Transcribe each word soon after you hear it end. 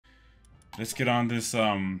let's get on this.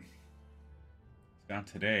 Now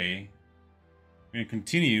today, we're gonna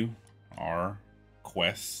continue our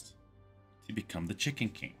quest to become the Chicken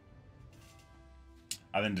King.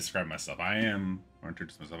 I didn't describe myself. I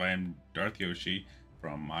introduce myself. I am Darth Yoshi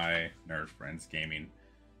from My Nerd Friends Gaming.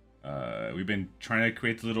 We've been trying to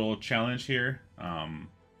create the little challenge here.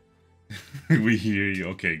 We hear you.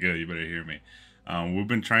 Okay, good. You better hear me. We've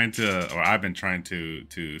been trying to, or I've been trying to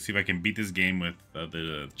see if I can beat this game with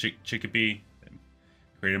the chickpea.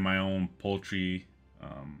 Created my own poultry.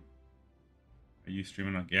 Are you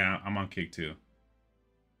streaming on? Yeah, I'm on Kick too.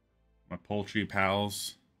 My poultry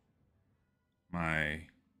pals. My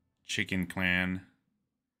chicken clan.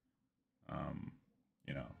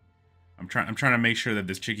 You know, I'm trying to make sure that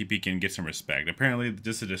this chickpea can get some respect. Apparently,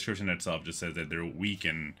 just the description itself just says that they're weak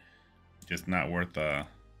and just not worth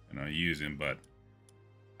using. But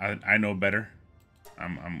I know better.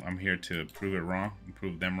 I'm here to prove it wrong, and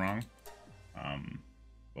prove them wrong.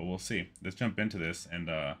 But we'll see. Let's jump into this and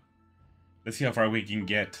let's see how far we can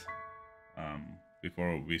get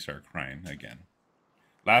before we start crying again.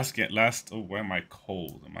 Oh, why am I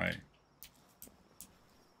cold?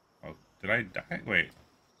 Oh, did I die? Wait.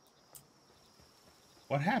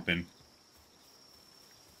 What happened?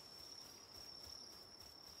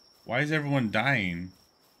 Why is everyone dying?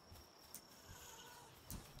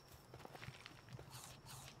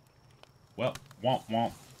 Well, womp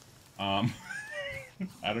womp.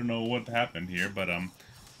 I don't know what happened here, but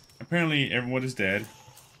apparently everyone is dead.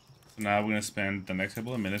 So now we're gonna spend the next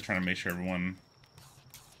couple of minutes trying to make sure everyone.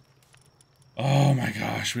 Oh my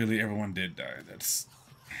gosh, really? Everyone did die. That's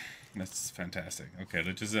fantastic. Okay,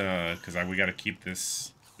 let's just because we gotta keep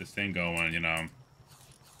this thing going. You know,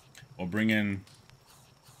 we'll bring in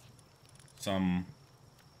some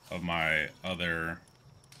of my other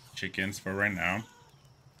chickens for right now.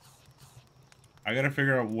 I gotta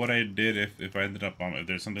figure out what I did if I ended up if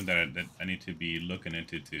there's something that I need to be looking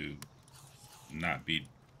into to not be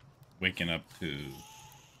waking up to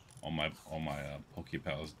all my Poke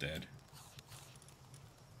Pals dead.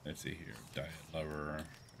 Let's see here, Diet Lover.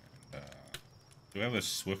 And, do I have a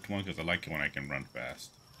Swift one? Because I like it when I can run fast.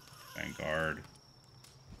 Vanguard.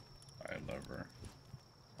 Diet Lover.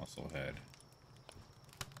 Muscle Head.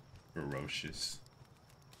 Ferocious.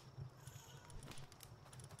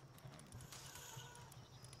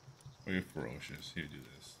 We're ferocious. Here, do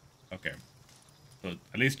this. Okay. So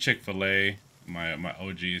at least Chick-fil-A, my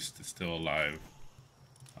OG is still alive.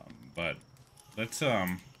 But let's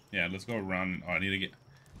yeah, let's go around. Oh, I need to get.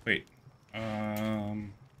 Wait.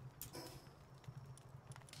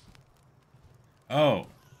 Oh.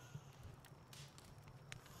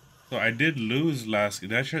 So I did lose last.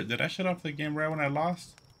 Did I shut off the game right when I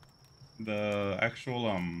lost? The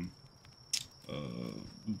actual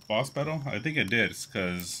boss battle? I think I did,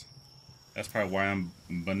 because that's probably why I'm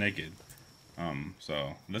butt naked.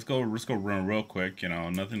 So let's go run real quick. You know,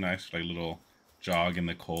 nothing nice, like little jog in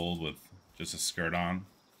the cold with just a skirt on.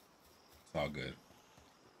 It's all good.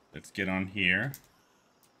 Let's get on here.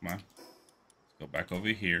 Come on. Let's go back over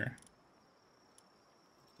here.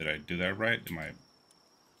 Did I do that right? Am I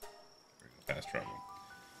fast travel?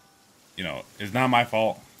 You know, it's not my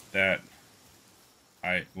fault that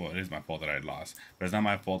well, it is my fault that I lost, but it's not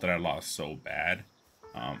my fault that I lost so bad.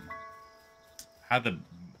 Had the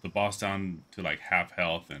boss down to like half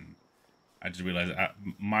health, and I just realized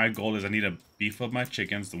my goal is I need to beef up my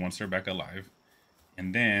chickens, the ones that are back alive,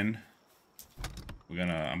 and then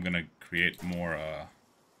I'm gonna create more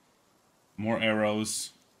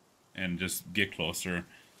arrows and just get closer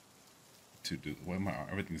to do. What am I?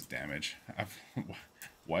 Everything's damaged.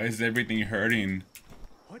 Why is everything hurting?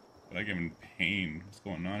 What? Like I'm in pain. What's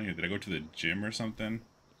going on here? Did I go to the gym or something?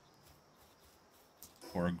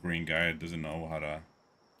 Poor green guy doesn't know how to.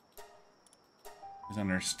 Doesn't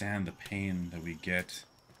understand the pain that we get.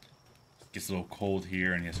 Gets a little cold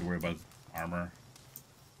here, and he has to worry about his armor.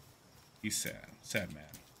 He's sad. Sad man.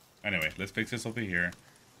 Anyway, let's fix this over here.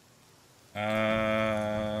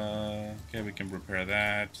 Okay, we can repair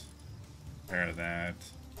that. Repair that.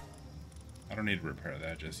 I don't need to repair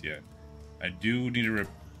that just yet. I do need to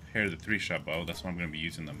repair the 3-shot bow. That's what I'm going to be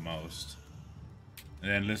using the most.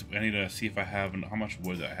 And then I need to see if I have how much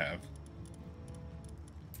wood do I have.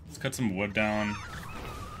 Let's cut some wood down.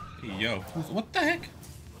 Hey, yo, what the heck?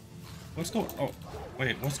 What's going? Oh,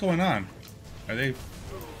 wait, what's going on? Am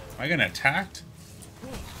I getting attacked?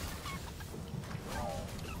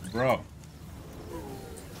 Bro.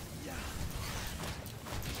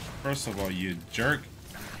 First of all, you jerk.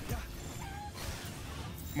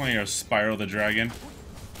 Come on here, Spiral the Dragon.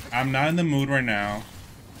 I'm not in the mood right now.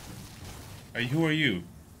 Who are you?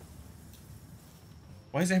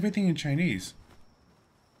 Why is everything in Chinese?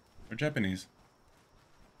 Or Japanese?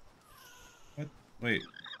 What? Wait.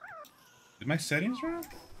 Is my settings wrong?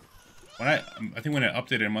 When I think when I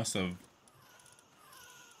updated, it must have.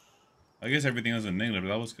 I guess everything was in English,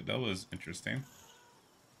 but that was interesting.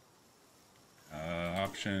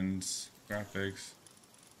 Options, graphics,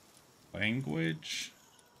 language,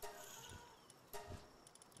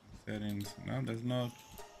 settings. No, there's no.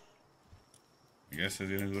 I guess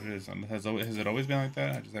it is what it is. Has it always been like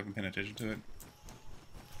that? I just haven't paid attention to it.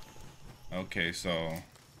 Okay, so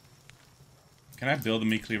can I build a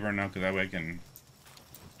meat cleaver now? Because that way I can.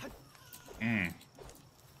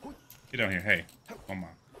 Get down here, hey, come on.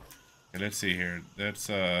 Okay, let's see here. That's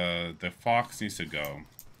the fox needs to go.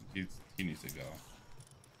 He needs to go.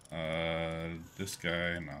 This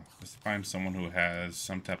guy, no. Let's find someone who has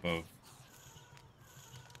some type of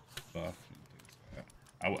buff.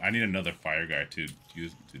 I need another fire guy to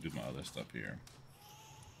use to do my other stuff here.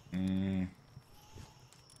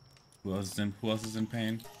 Who else is in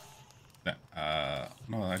pain? No,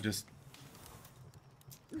 I just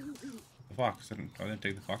the fox. I didn't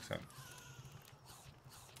take the fox out.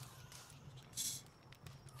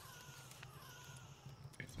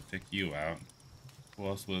 Okay, so take you out. Who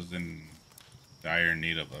else was in dire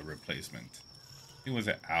need of a replacement? I think it was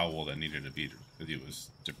an owl that needed to be because he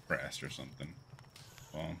was depressed or something.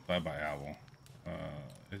 Well, bye-bye, owl.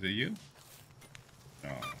 Is it you? No.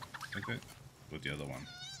 Is it? What's the other one?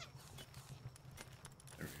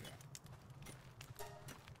 There we go.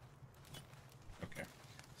 Okay.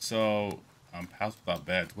 So, house without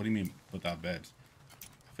beds. What do you mean without beds?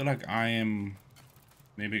 I feel like I am...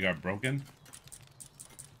 Maybe got broken.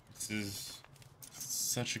 This is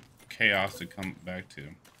such a chaos to come back to.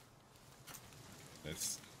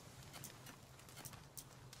 Let's...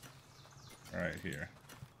 Right here.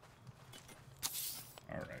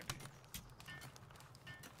 Alright.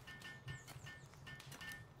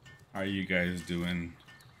 How are you guys doing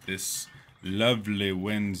this lovely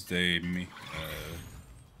Wednesday,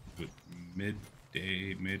 with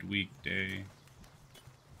midweek day,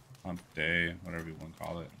 hump day, whatever you want to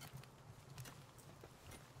call it.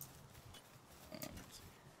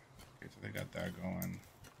 Okay, so they got that going.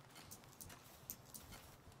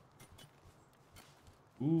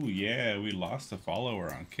 Ooh, yeah, we lost a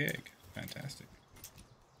follower on Kick. Fantastic.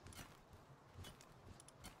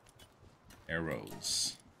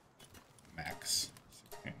 Arrows. Max.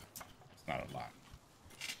 Okay. It's not a lot.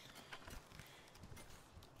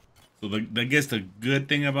 So I guess the good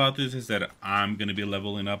thing about this is that I'm going to be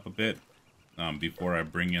leveling up a bit before I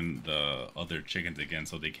bring in the other chickens again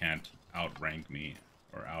so they can't outrank me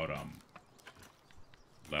or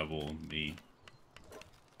level me.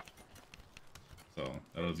 So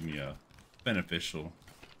that'll give me a beneficial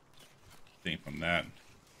thing from that.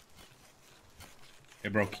 Hey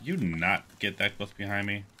bro, can you not get that close behind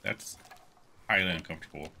me? That's highly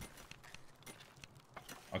uncomfortable.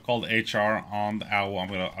 I called HR on the owl.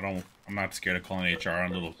 I'm not scared of calling HR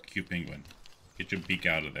on little cute penguin. Get your beak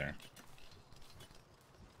out of there.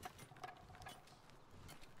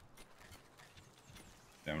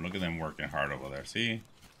 Damn, look at them working hard over there. See?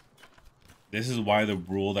 This is why the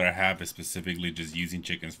rule that I have is specifically just using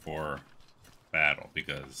chickens for battle,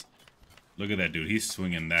 because look at that dude. He's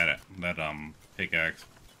swinging that pickaxe.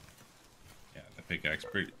 Yeah, the pickaxe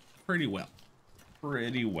pretty well.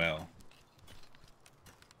 Pretty well.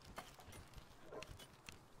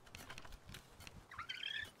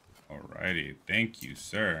 Alrighty, thank you,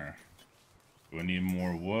 sir. Do I need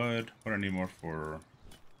more wood? What do I need more for?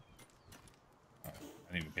 I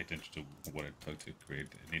didn't even pay attention to what it took to create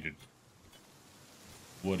it. It needed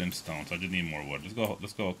wood and stone, so I just need more wood.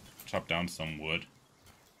 Let's go chop down some wood.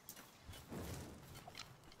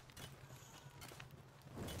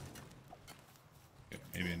 Okay,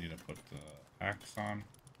 maybe I need to put the axe on.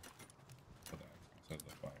 Put the axe on, set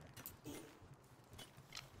the fire.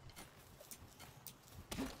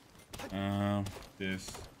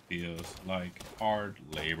 This feels like hard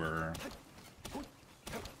labor.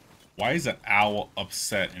 Why is the owl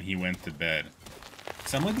upset and he went to bed?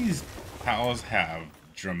 Some of these owls have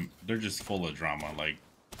they're just full of drama. Like,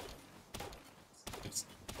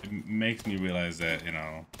 it makes me realize that, you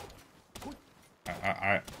know,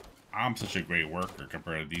 I'm such a great worker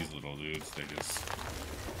compared to these little dudes. They just,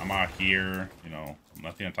 I'm out here, you know,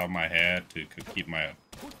 nothing on top of my head to keep my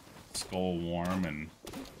skull warm and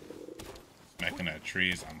smacking at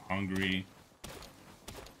trees. I'm hungry,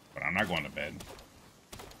 but I'm not going to bed.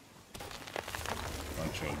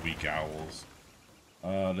 Bunch of weak owls.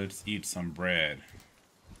 Let's eat some bread.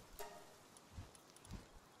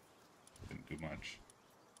 Didn't do much.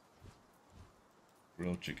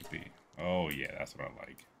 Grilled chickpea. Oh yeah, that's what I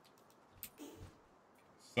like.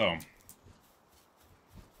 So,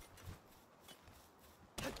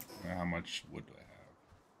 how much wood do I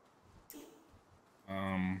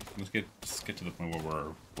have? Let's get to the point where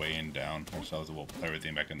we're weighing down ourselves, and we'll put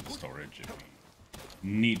everything back into storage if we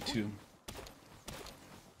need to.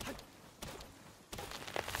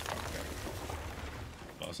 Okay,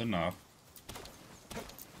 close enough.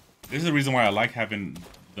 This is the reason why I like having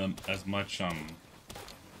them as much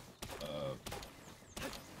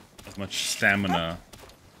stamina.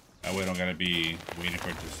 That way I don't gotta be waiting for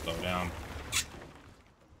it to slow down.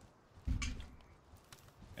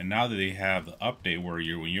 And now that they have the update where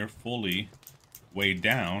when you're fully weighed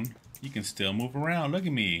down, you can still move around. Look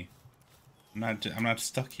at me. I'm not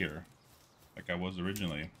stuck here like I was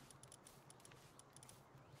originally.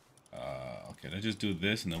 Okay, let's just do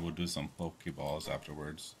this and then we'll do some Pokeballs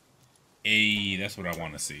afterwards. Hey, that's what I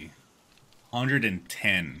want to see.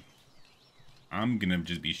 110. I'm gonna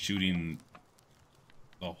just be shooting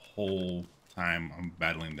the whole time I'm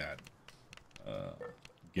battling that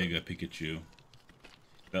Giga Pikachu.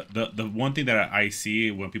 The one thing that I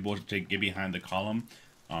see when people get behind the column,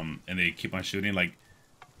 and they keep on shooting, like,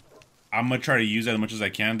 I'm gonna try to use that as much as I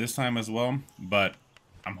can this time as well. But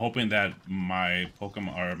I'm hoping that my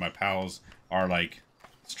Pokemon or my pals are like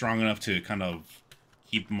strong enough to kind of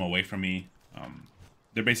keep them away from me.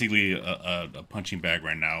 They're basically a punching bag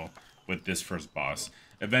right now with this first boss.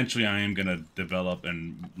 Eventually, I am gonna develop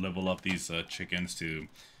and level up these chickens to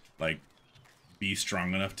like be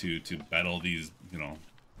strong enough to battle these, you know,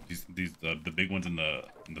 the big ones in the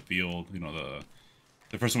field. You know,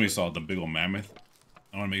 the first one we saw, the big old mammoth.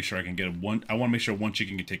 I want to make sure I can get one. I want to make sure one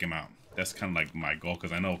chicken can take him out. That's kind of like my goal,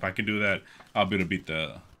 because I know if I can do that, I'll be able to beat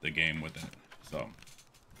the game with it. So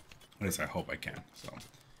at least I hope I can. So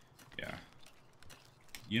yeah.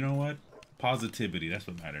 You know what? Positivity. That's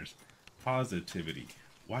what matters. Positivity.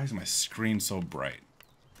 Why is my screen so bright?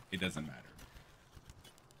 It doesn't matter.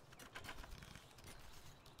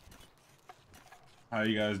 How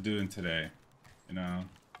you guys doing today? You know,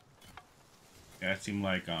 yeah, it seemed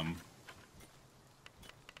like you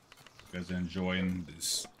guys are enjoying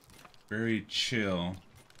this very chill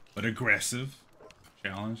but aggressive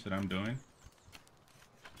challenge that I'm doing.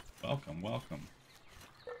 Welcome, welcome.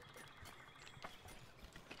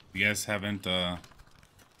 If you guys haven't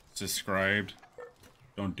subscribed,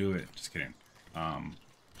 don't do it. Just kidding.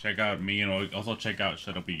 Check out me, and also check out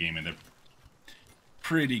Shut Up Gaming. They're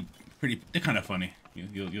pretty. They're kind of funny.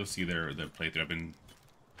 You'll see their playthrough. I've been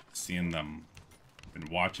seeing them, been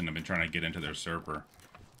watching. I've been trying to get into their server,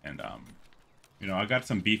 and you know, I got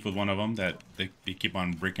some beef with one of them that they keep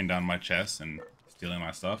on breaking down my chest and stealing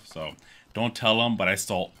my stuff. So don't tell them, but I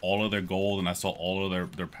stole all of their gold and I stole all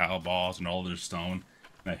of their pal balls and all of their stone.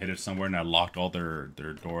 And I hid it somewhere and I locked all their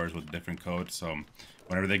doors with different codes. So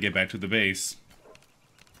whenever they get back to the base,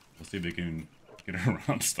 we'll see if they can get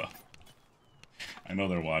around stuff. I know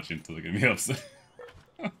they're watching, so they're gonna be upset.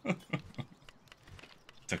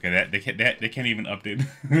 It's okay. They can't even update.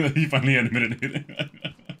 You finally admitted it.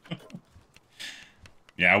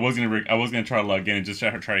 Yeah, I was gonna try to log in and just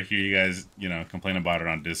try to hear you guys, you know, complain about it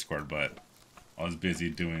on Discord, but I was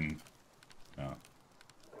busy doing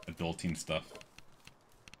adulting stuff.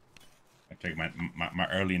 I take my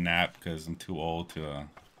early nap because I'm too old to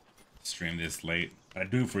stream this late, but I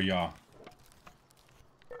do for y'all,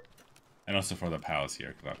 and also for the pals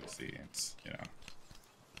here, because obviously it's, you know,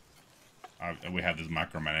 we have this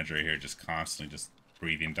micromanager here just constantly just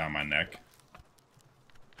breathing down my neck.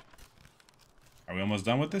 Are we almost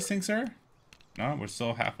done with this thing, sir? No, we're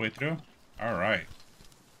still halfway through. All right.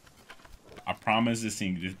 I promise this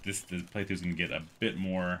playthrough is gonna get a bit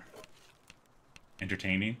more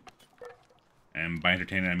entertaining, and by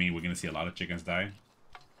entertaining I mean we're gonna see a lot of chickens die.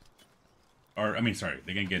 Or I mean, sorry,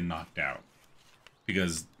 they're gonna get knocked out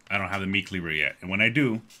because I don't have the meat cleaver yet. And when I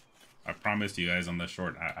do, I promise you guys on the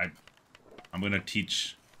short, I'm gonna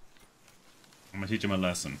teach him a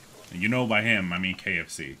lesson. And you know, by him I mean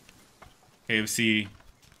KFC. KFC,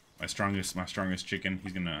 my strongest chicken.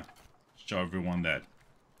 He's gonna show everyone that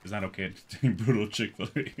it's not okay to do brutal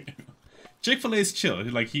Chick-fil-A. Chick-fil-A is chill.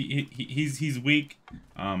 Like he's weak.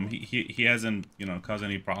 He hasn't, you know, caused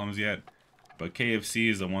any problems yet. But KFC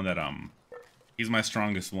is the one that he's my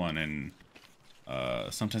strongest one, and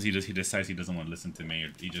sometimes he decides he doesn't want to listen to me,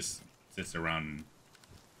 or he just sits around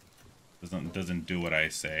and doesn't do what I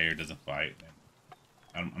say or doesn't fight.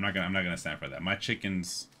 I'm not gonna stand for that. My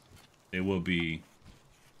chickens, they will be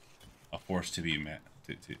a force to be met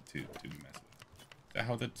to be messed with. Is that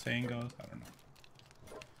how the saying goes? I don't know.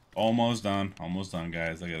 Almost done,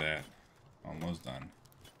 guys. Look at that. Almost done.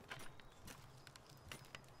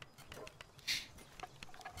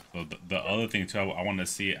 So the other thing too, I want to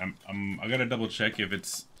see. I gotta double check if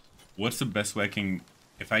it's what's the best way I can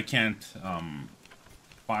if I can't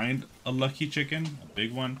find a lucky chicken, a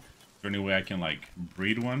big one. Is there any way I can like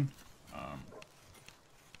breed one?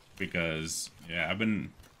 Because yeah, I've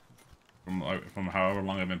been from however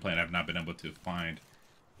long I've been playing, I've not been able to find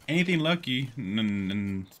anything lucky,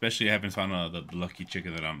 and especially I haven't found the lucky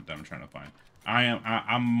chicken that I'm trying to find.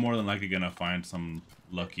 I'm more than likely gonna find some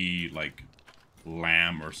lucky like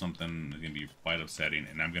lamb or something that's gonna be quite upsetting,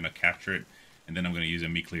 and I'm gonna capture it, and then I'm gonna use a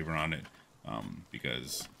meat cleaver on it,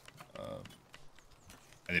 because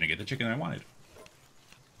I didn't get the chicken I wanted.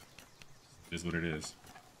 It is what it is.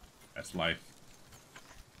 That's life.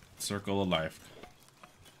 Circle of life.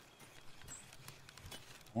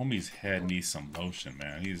 Homie's head needs some lotion,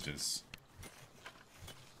 man. He's just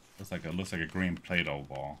looks like a green Play-Doh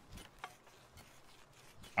ball.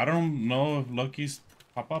 I don't know if Luckies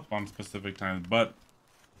pop up on specific times, but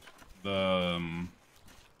the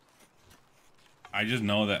I just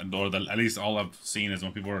know that, or at least all I've seen is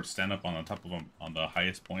when people are stand up on the top of them on the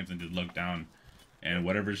highest points and just look down, and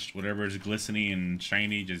whatever is glistening and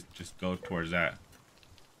shiny, just go towards that.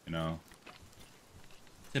 You know,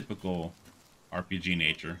 typical RPG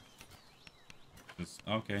nature. Just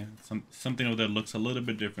okay, something over there looks a little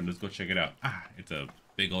bit different. Let's go check it out. Ah, it's a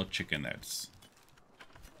big old chicken that's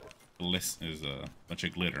is a bunch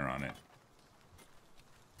of glitter on it.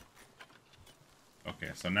 Okay,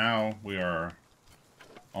 so now we are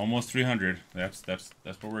almost 300. That's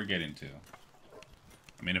what we're getting to.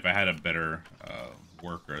 I mean, if I had a better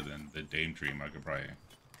worker than the Daydream, I could probably,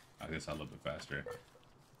 I guess, a little bit faster.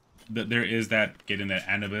 There is that getting that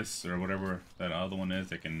Anubis or whatever that other one is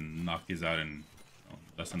that can knock these out in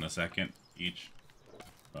less than a second each.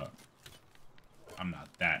 But I'm not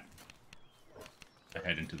that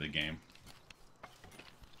ahead into the game.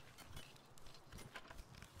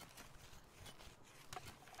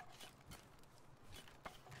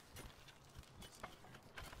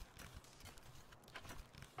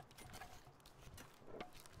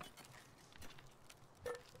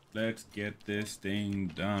 Let's get this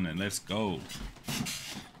thing done and let's go.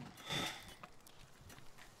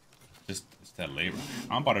 Just it's that labor.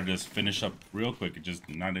 I'm about to just finish up real quick and just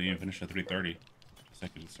not even finish at 3:30. So I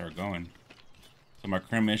can start going. So my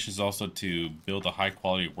current mission is also to build a high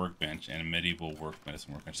quality workbench and a medieval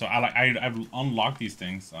medicine workbench. So I've unlocked these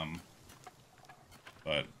things,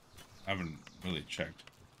 but I haven't really checked.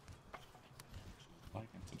 Like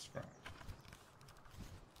and subscribe.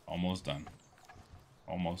 Almost done.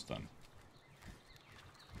 Almost done.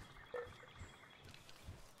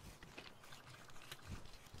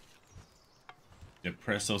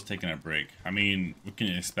 Depresso's taking a break. I mean, what can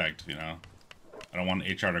you expect, you know? I don't want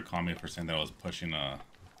HR to call me for saying that I was pushing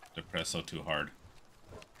Depresso too hard.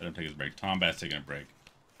 Let him take his break. Tombat's taking a break.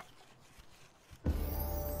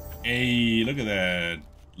 Hey, look at that.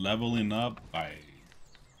 Leveling up by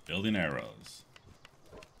building arrows.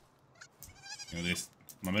 You know,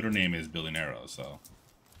 my middle name is Building Arrows, so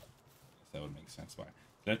that would make sense. Why?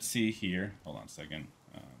 Let's see here. Hold on a second.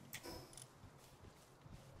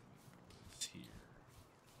 It's here.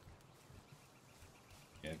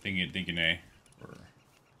 Yeah, thinking A. We're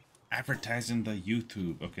advertising the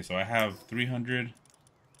YouTube. Okay, so I have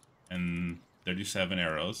 337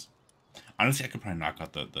 arrows. Honestly, I could probably knock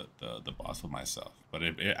out the boss with myself, but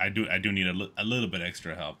I do need a little bit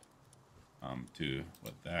extra help.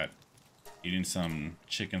 With that. Eating some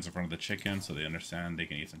chickens in front of the chickens so they understand they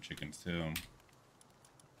can eat some chickens too.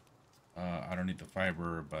 I don't need the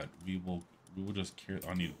fiber, but we will just cure.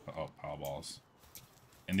 I need power balls,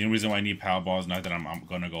 and the only reason why I need power balls, not that I'm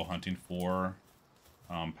gonna go hunting for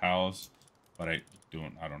pals, but I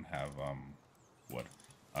don't have wood.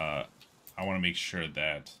 I want to make sure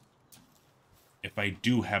that if I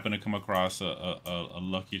do happen to come across a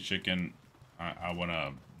lucky chicken, I want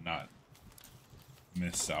to not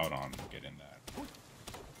miss out on getting that.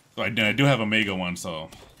 So I do have a mega one, so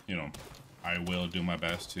you know I will do my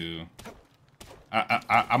best to.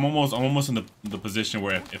 I'm almost in the position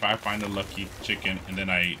where if I find a lucky chicken and then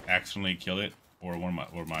I accidentally kill it, or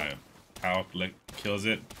my pal kills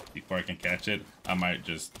it before I can catch it, I might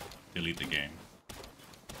just delete the game.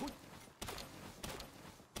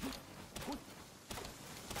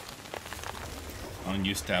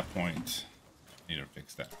 Unused stat point. Need to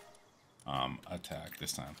fix that. Attack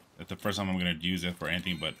this time. That's the first time I'm gonna use it for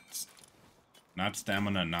anything but not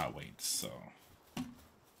stamina, not weight. So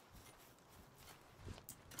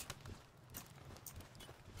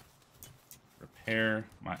repair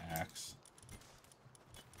my axe.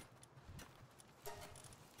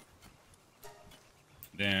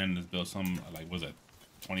 Then let's build some, like, was it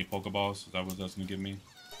 20 Pokeballs? Is that what that's gonna give me?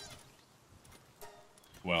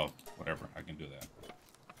 12, whatever. I can do that.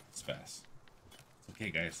 It's fast. It's okay,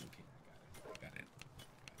 guys. Okay, I got it.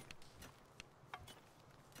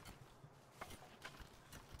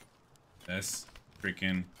 Let's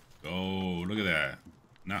freaking go. Look at that.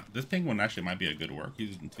 Now, this penguin actually might be a good work.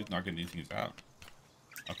 He's knocking these things out.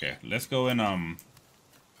 Okay, let's go and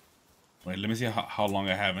wait, let me see how long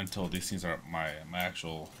I have until these things are my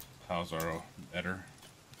actual tiles are better.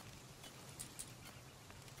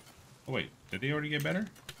 Oh wait, did they already get better?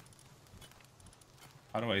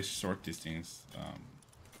 How do I sort these things?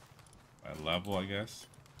 By level, I guess.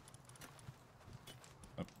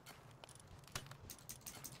 Oh.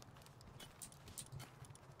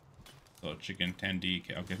 So chicken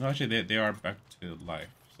 10D. Okay, no, actually they are back to life,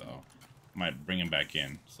 so I might bring them back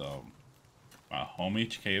in. So my homie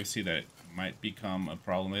KFC that might become a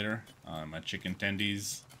problem later. My chicken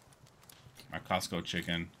tendies, my Costco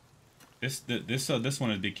chicken. This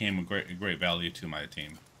one has became a great value to my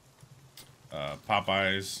team.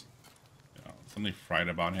 Popeyes, you know, something fried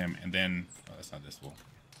about him, and then that's not this one.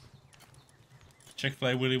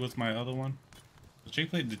 Chick-fil-A Willie was my other one.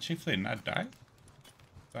 Did Chick-fil-A not die?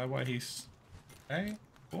 Is that why he's hey?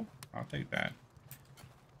 Cool, I'll take that.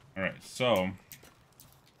 All right, so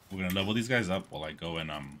we're gonna level these guys up while I go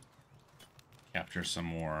and capture some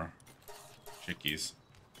more chickies.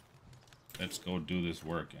 Let's go do this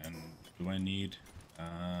work. And do I need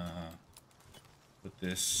put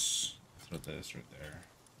this? Let's put this right there.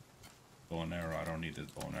 Bow and arrow. I don't need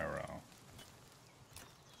this bow and arrow.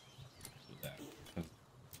 Do that.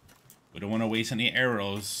 We don't want to waste any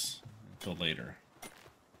arrows until later.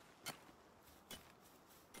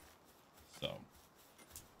 So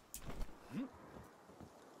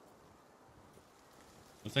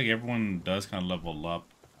looks like everyone does kind of level up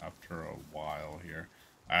after a while here.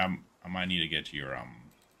 I might need to get your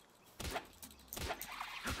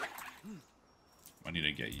I need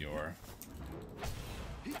to get your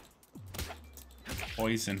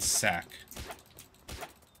poison sack.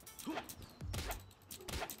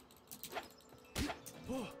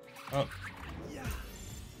 Oh.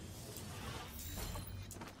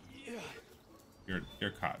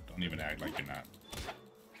 You're caught. Don't even act like you're not.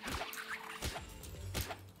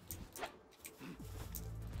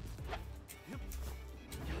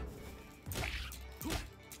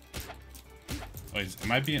 Oh, it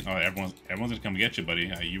might be. Oh, everyone's gonna come get you,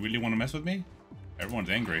 buddy. You really want to mess with me? Everyone's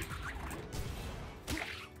angry.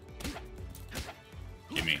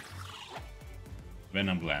 Give me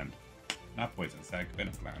venom gland, not poison sac.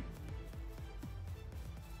 Venom gland.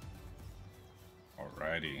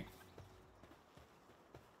 Alrighty.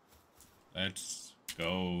 Let's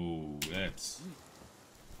go. Let's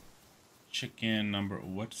chicken number.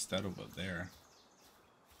 What's that over there?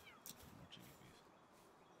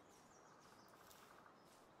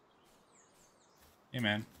 Hey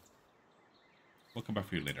man, we'll come back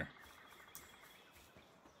for you later.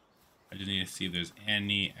 I just need to see if there's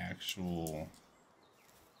any actual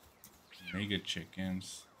mega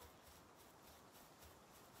chickens.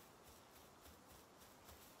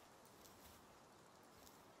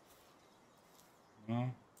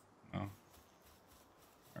 No, no.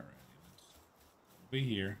 Alrighty, let's over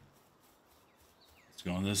here. Let's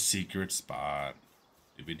go in the secret spot.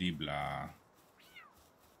 Dibbidi blah.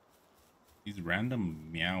 These random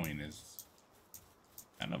meowing is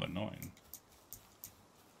kind of annoying.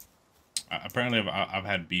 Apparently, I've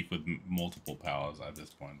had beef with multiple pals at this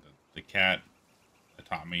point. The cat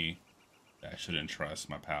taught me that I shouldn't trust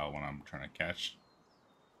my pal when I'm trying to catch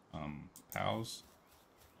pals.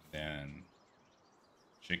 Then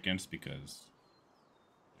chickens, because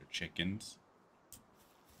they're chickens.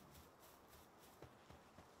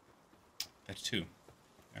 That's two.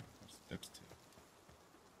 Yeah, that's two.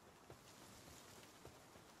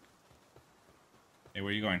 Hey,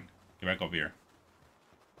 where are you going? Get back over here.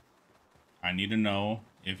 I need to know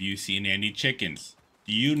if you've seen any chickens.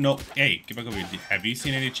 Do you know? Hey, get back over here. Have you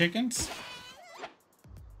seen any chickens?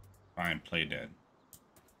 Fine, play dead.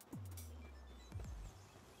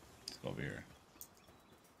 Let's go over here.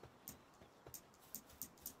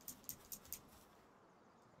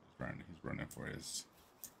 He's running for his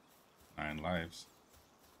 9 lives.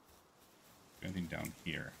 Anything down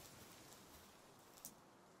here?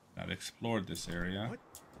 Not explored this area. What?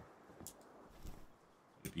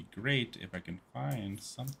 It'd be great if I can find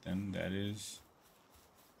something that is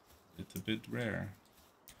it's a bit rare.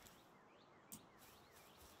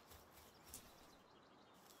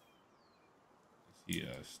 I see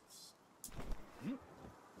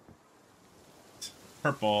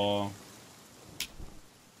purple.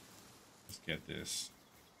 Let's get this.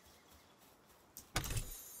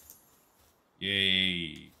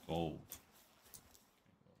 Yay, gold.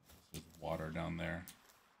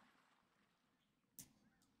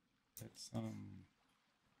 some.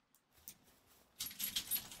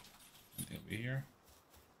 Anything over here?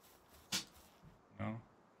 No. Okay,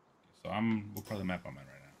 so we'll probably map on that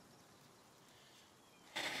right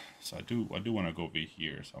now. So I do want to go over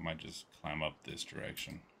here, so I might just climb up this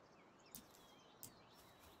direction.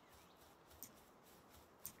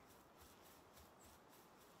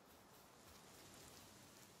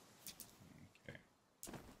 Okay.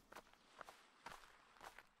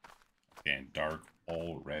 It's getting dark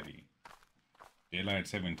already. Daylight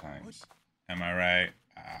 7 times. Am I right?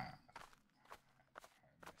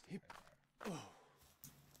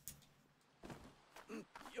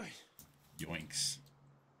 Yoinks.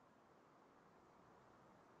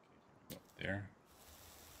 Okay, go up there.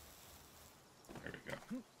 There we go.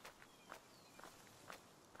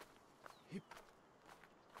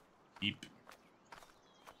 Heap.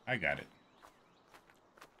 I got it.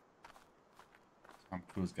 Tom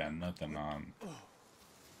Cruise got nothing on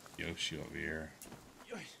Yoshi over here.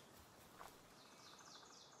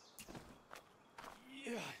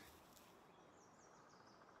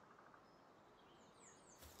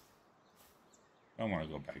 I don't want to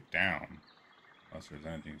go back down unless there's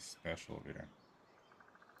anything special over here.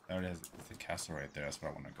 That already has it's a castle right there. That's what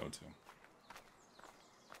I want to go to.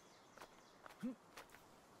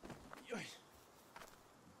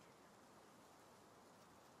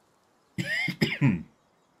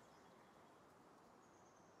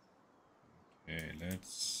 Okay,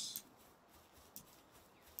 let's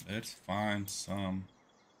find some.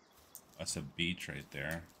 That's a beach right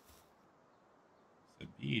there. It's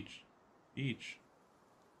a beach. Beach.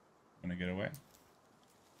 Wanna get away?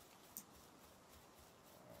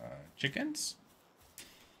 Chickens?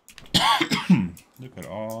 Look at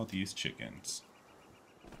all these chickens.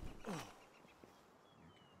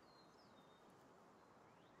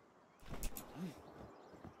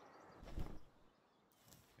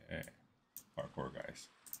 Okay. Parkour guys.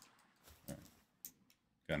 Right.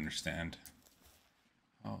 Gotta understand.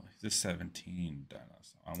 Oh, he's a 17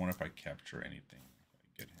 dinosaur. I wonder if I capture anything. If I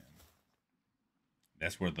get him.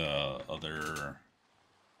 That's where the other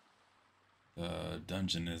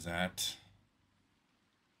dungeon is at.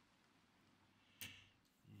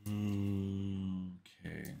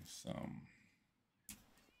 Okay, some.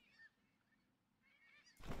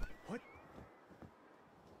 What?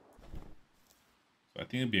 So I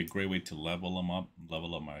think it'd be a great way to level them up.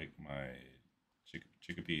 Level up my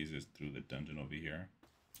chickapees is through the dungeon over here.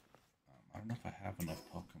 I don't know if I have enough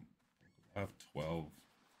Pokemon. I have 12.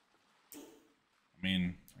 I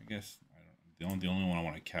mean, I guess I don't. The only one I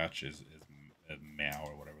want to catch is a Meow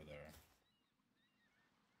or whatever there.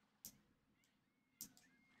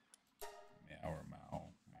 Meow or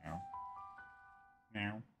Meow. Meow.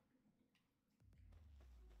 Meow.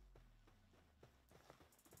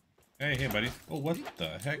 Hey, buddy. Oh, what the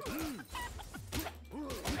heck?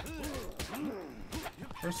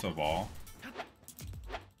 First of all,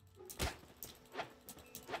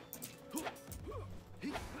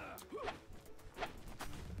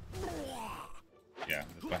 yeah,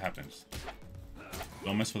 that's what happens.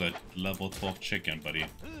 Don't mess with a level 12 chicken, buddy.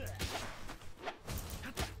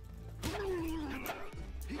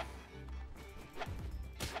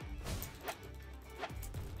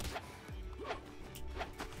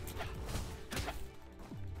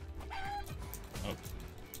 Oh,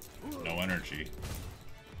 no energy.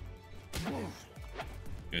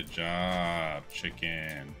 Good job,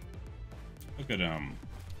 chicken. Look at him.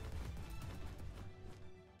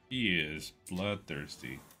 He is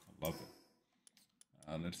bloodthirsty. I love it.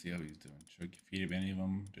 Let's see how he's doing. Should I feed him any of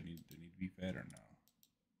them? Do they need to be fed or no?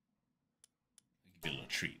 Give you a little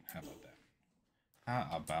treat. How about that?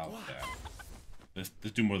 How about that? Let's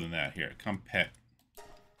do more than that. Here, come pet.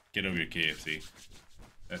 Get over your KFC.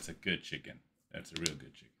 That's a good chicken. That's a real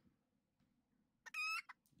good chicken.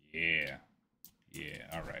 Yeah.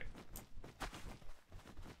 Yeah, alright.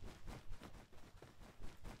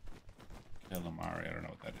 Calamari, I don't know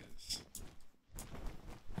what that is.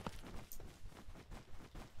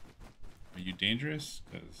 Are you dangerous?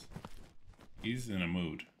 Because he's in a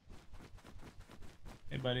mood.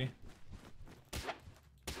 Hey, buddy.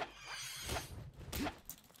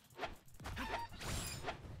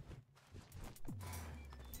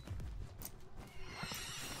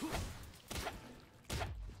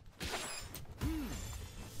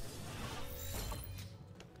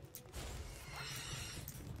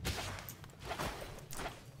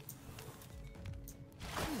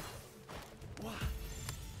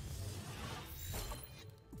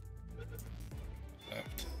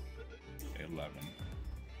 Left. 11.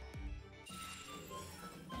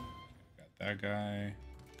 Got that guy.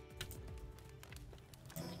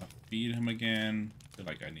 Feed him again.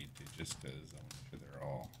 feel like I need to just because I want to make sure they're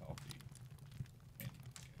all healthy. I mean,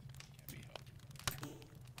 can't be healthy.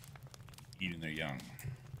 Eating their young.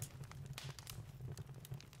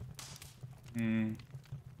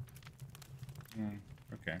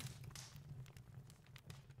 Okay.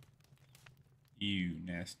 Ew,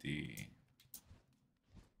 nasty.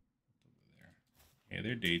 Over there. Hey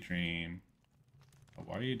there, Daydream. Oh,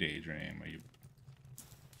 why are you Daydream? Are you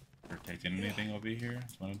protecting anything over here?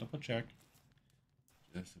 Just want to double check.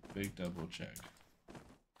 Just a big double check.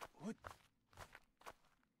 What?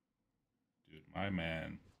 Dude, my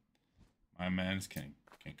man's can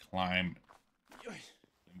climb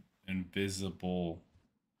invisible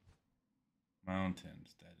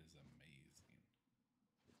mountains. That is amazing.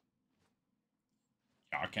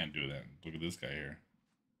 Yeah, I can't do that. Look at this guy here.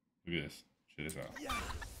 Look at this. Check this out.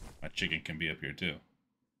 My chicken can be up here too.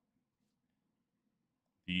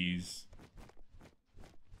 These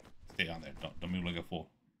stay on there. Don't move like a fool.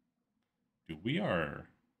 Dude, we are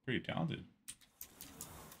pretty talented.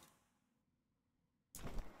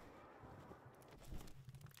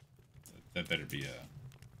 That better be a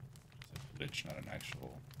glitch, not an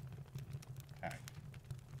actual hack.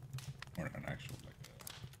 Or an actual, like,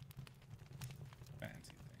 a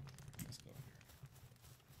fancy thing. Let's go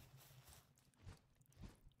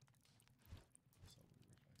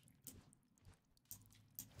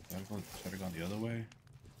here. Should I go the other way?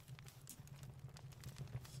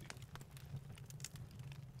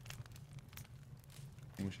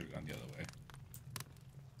 I think we should have gone the other way.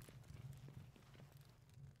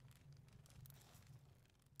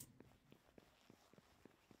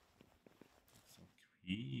 So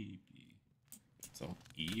creepy. So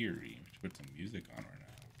eerie. We should put some music on right now.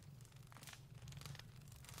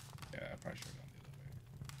 Yeah, I probably should have gone the other way.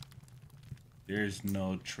 There's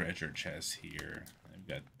no treasure chest here. I've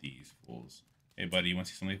got these fools. Hey buddy, you wanna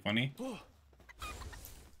see something funny?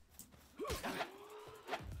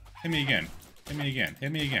 Hit me again. Hit me again.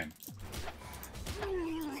 Hit me again.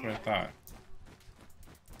 That's what I thought.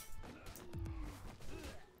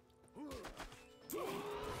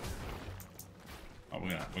 Oh,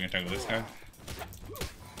 we're gonna tackle this guy.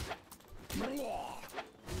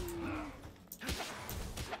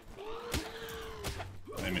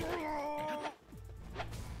 Let me.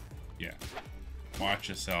 Yeah. Watch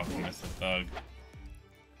yourself, Mr. Thug.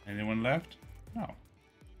 Anyone left? No.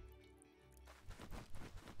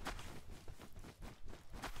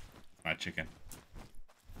 My chicken.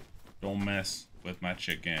 Don't mess with my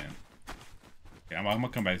chicken. Okay, I'm gonna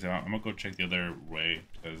come back to that. I'm gonna go check the other way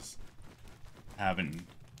because I haven't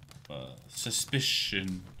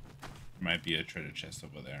suspicion there might be a treasure chest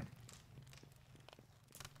over there.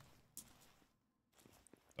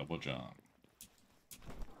 Double jump.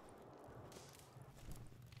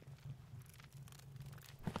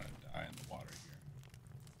 I'm gonna die in the water here.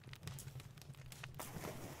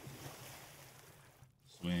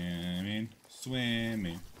 Swimming,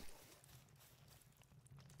 swimming.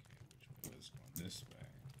 Okay, which way was going this way?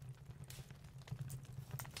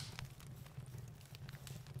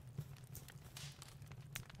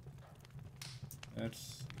 That's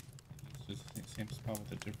just the same spot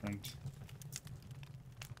with a different.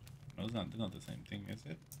 No, it's not the same thing, is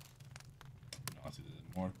it? No, I see there's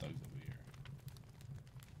more thugs over here.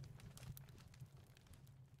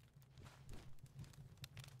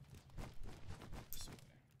 This way.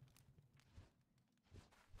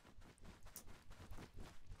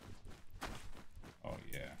 Oh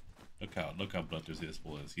yeah. Look how bloodthirsty this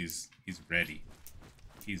fool is. He's ready.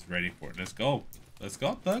 He's ready for it. Let's go. Let's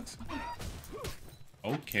go, thugs.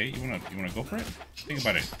 Okay, you wanna go for it? Think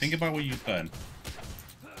about it. Think about what you've done.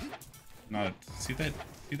 No, see that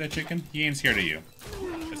chicken? He ain't scared of you.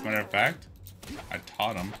 As a matter of fact, I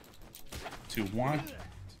taught him to want to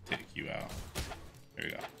take you out. There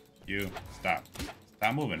you go. You stop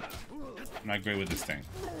moving. I'm not great with this thing.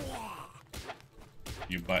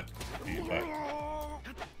 You butt. You butt.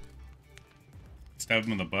 Stab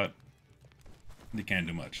him in the butt. They can't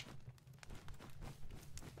do much.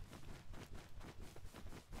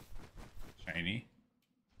 Shiny.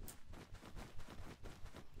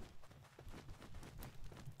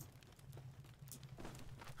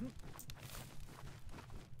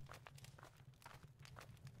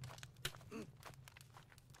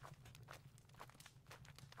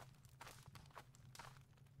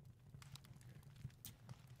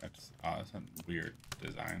 That's a weird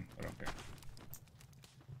design, but okay.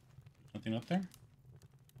 Nothing up there?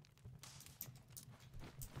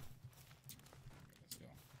 Let's go.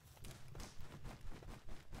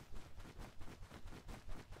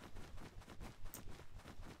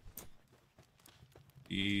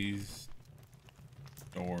 These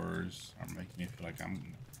doors doors are making me feel like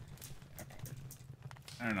I'm...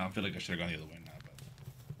 I don't know, I feel like I should have gone the other way now, but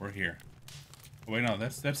we're here. Oh, wait, no,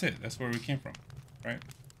 that's it. That's where we came from, right?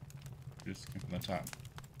 We just came from the top.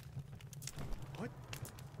 What?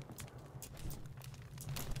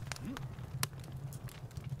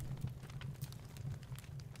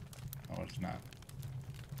 Oh, it's not.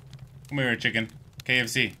 Come here, chicken.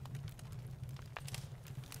 KFC.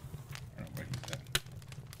 I don't know where he's at.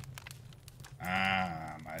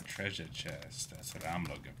 Ah, my treasure chest. That's what I'm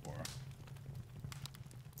looking for.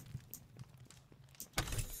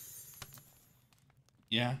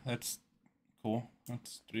 Yeah, that's cool.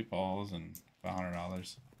 That's 3 balls and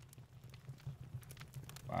 $500.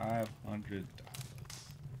 $500.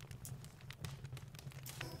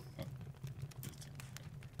 Oh.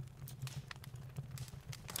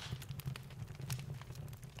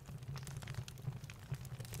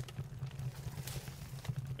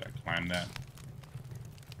 Did I climb that?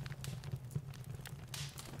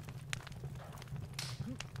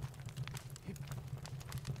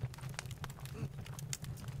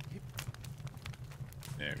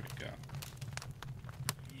 There we go.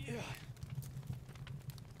 Yeah.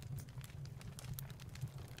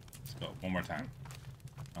 Let's go. One more time.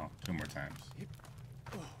 Oh, 2 more times.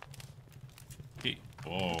 Hey.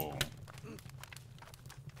 Whoa.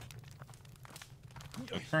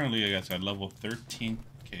 So currently, I guess at level 13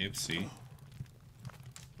 KFC.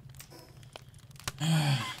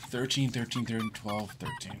 13, 12,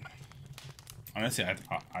 13. Honestly,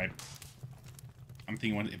 I'm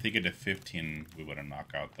thinking if they get to 15, we would have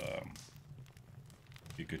knocked out the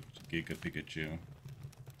Giga Pikachu.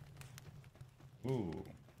 Ooh.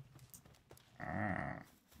 Ah.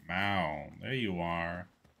 Mao. There you are.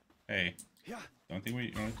 Hey. Yeah. Don't think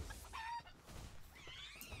we... There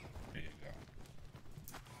you go.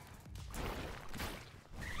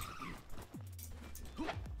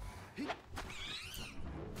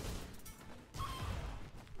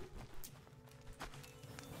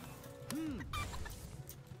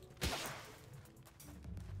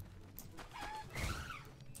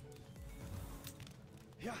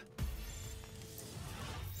 Yeah.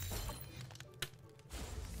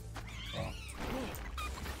 Well.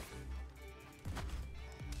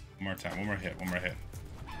 One more time. One more hit. One more hit.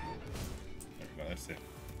 There we go. That's it.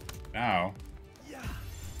 Now. Yeah.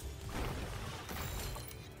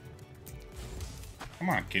 Come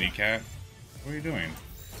on, kitty cat. What are you doing?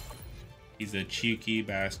 He's a cheeky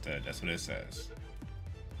bastard. That's what it says.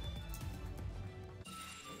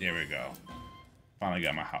 There we go. Finally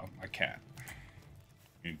got my house, my cat.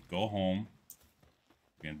 You can go home.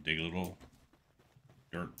 You can dig a little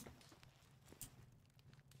dirt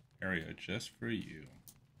area just for you.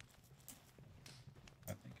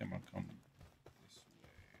 I think I'm gonna come this way.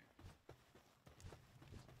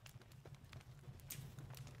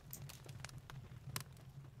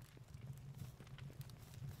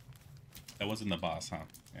 That wasn't the boss, huh?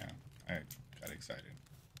 Yeah, I got excited.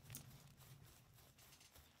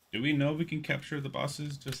 Do we know we can capture the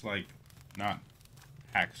bosses just like not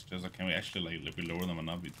hacks? Just like, can we actually like if we lower them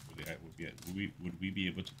enough, would we be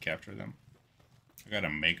able to capture them? I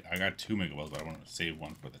got 2 mega balls, but I want to save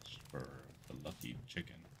one for the lucky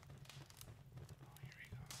chicken. Oh, here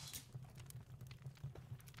he goes.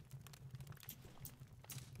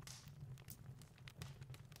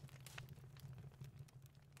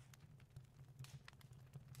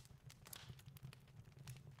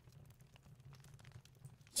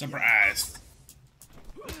 Surprise!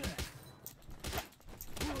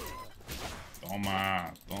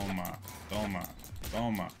 Toma, toma, toma,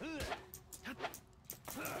 toma.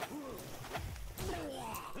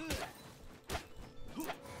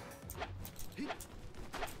 You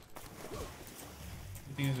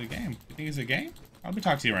think it's a game? You think it's a game? I'll be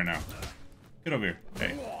talking to you right now. Get over here.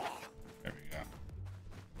 Hey. There we go.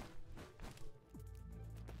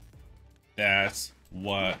 That's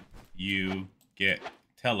what you get.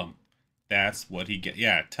 Tell him. That's what he gets.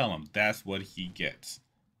 Yeah, tell him. That's what he gets.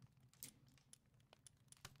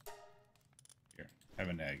 Here, have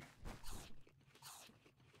an egg.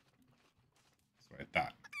 That's what I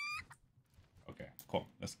thought. Okay, cool.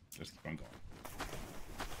 Let's keep on going.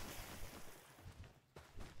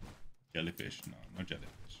 Jellyfish. No, no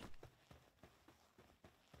jellyfish.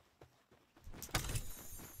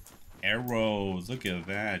 Arrows. Look at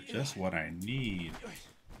that. Just what I need.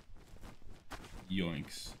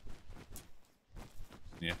 Yoinks.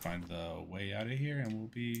 Need to find the way out of here and we'll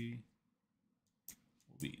be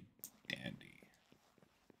dandy.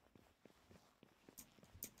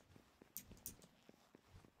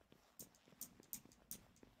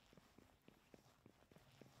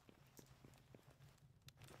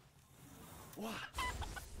 Wow.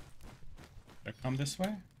 Come this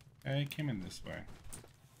way? I came in this way.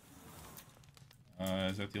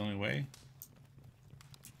 Is that the only way?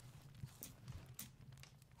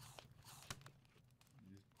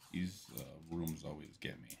 These rooms always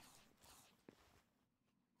get me.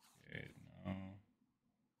 Okay, no.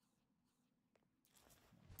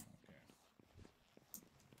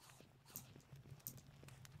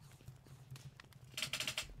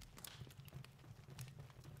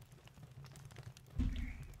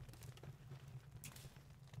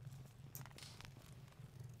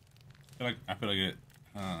 Okay. I feel like it.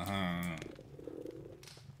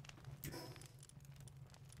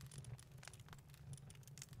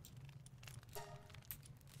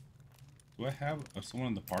 Do I have someone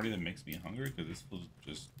in the party that makes me hungry? Because this feels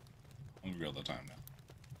just hungry all the time now.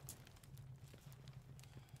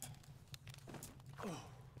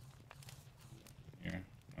 Here.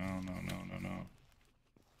 No, no, no, no, no.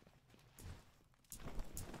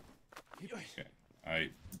 Okay. I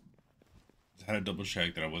just had to double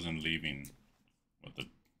check that I wasn't leaving with the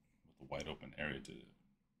wide open area to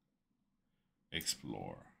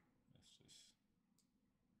explore.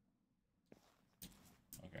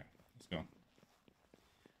 Okay, let's go.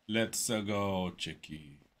 Let's go,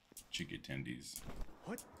 chicky tendies.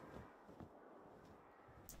 What?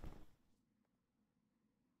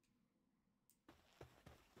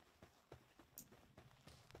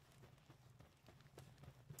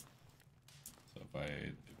 So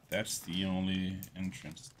if that's the only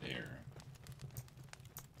entrance there,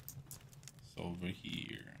 it's over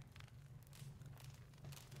here.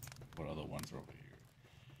 What other ones are over here?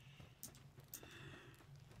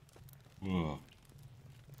 Whoa.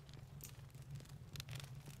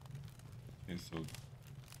 Okay, so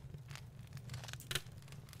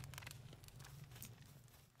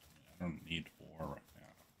I don't need 4 right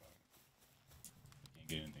now, but I can't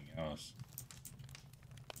get anything else.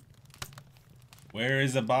 Where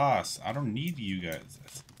is the boss? I don't need you guys.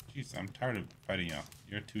 Jeez, I'm tired of fighting y'all.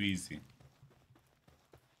 You're too easy.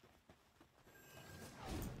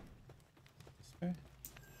 This way?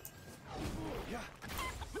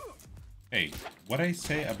 Hey, what I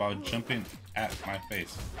say about jumping at my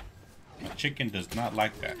face? My chicken does not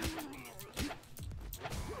like that.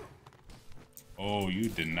 Oh, you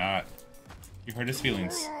did not. You hurt his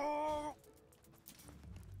feelings.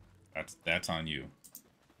 That's on you.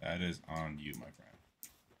 That is on you, my friend.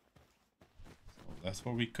 So that's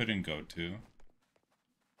where we couldn't go to.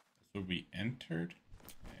 That's where we entered.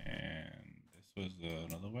 And this was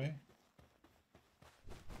another way.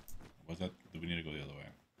 Was that? Do we need to go the other way?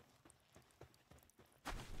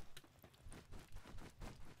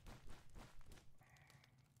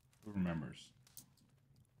 Who remembers?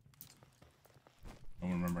 No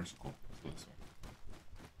one remembers? Cool. Let's go this way.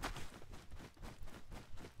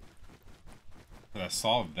 Cause I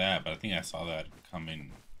saw that, but I think I saw that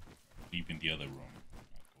coming, leaving the other room, not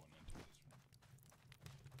going into this room.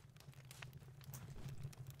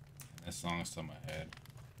 And that song is still in my head.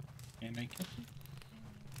 Can I get it?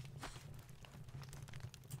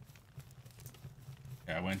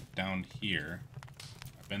 Okay, I went down here.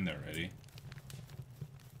 I've been there already.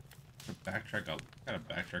 Gotta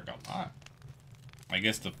backtrack a lot. I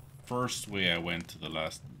guess the first way I went to the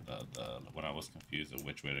when I was confused of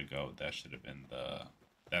which way to go, that should have been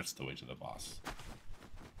that's the way to the boss.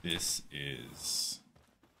 This is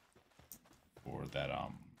for that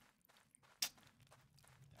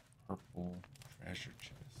purple treasure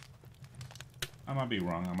chest. I might be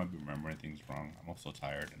wrong. I might be remembering things wrong. I'm also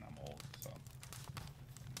tired and I'm old, so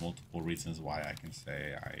multiple reasons why I can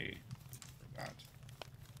say I forgot.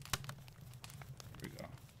 Here we go.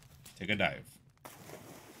 Take a dive.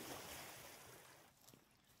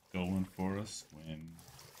 Going for a swim.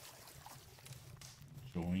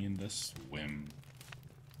 Enjoying the swim.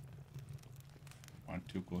 Want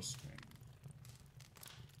to go swim.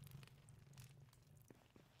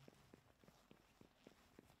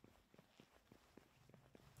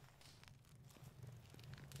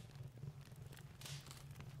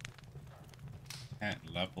 At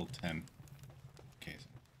level 10. Okay, so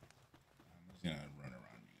I'm just gonna run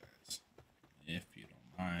around you guys. If you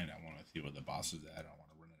don't mind, I want to see where the boss is at. I don't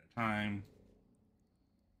want to run out of time.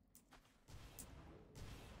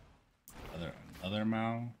 Another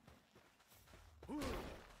Mao.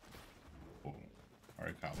 Oh,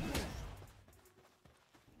 alright, cop.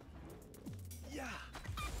 Yeah.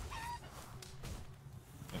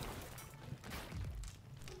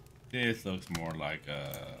 This looks more like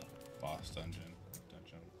a boss dungeon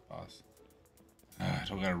boss. I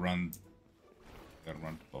don't gotta run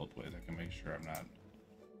both ways. I can make sure I'm not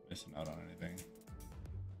missing out on anything.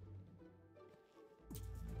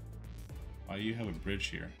 Why do you have a bridge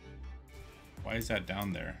here? Why is that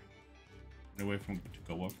down there? No way from to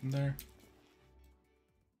go up from there.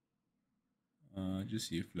 Just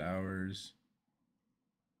see flowers.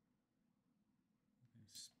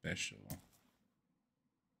 Special.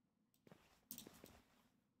 This is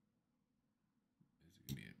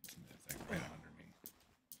gonna be something that's like right under me.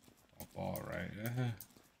 Don't fall, right?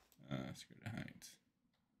 Scared of heights.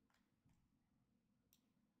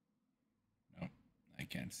 Nope, I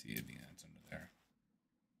can't see anything that's under there.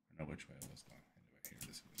 I don't know which way I was going. Anyway, here,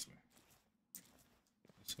 this way.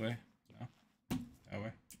 This way? No? That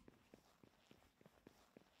way?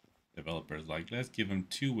 Developers like, let's give them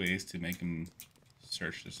 2 ways to make them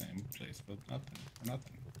search the same place, but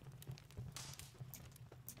nothing.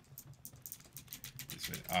 This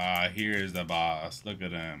way. Ah, here's the boss. Look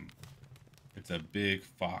at him. It's a big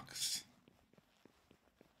fox.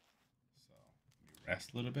 So, we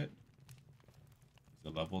rest a little bit. It's a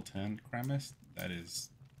level 10 Kramis. That is,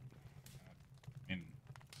 I mean,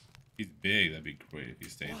 if he's big, that'd be great if he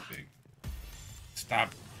stays big.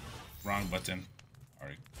 Stop. Wrong button.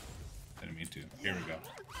 Alright. Didn't mean to. Here we go.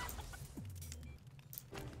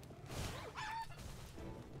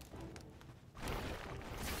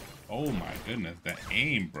 Oh my goodness, the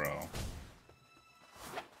aim, bro.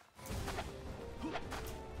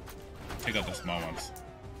 Take out the small ones.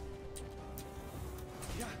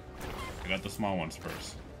 Take out the small ones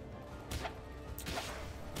first.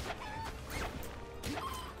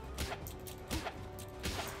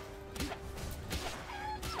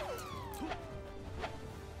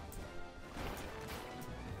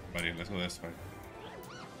 Buddy, let's go this way.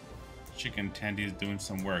 Chicken Tandy's doing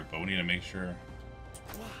some work, but we need to make sure.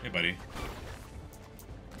 Hey, buddy.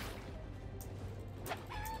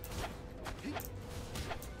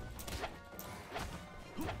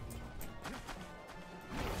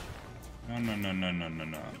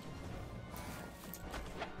 No.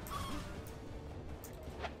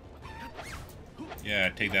 Yeah,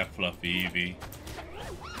 take that, Fluffy Eevee.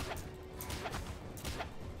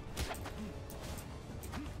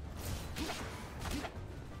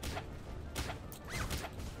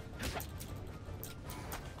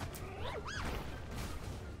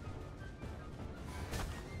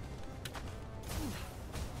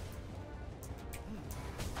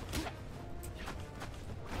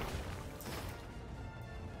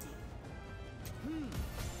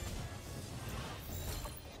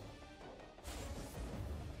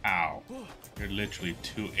 Ow. You're literally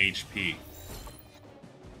 2 HP.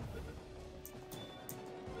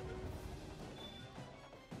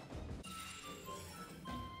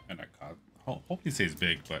 And I caught. Hope he stays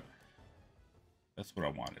big, but that's what I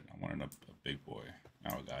wanted. I wanted a big boy.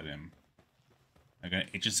 Now I got him. I got an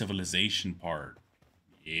Age of Civilization part.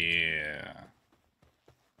 Yeah.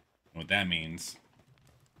 What that means.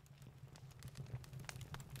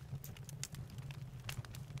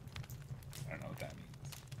 I don't know what that means.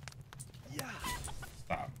 Yeah.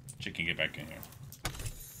 Stop. Chicken, get back in here.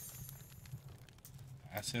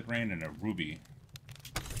 Acid Rain and a Ruby.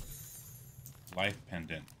 Life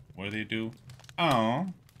Pendant. What do they do? Oh.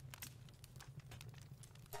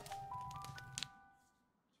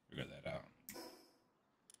 Figure that out.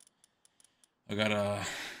 I got a...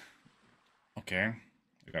 Okay.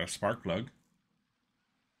 I got a spark plug.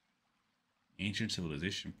 Ancient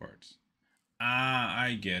Civilization parts. Ah,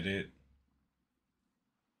 I get it.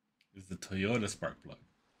 It's the Toyota spark plug.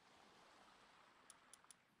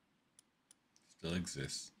 Still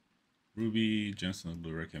exists. Ruby, gemstone,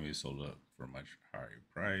 lure can be sold up for a much higher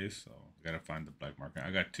price. So I gotta find the black market.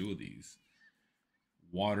 I got 2 of these.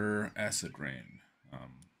 Water, acid rain.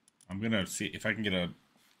 I'm gonna see if I can get a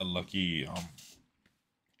lucky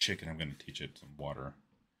chicken. I'm gonna teach it some water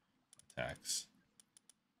attacks.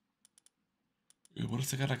 What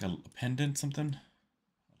else I got? Like a pendant, something?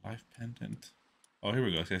 A life pendant. Oh, here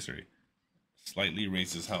we go. Accessory. Slightly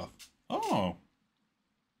raises health. Oh.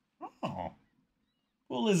 Oh.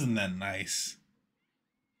 Well, isn't that nice?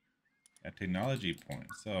 A technology point.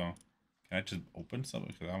 So, can I just open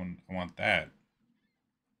something? Because I want that.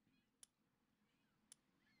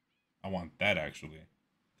 I want that, actually.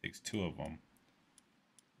 Takes 2 of them.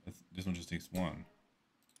 This one just takes 1.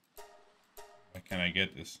 Why can't I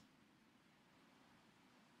get this?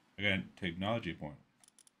 I got a technology point.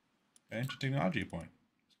 Enter technology point.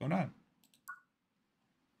 What's going on?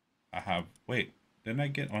 I have... Wait. Didn't I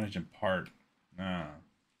get origin part? Nah.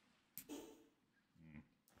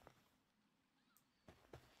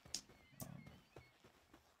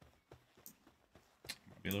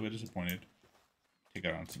 Might be a little bit disappointed. Take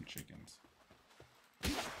out on some chickens.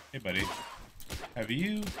 Hey, buddy. Have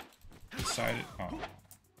you decided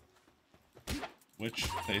which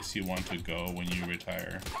place you want to go when you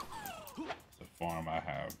retire? farm I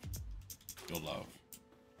have. You'll love.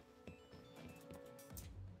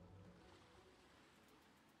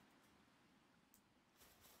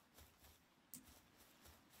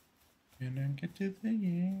 And then get to the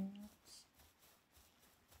ends.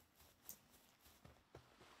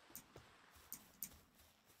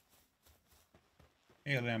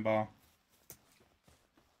 Hey, Lamball.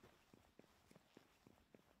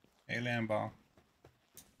 Hey, Lamball.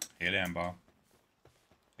 Hey, Lamball.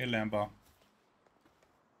 Hey, Lamball.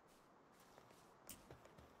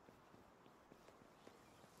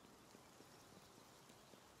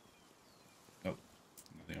 Nope.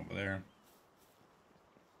 Nothing over there.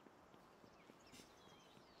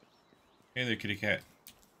 Hey there, kitty cat.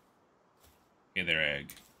 Hey there,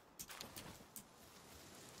 egg.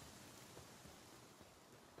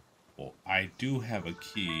 Well, I do have a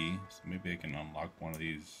key, so maybe I can unlock one of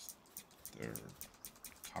these. Their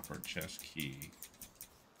copper chest key.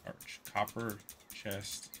 Or copper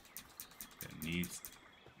chest that needs...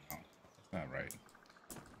 No, that's not right.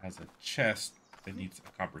 It has a chest that needs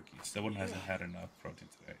a copper key. Someone hasn't had enough protein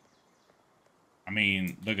today. I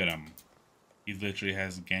mean, look at him. He literally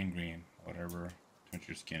has gangrene. Whatever. Turns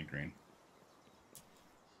your skin green.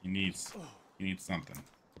 He needs something.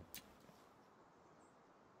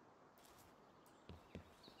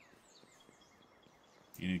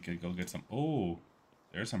 You need to go get some. Oh,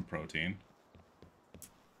 there's some protein.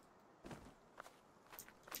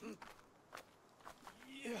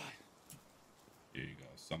 Yeah. Here you go.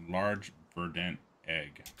 Some large verdant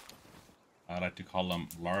egg. I like to call them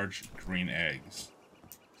large green eggs.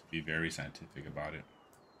 To be very scientific about it.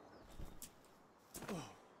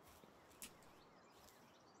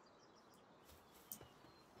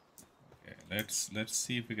 Okay, let's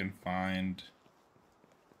see if we can find.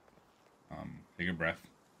 Take a breath.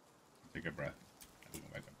 Take a breath.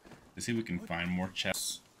 Let's see if we can find more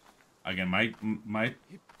chests. Again, my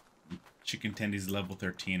chicken tendy's level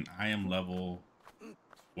 13. I am level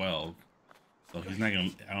 12. So he's not gonna.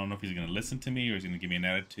 I don't know if he's gonna listen to me or he's gonna give me an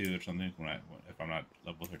attitude or something if I'm not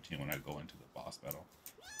level 13 when I go into the boss battle.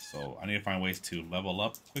 So I need to find ways to level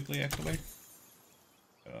up quickly. Actually,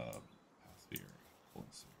 sphere.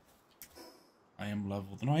 I am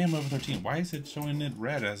level. No, I am level 13. Why is it showing it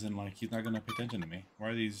red? As in, like he's not gonna pay attention to me. Why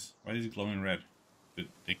are these glowing red?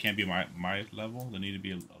 They can't be my level. They need to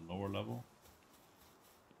be a lower level.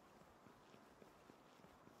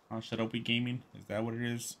 Shadowby Gaming, is that what it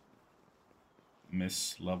is?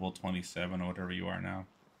 Miss level 27 or whatever you are now.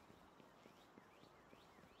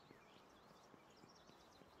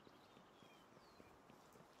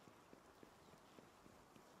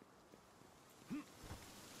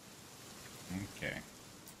 Okay.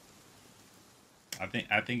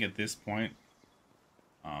 I think at this point,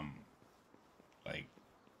 like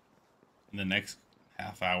in the next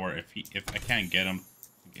half hour, if I can't get him,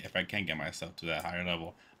 if I can't get myself to that higher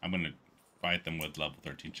level, I'm gonna fight them with level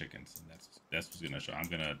 13 chickens, and that's what's gonna show. I'm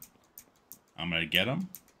gonna get him,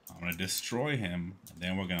 I'm gonna destroy him, and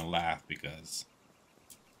then we're gonna laugh because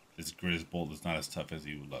this Grizz Bolt is not as tough as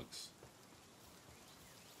he looks.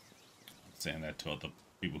 I'm saying that to all the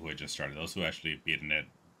people who had just started. Those who actually beaten it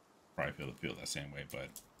probably feel that same way, but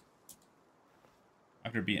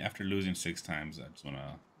after losing 6 times, I just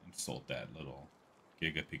wanna insult that little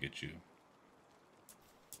Giga Pikachu.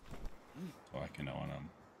 So I can own him.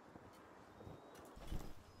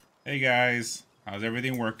 Hey guys, how's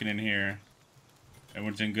everything working in here?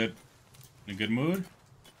 Everyone's in good mood?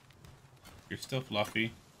 You're still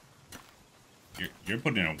fluffy. You're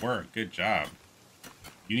putting in work. Good job.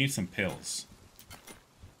 You need some pills.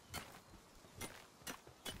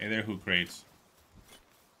 Hey there, Who Crates.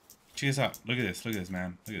 Check this out. Look at this. Look at this,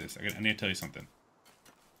 man. Look at this. I need to tell you something.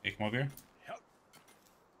 Hey, come over here.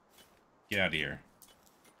 Get out of here.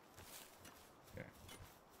 Okay.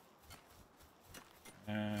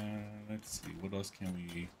 Let's see. What else can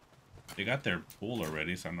we... They got their pool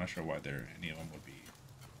already, so I'm not sure why any of them would be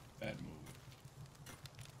a bad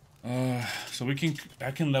move. So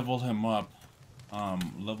I can level him up.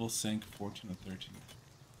 Level sync 14 or 13.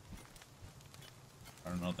 I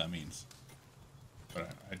don't know what that means.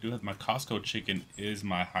 But I do have my Costco chicken is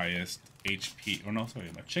my highest HP. Or no, sorry,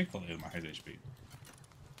 my Chick-fil-A is my highest HP.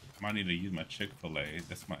 I might need to use my Chick-fil-A.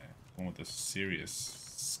 That's my one with a serious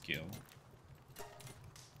skill.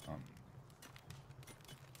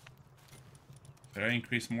 Should I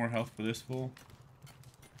increase more health for this fool?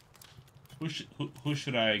 Who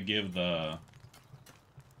should I give the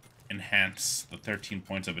 13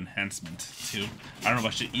 points of enhancement to? I don't know if I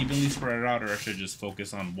should evenly spread it out or I should just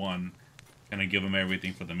focus on one. Kind of give him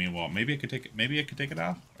everything for the meanwhile. Maybe I could take it. Maybe I could take it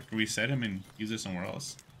off. I could reset him and use it somewhere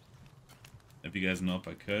else. If you guys know if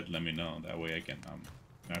I could, let me know. That way I can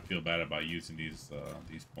not feel bad about using these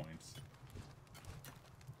points.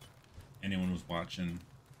 Anyone who's watching,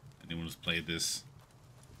 anyone who's played this,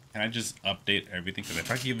 can I just update everything? Because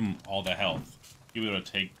if I give him all the health, he'll be able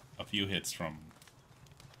to take a few hits from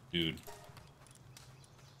dude.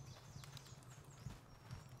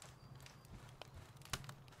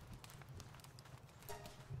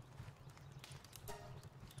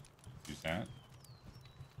 Use that.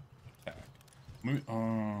 Attack. Maybe,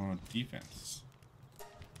 defense.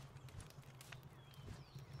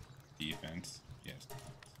 Defense. Yes.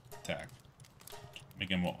 Attack. Make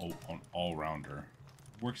him an all-rounder.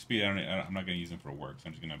 Work speed, I'm not going to use him for work, so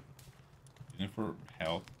I'm just going to use him for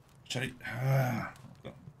health. Should I...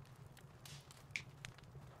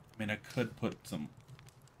 I mean, I could put some...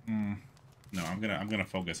 No, I'm gonna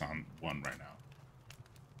focus on one right now.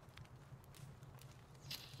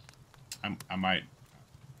 I might,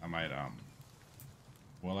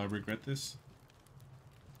 will I regret this?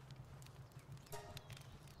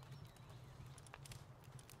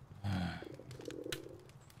 I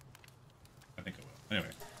think I will.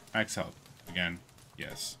 Anyway, max health. Again,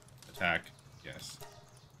 yes. Attack, yes.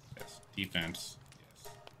 Yes. Defense,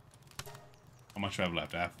 yes. How much do I have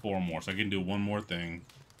left? I have 4 more, so I can do one more thing.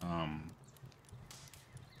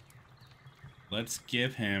 Let's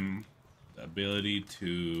give him the ability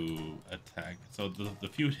to attack. So the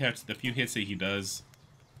few hits that he does,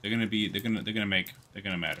 they're gonna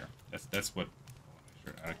matter. That's what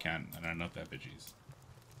I can, and I know that veggies.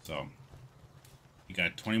 So you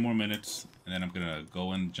got 20 more minutes, and then I'm gonna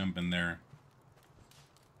go and jump in there,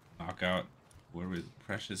 knock out where is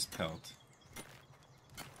precious pelt.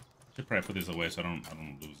 Should probably put this away so I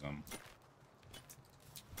don't lose them.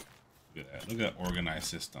 Look at that. Look at that organized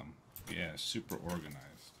system. Yeah, super organized.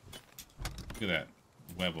 Look at that.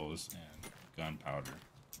 Webbles and gunpowder.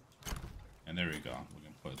 And there we go. We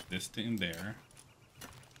can put this thing there.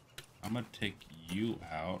 I'm gonna take you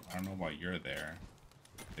out. I don't know why you're there.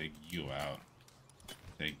 Take you out.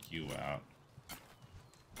 Take you out.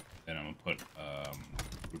 Then I'm gonna put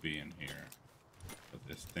Ruby in here. Put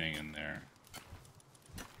this thing in there.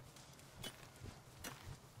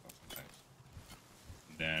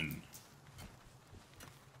 Then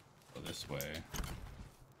go this way.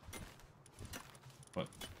 Put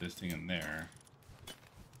this thing in there.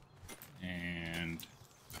 And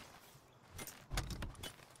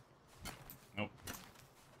nope.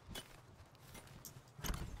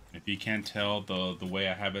 If you can't tell the way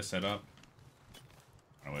I have it set up,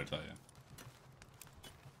 I don't know what to tell you.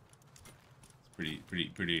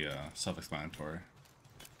 It's pretty self-explanatory.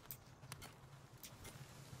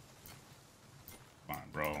 Come on,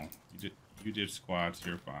 bro. You did squats.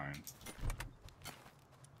 You're fine.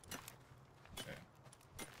 Okay.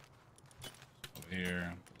 Over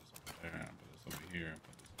here. Put this over there. Put this over here.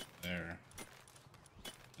 Put this over there.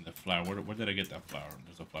 And the flower. Where did I get that flower?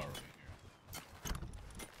 There's a flower over here.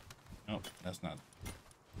 Nope, that's not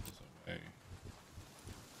this away.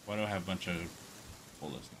 Why do I have a bunch of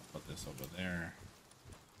bullets now? Put this over there.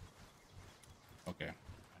 Okay.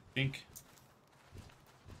 I think,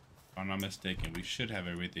 if I'm not mistaken, we should have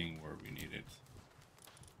everything where we need it.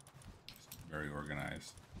 It's very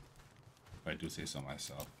organized, if I do say so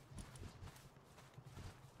myself.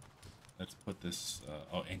 Let's put this,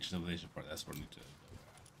 oh, ancient civilization part, that's what I need to,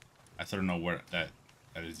 I sort of know where that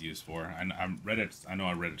is used for. I know I read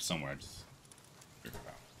it somewhere, I just figured it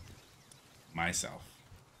out myself.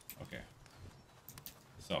 Okay.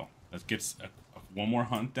 So, let's get one more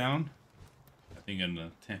hunt down. I think in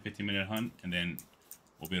the 10-15 minute hunt, and then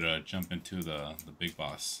we'll be able to jump into the big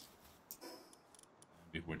boss.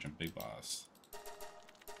 Before we jump big boss.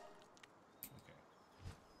 Okay.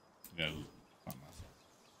 I gotta find myself.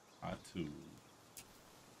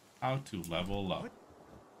 How to level up.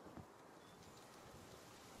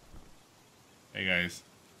 Hey guys.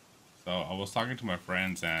 So I was talking to my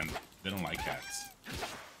friends and they don't like cats.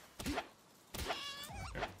 Okay.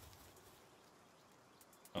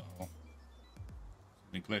 Uh-oh.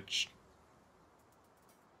 Something glitched.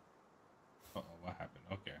 Uh-oh, what happened?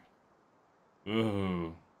 Okay.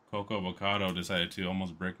 Ooh. Coco Avocado decided to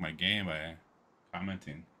almost break my game by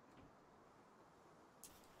commenting.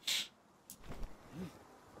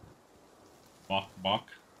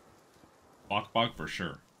 Bok for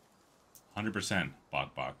sure. 100%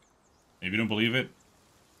 Bok. If you don't believe it,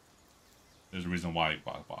 there's a reason why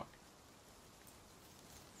Bok.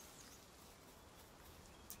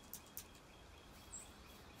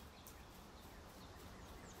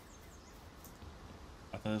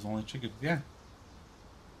 I thought it was only chickens. Yeah.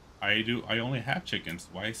 I only have chickens.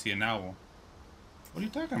 Why I see an owl? What are you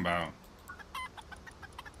talking about?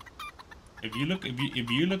 if you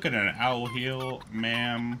look at an owl heel,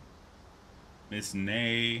 ma'am, Miss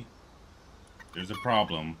Nay, there's a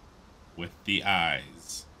problem with the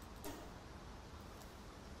eyes.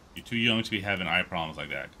 You're too young to be having eye problems like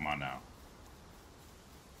that. Come on now.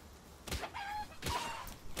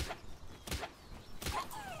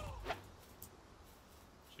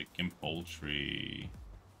 Chicken poultry.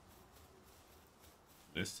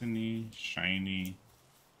 Glistening, shiny.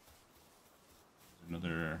 There's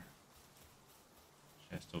another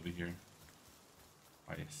chest over here.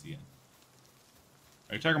 Why do I see it?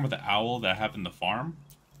 Are you talking about the owl that happened to the farm?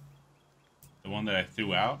 The one that I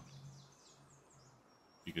threw out?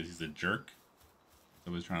 Because he's a jerk.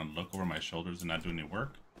 So he's trying to look over my shoulders and not do any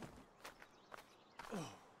work.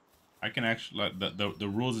 I can actually, the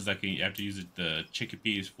rules is that you have to use the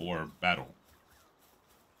chickpeas for battle.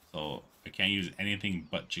 So I can't use anything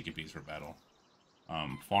but chickpeas for battle.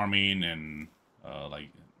 Farming and like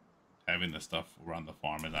having the stuff around the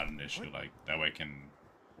farm is not an issue. Like that way I can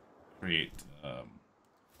create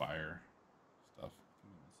fire stuff.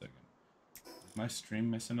 Give me 1 second. Is my stream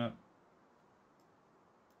messing up?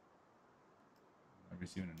 I'm not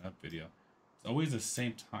receiving enough video. It's always the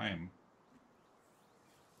same time.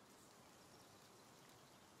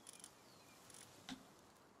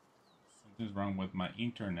 Something's wrong with my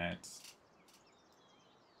internet.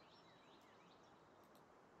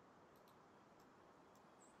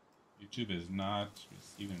 YouTube is not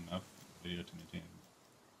receiving enough video to maintain.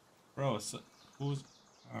 Bro, so, who's...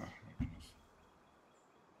 Oh, my goodness.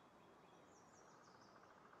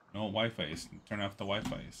 No Wi-Fi. Turn off the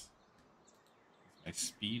Wi-Fi. My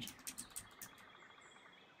speed.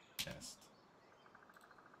 Test.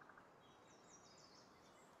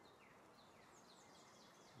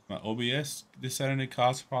 My OBS deciding to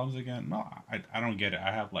cause problems again? No, I don't get it.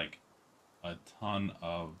 I have like a ton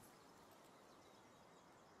of...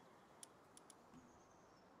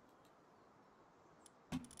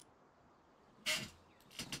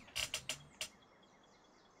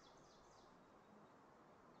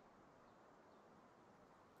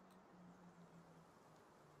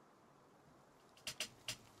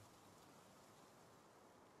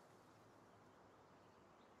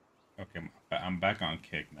 Okay, I'm back on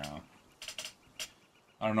Kick now.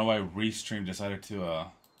 I don't know why Restream decided to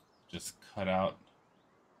just cut out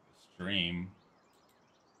the stream.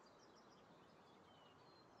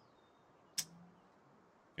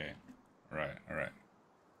 Okay, alright.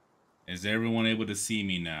 Is everyone able to see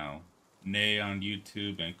me now? Nay on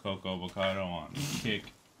YouTube and Coco Avocado on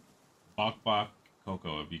Kick. Bok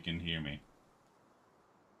Coco, if you can hear me.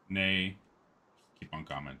 Nay, keep on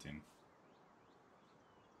commenting.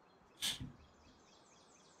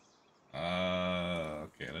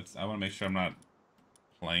 Okay, I want to make sure I'm not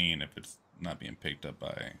playing if it's not being picked up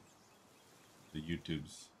by the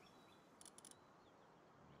YouTubes.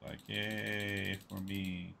 Like, yay for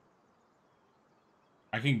me.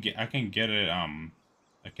 I can get it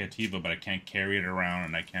a Cativa, but I can't carry it around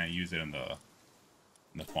and I can't use it in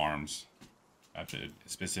the farms. I have to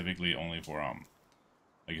specifically only for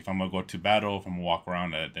like if I'm gonna go to battle, if I'm gonna walk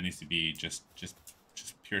around, that needs to be just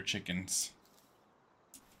pure chickens.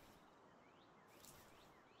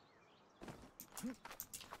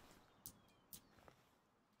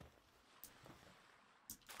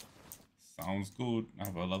 Sounds good. I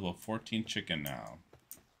have a level 14 chicken now.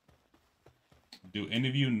 Do any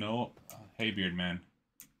of you know... hey, Beard Man.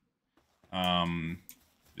 Do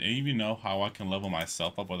any of you know how I can level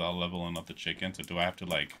myself up without leveling up the chicken? So do I have to,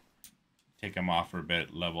 like, take them off for a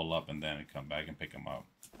bit, level up, and then come back and pick them up?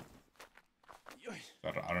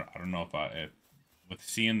 I don't know if with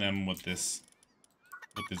seeing them with this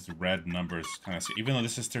red numbers kind of... Even though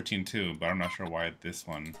this is 13-2, but I'm not sure why this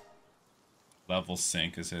one... level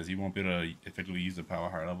sync, it says you won't be able to effectively use a power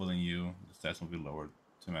higher level than you. The stats will be lowered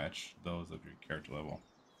to match those of your character level.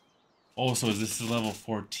 Oh, so this is level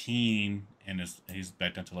 14 and he's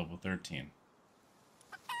back down to level 13.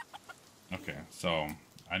 Okay, so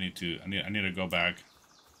I need to go back,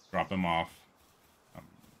 drop him off,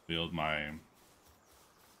 build my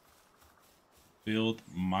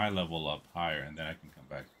level up higher, and then I can come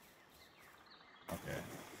back. Okay.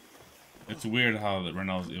 It's weird how right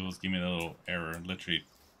now it was giving me a little error. Literally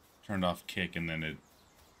turned off Kick, and then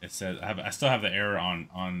it says I still have the error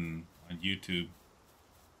on YouTube.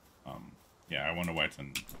 Yeah, I wonder why it's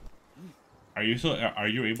on. Are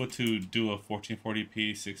you able to do a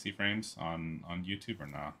 1440p 60 frames on YouTube or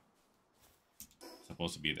not? It's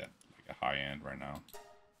supposed to be that like a high end right now.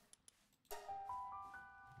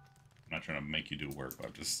 I'm not trying to make you do work,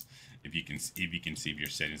 but just if you can see if your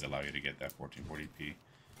settings allow you to get that 1440p.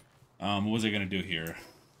 What was I gonna do here?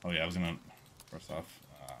 Oh yeah, I was gonna first off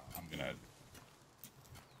I'm gonna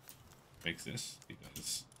fix this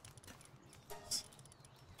because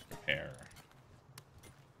repair.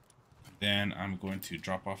 Then I'm going to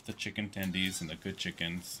drop off the chicken tendies and the good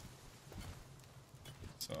chickens.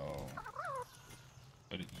 So,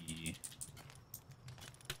 go to E.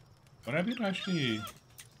 Would I be able to actually...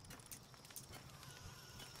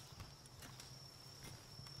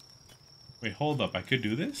 Wait, hold up. I could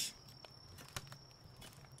do this?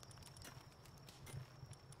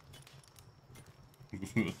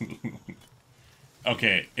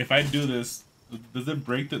 Okay, if I do this, does it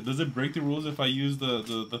break the rules if I use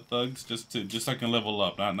the thugs just so I can level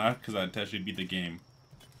up, not because I actually beat the game?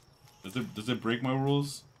 Does it break my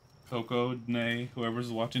rules? Coco, Nay,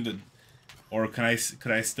 whoever's watching it, or could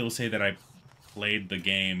I still say that I played the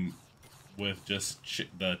game with just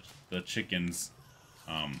the chickens?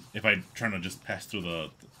 If I try to just pass through the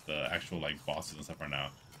actual like bosses and stuff right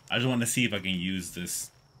now, I just want to see if I can use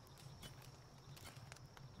this.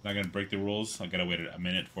 Not gonna break the rules. I gotta wait a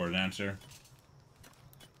minute for an answer.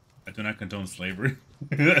 I do not condone slavery.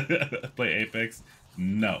 Play Apex?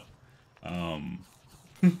 No. I'm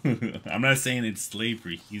not saying it's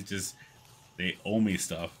slavery. He's just, they owe me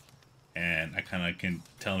stuff, and I kind of can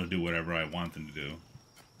tell them to do whatever I want them to do.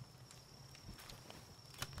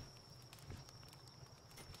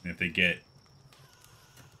 And if they get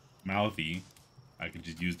mouthy, I can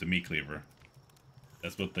just use the meat cleaver.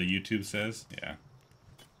 That's what the YouTube says? Yeah.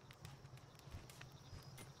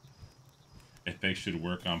 Apex should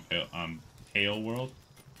work on Palworld.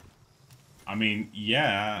 I mean,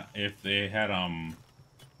 yeah, if they had a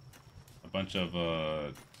bunch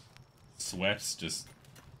of sweats just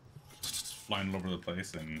flying all over the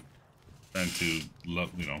place and trying to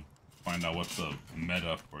you know, find out what's the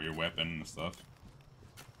meta for your weapon and stuff.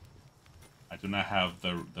 I do not have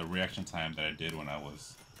the reaction time that I did when I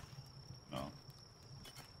was, you know,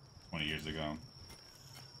 20 years ago.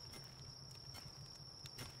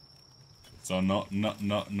 So no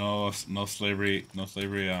slavery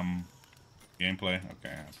gameplay.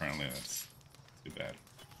 Okay, apparently that's too bad.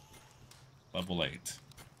 Level 8.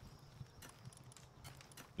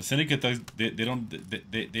 The Syndicate thugs,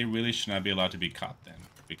 they really should not be allowed to be caught then,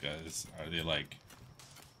 because are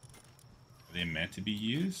they meant to be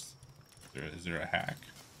used? Is there a hack?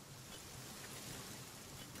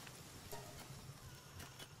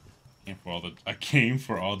 I came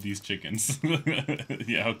for all these chickens.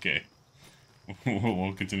 Yeah, okay.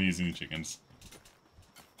 We'll continue using the chickens.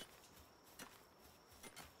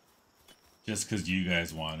 Just because you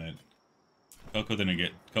guys want it. Coco doesn't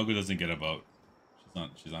get a vote.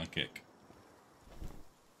 She's on kick.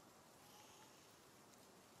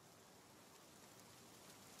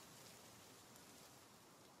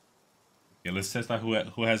 Yeah, let's test out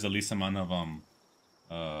who has the least amount of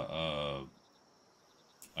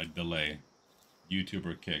like delay.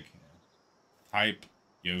 YouTuber kick. Type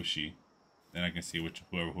Yoshi. Then I can see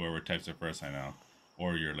whoever types it first. I know,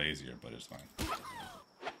 or you're lazier, but it's fine.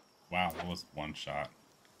 Wow, that was one shot.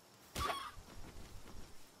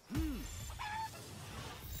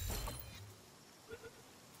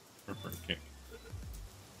 Prefer kick.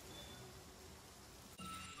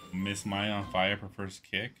 Miss Maya on fire prefers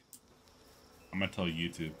kick. I'm gonna tell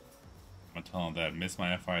YouTube. I'm gonna tell them that Miss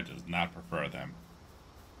Maya Fire does not prefer them,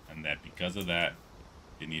 and that because of that,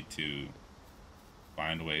 they need to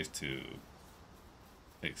find ways to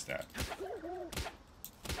fix that.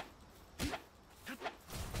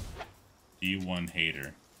 D1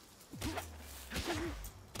 hater.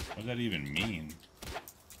 What does that even mean?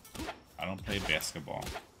 I don't play basketball.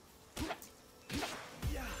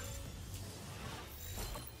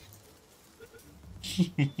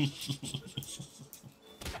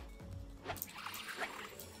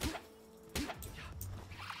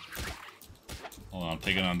 Hold on, I'm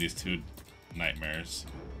taking on these two nightmares.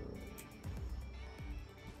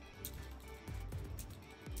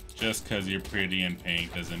 Just because you're pretty and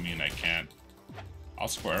pink doesn't mean I can't. I'll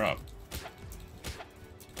square up.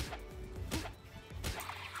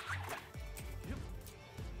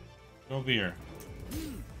 Go over here.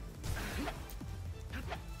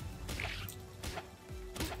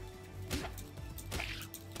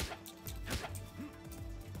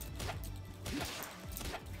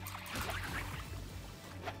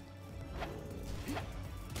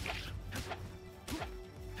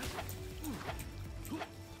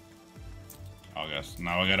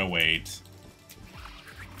 Now I gotta wait.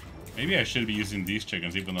 Maybe I should be using these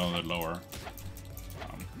chickens even though they're lower.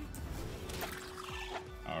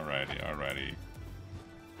 Alrighty.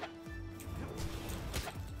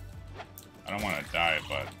 I don't want to die,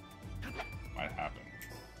 but might happen.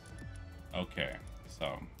 Okay,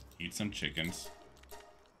 so eat some chickens.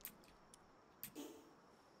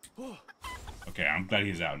 Okay, I'm glad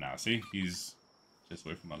he's out now. See, he's just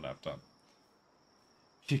away from my laptop.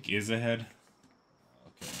 Chick is ahead.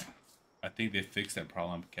 Okay, I think they fixed that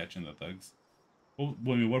problem catching the thugs. Well, I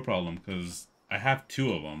mean, what problem? Because I have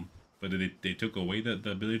two of them, but they took away the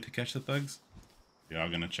ability to catch the thugs. Y'all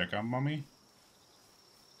gonna check out mommy?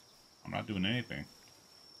 I'm not doing anything.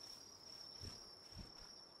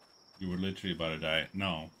 You were literally about to die.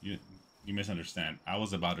 No, you misunderstand. I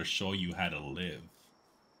was about to show you how to live.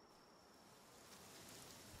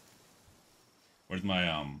 Where's my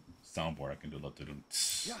soundboard? I can do a little.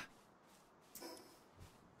 Yeah.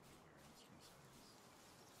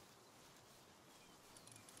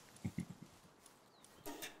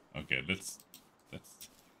 Okay, let's.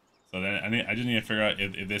 So then I just need to figure out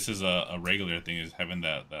if this is a regular thing, is having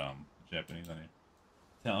the Japanese on it.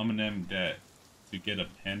 Tell Eminem that to get a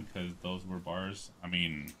pen because those were bars. I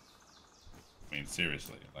mean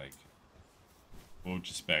seriously, like, what would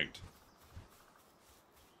you expect?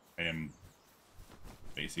 I am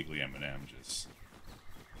basically Eminem, just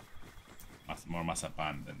more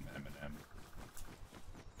masapan than Eminem.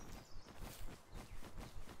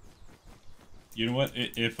 You know what?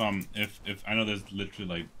 If I know there's literally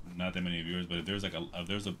like not that many viewers, but if there's like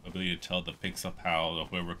there's a ability to tell the Pixapal or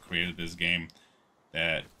whoever created this game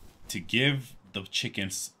that to give the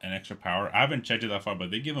chickens an extra power. I haven't checked it that far,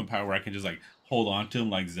 but they give them power where I can just like hold on to them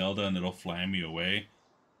like Zelda and it'll fly me away.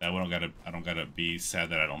 That way I don't gotta be sad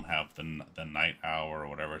that I don't have the night owl or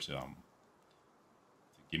whatever to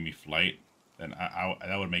give me flight. Then I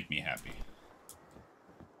that would make me happy.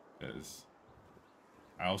 Because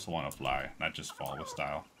I also want to fly, not just fall with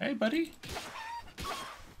style. Hey, buddy.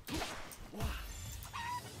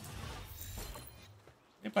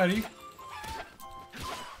 Hey, buddy.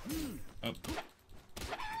 Oh.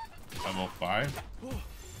 Level 5.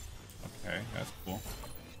 Okay, that's cool.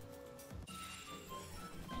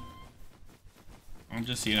 I'm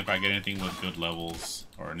just seeing if I get anything with good levels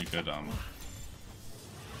or any good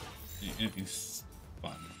anything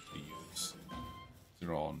fun to use.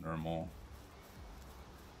 They're all normal.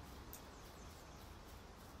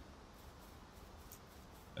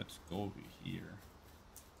 Let's go over here.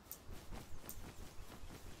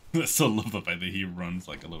 I still love the fact that he runs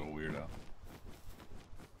like a little weirdo.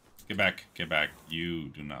 Get back, get back. You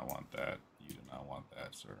do not want that. You do not want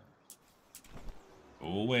that, sir. Go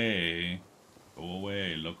away. Go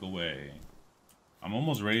away. Look away. I'm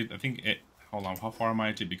almost ready. I think it. Hold on. How far am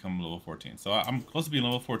I to become level 14? So I'm close to being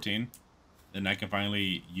level 14. Then I can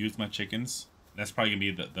finally use my chickens. That's probably gonna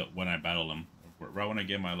be the when I battle them. Right when I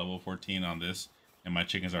get my level 14 on this, and my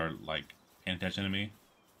chickens are like paying attention to me,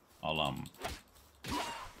 I'll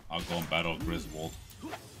go and battle Griswold.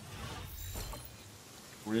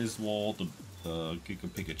 Griswold, the Giga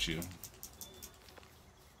Pikachu.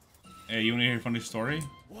 Hey, you wanna hear a funny story?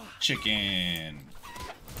 Chicken.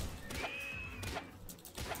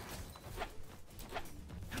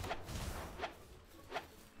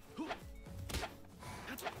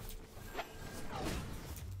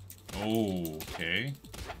 Oh, okay.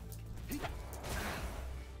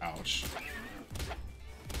 Ouch.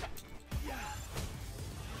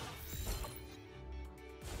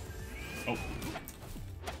 Oh.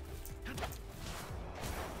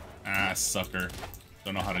 Ah, sucker.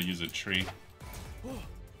 Don't know how to use a tree.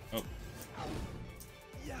 Oh.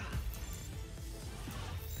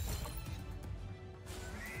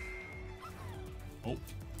 Oh.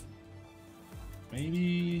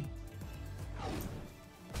 Maybe.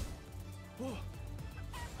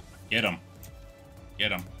 Get him.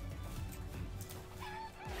 Get him.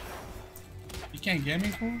 You can't get me,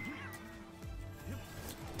 fool?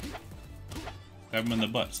 Stab him in the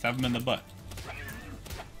butt. Stab him in the butt.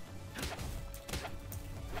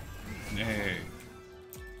 Hey.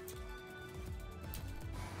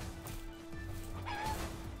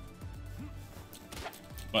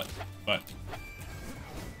 Butt.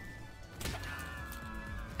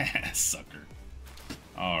 Sucker.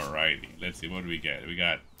 Alrighty. Let's see. What do we get? We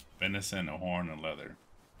got venison, a horn, and leather.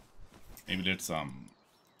 Maybe let's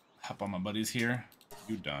hop on my buddies here.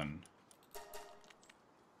 You done.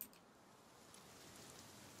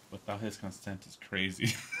 Without his consent is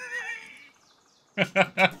crazy.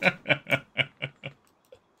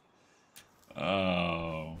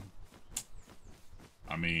 Oh.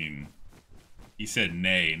 I mean, he said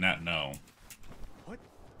nay, not no. What?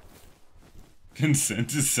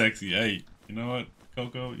 Consent is sexy. Hey, you know what,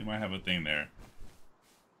 Coco? You might have a thing there.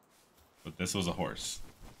 But this was a horse.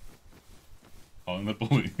 Calling the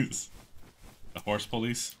police. The horse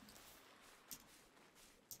police.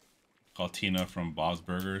 Call Tina from Bob's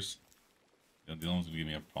Burgers. The only one's gonna give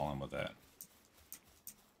me a problem with that.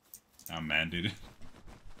 I'm mandated.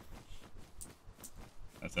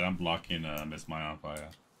 I said I'm blocking Miss Maya on fire.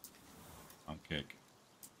 On kick.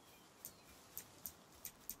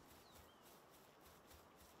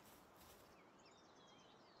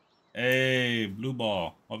 Hey, blue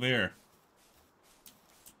ball, over here.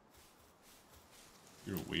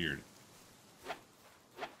 You're weird.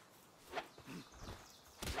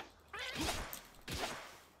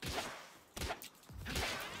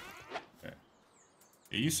 Okay.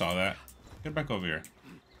 Yeah, you saw that. Get back over here.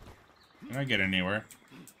 You're not getting anywhere.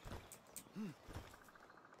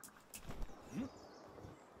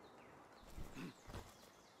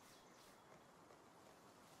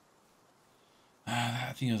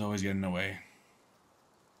 That thing is always getting away.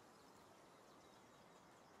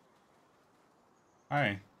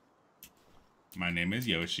 Hi. My name is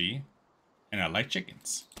Yoshi, and I like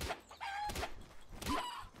chickens.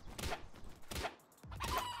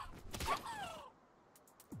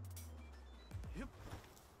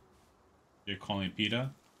 You're calling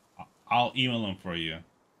PETA? I'll email him for you.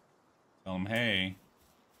 Tell him, hey,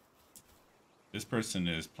 this person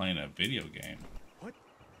is playing a video game. What?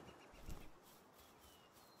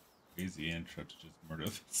 Crazy intro to just murder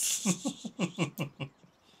this.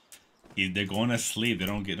 They're going to sleep. They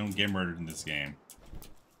don't get murdered in this game.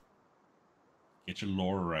 Get your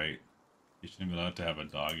lore right. You shouldn't be allowed to have a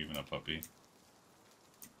dog, even a puppy.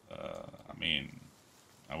 I mean,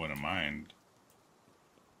 I wouldn't mind.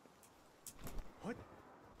 What?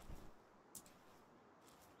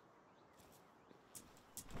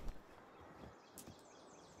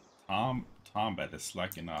 Tom bet is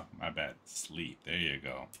slacking off. My bad. Sleep. There you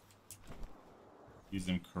go. Use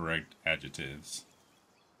them correct adjectives,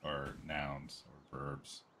 or nouns, or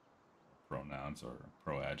verbs, or pronouns, or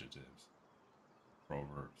pro-adjectives,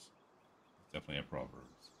 proverbs. Definitely a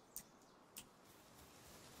proverbs.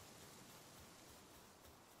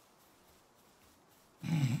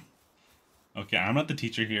 Okay, I'm not the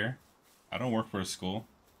teacher here. I don't work for a school.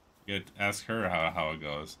 You gotta ask her how it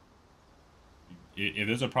goes. If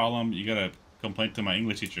there's a problem, you gotta complain to my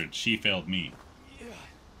English teacher. She failed me. Yeah.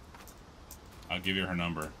 I'll give you her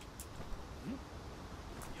number.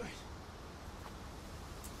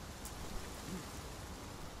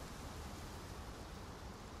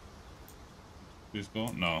 Please go?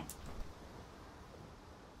 No.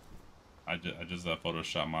 I just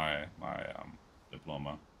photoshopped my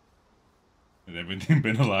diploma. Has everything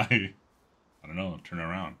been a lie? I don't know. Turn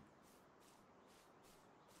around.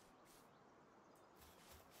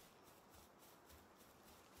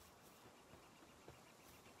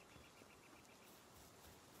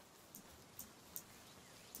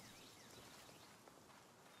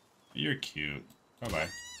 You're cute. Bye bye.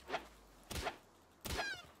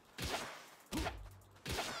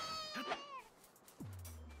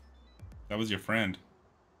 That was your friend.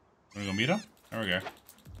 Wanna go meet him? There we go.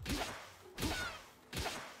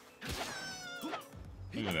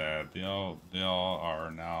 Look at that. They all are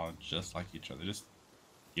now just like each other. Just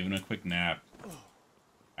giving a quick nap.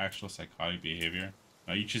 Actual psychotic behavior.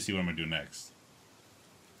 Now you should see what I'm gonna do next.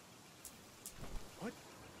 What?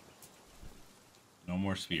 No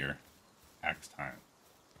more sphere. Axe time.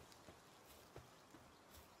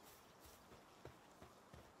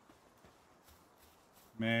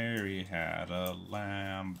 Mary had a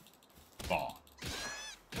lamb. Ball.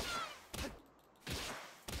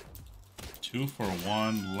 2 for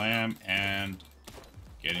 1 lamb and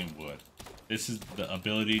getting wood. This is the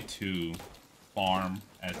ability to farm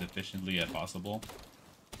as efficiently as possible.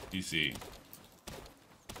 You see,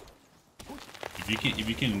 if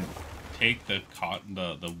you can take the cotton,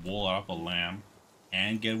 the wool off a lamb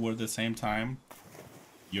and get wood at the same time,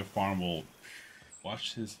 your farm will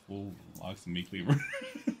watch his full logs of meat cleaver.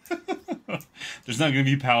 There's not gonna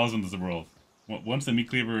be pals in this world. Once the meat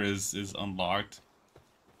cleaver is unlocked,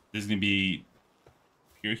 there's gonna be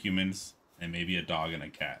pure humans and maybe a dog and a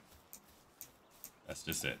cat. That's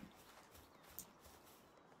just it.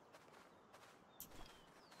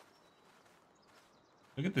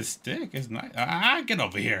 Look at this stick. It's nice. Ah, get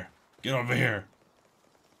over here. Get over here.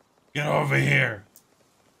 Get over here.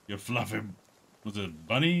 You fluffy. Was it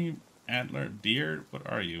bunny, antler, deer?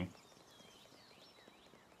 What are you?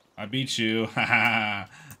 I beat you. Haha.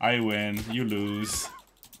 I win. You lose.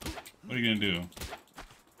 What are you gonna do?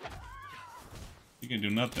 You can do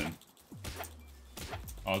nothing.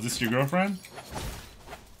 Oh, is this your girlfriend?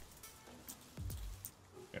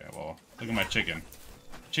 Okay, well, look at my chicken.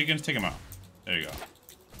 Chickens, take them out. There you go.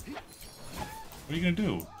 What are you gonna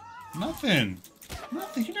do? Nothing.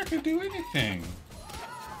 Nothing. You're not gonna do anything.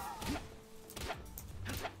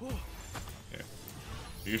 Okay.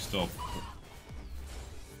 You're still.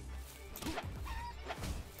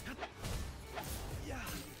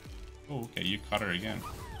 Oh, Oh, okay, you caught her again.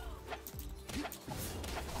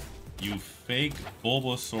 You fake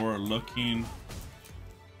Bulbasaur looking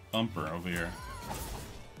thumper over here.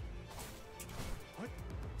 What?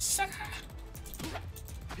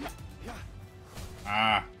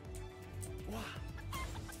 Ah.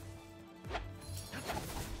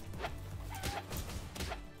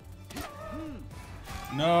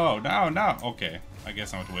 No, no, no. Okay, I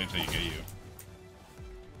guess I have to wait until you get you.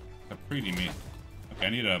 A pretty meat. Okay,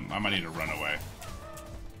 I might need to run away.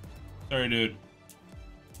 Sorry, dude.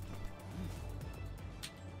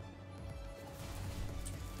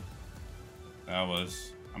 That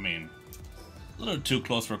was, I mean, a little too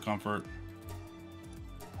close for comfort.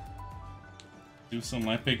 Do some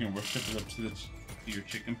life picking and worship it up to your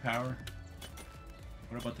chicken power.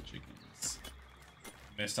 What about the chickens?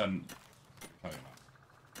 Missed on. Probably not.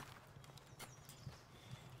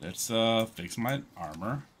 Let's fix my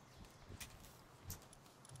armor.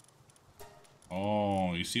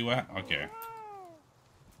 Oh, you see what? Okay.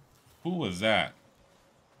 Who was that?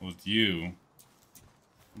 It was you.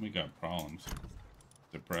 We got problems.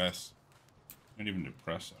 Depressed. Not even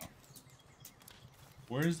depressed though.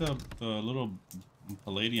 Where's the little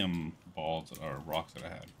palladium balls or rocks that I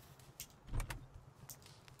had?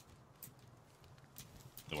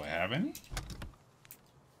 Do I have any?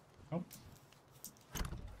 Nope.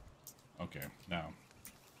 Okay, now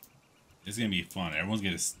it's gonna be fun. Everyone's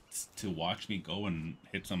gonna to watch me go and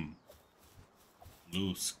hit some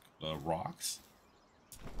loose rocks,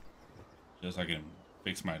 just so I can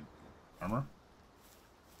fix my armor.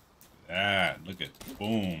 That look at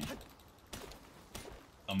boom.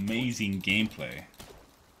 Amazing gameplay.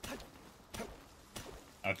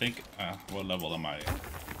 I think, what level am I?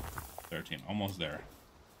 13, almost there.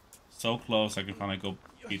 So close, I can finally go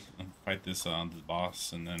fight this this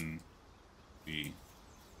boss, and then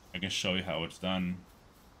I can show you how it's done.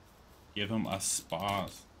 Give him a spa.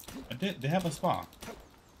 They have a spa.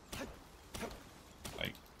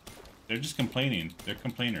 Like, they're just complaining. They're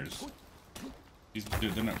complainers.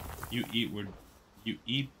 They're not. You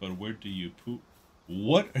eat, but where do you poop?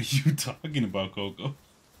 What are you talking about, Coco?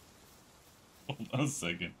 Hold on a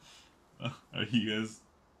second. Are you guys?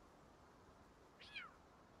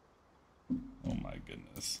 Oh my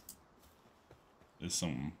goodness. There's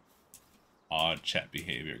some odd chat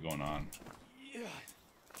behavior going on.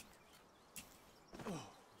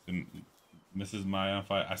 And Mrs. Maya,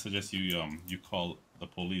 I suggest you you call the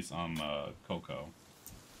police on Coco.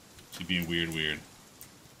 She's being weird.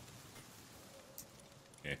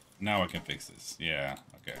 Okay, now I can fix this. Yeah,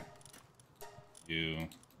 okay. You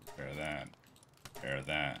repair that. Repair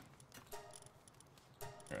that.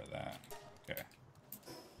 Repair that. Okay.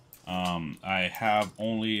 I have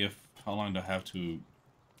only how long do I have to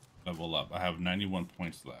level up? I have 91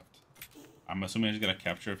 points left. I'm assuming I just gotta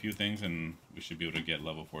capture a few things and we should be able to get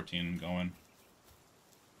level 14 going.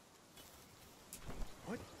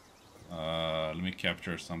 What? Let me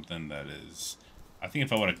capture something that is. I think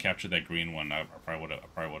if I would have captured that green one, I probably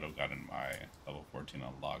would have gotten my level 14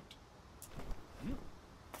 unlocked.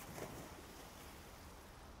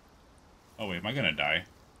 Oh wait, am I gonna die?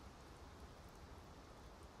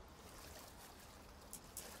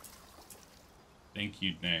 Thank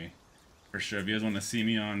you, Nay. For sure, if you guys want to see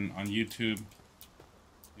me on YouTube,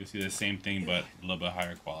 you'll see the same thing, but a little bit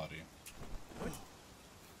higher quality.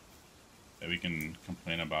 That we can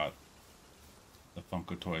complain about the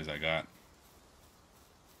Funko toys I got.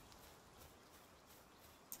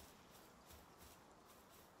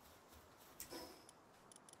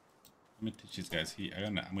 Let me teach these guys.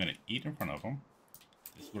 I'm gonna eat in front of them.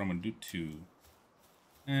 This is what I'm gonna do too.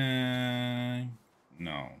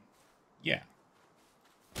 No. Yeah.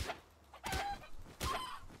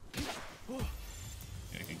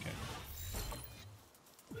 Yeah, I can catch.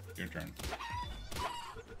 Your turn.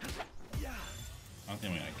 I don't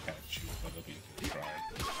think I'm gonna catch you, but it'll be a good try.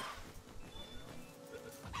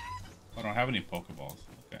 I don't have any Pokeballs.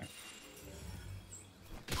 Okay.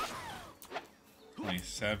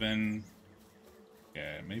 27.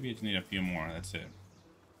 Okay, maybe I just need a few more. That's it.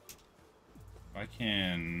 If I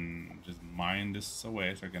can just mine this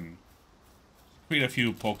away so I can create a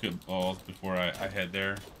few Pokeballs before I head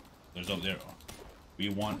there. There's up there. We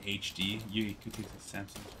want HD. You could take the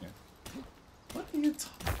Samsung. Yeah. What are you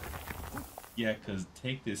talking? Yeah, cause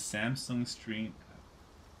take this Samsung stream.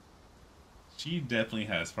 She definitely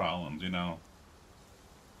has problems, you know.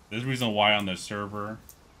 There's a reason why on the server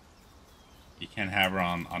you can't have her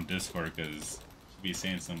on Discord, because she'd be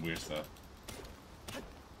saying some weird stuff.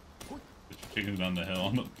 The chicken's down the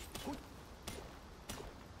hill.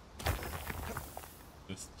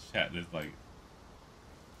 This chat is like,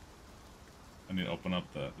 I need to open up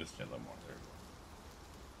this yellow more. There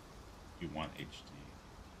we go. You want HD.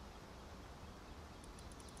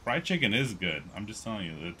 Fried chicken is good. I'm just telling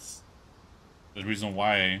you, it's the reason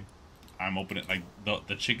why I'm opening. Like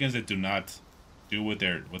the chickens that do not do what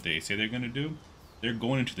they say they're gonna do, they're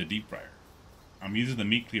going into the deep fryer. I'm using the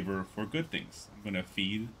meat cleaver for good things. I'm gonna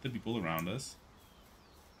feed the people around us.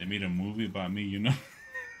 They made a movie about me, you know.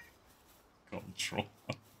 Called Troll.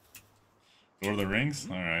 Lord of the Rings.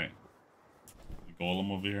 All right. The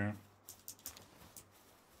golem over here.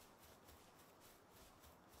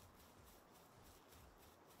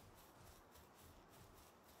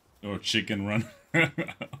 Or Chicken Run.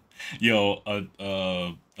 Yo,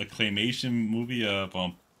 a claymation movie of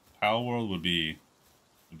Palworld would be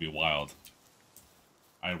wild.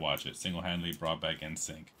 I'd watch it. Single-handedly brought back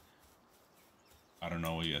NSYNC. I don't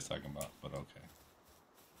know what you guys talking about, but okay.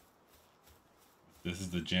 This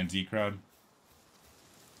is the Gen Z crowd.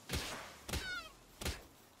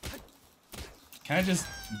 Can I just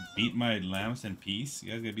beat my lambs in peace?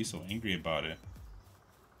 You guys gotta be so angry about it.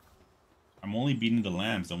 I'm only beating the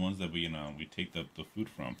lambs, the ones that we take the food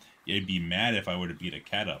from. Yeah, I'd be mad if I were to beat a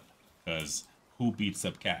cat up, because who beats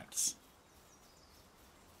up cats?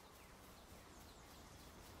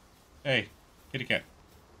 Hey, kitty cat.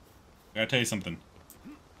 I gotta tell you something.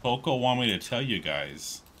 Coco wanted me to tell you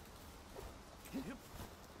guys.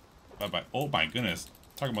 Bye-bye. Oh my goodness.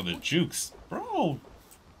 Talking about the jukes. Bro. Oh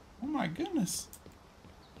my goodness.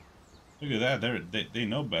 Look at that. They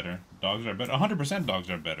know better. Dogs are better. 100% dogs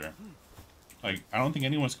are better. Like, I don't think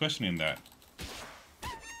anyone's questioning that.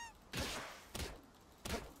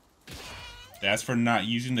 That's for not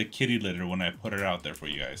using the kitty litter when I put it out there for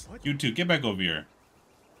you guys. You two, get back over here.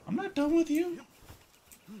 I'm not done with you.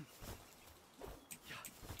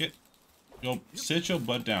 Go sit your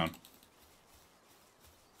butt down.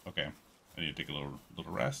 Okay. I need to take a little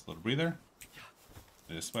rest, little breather.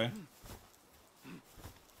 This way.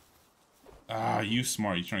 Ah, you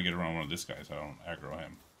smart. You're trying to get around one of this guy so I don't aggro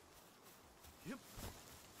him.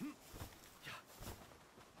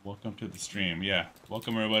 Welcome to the stream. Yeah.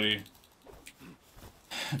 Welcome everybody.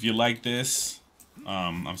 If you like this,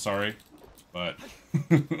 I'm sorry, but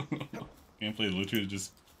gameplay literally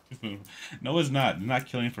just no, it's not. It's not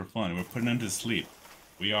killing for fun. We're putting them to sleep.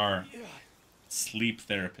 We are sleep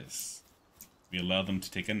therapists. We allow them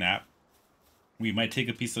to take a nap. We might take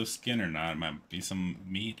a piece of skin or not. It might be some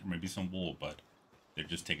meat or maybe some wool, but they're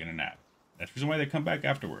just taking a nap. That's the reason why they come back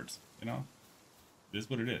afterwards. You know, it is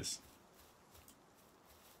what it is.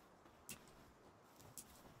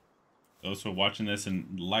 Those who are watching this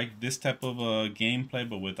and like this type of gameplay,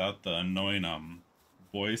 but without the annoying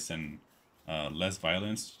voice and less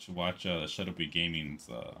violence, should watch Shut Up With Gaming's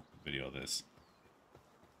video of this.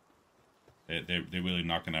 They're really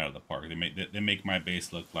knocking it out of the park. They make my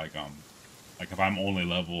base look like if I'm only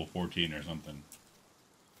level 14 or something.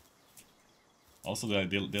 Also,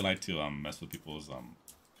 they like to mess with people's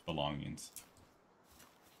belongings.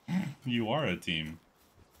 You are a team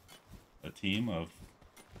of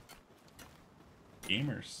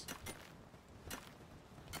gamers.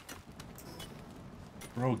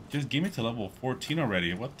 Bro, just get me to level 14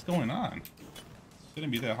 already. What's going on?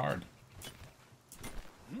 Shouldn't be that hard.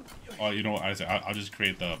 Oh, you know what? I'll just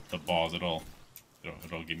create the balls. It'll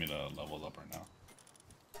give me the levels up right now.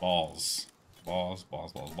 Balls. Balls.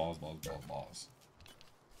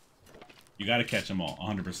 You gotta catch them all,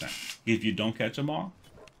 100%. If you don't catch them all,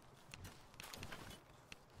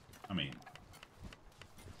 I mean,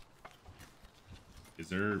 is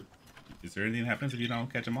there anything that happens if you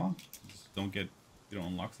don't catch them all? You don't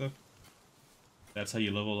unlock stuff? That's how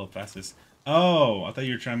you level up fastest. Oh, I thought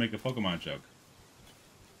you were trying to make a Pokemon joke.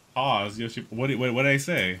 Pause. Yoshi, what did I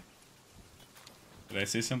say? Did I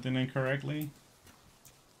say something incorrectly?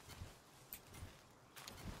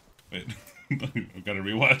 Wait, I gotta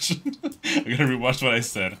rewatch. I gotta rewatch what I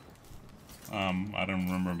said. I don't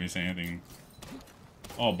remember me saying anything.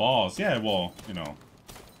 Oh, balls. Yeah, well, you know,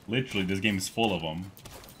 literally this game is full of them.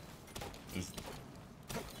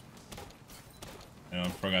 I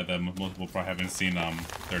forgot that most people probably haven't seen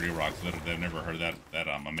 30 Rock, so they've never heard that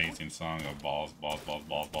amazing song of balls.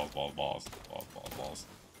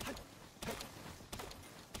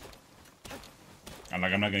 I'm not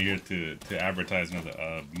gonna get to advertise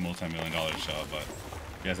another multi-million-dollar show, but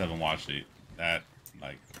if you guys haven't watched it, that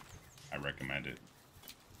I recommend it.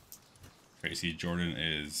 Tracy Jordan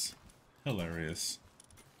is hilarious.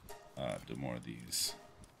 Do more of these.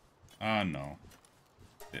 No.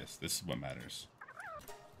 This is what matters.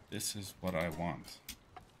 This is what I want.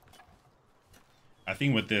 I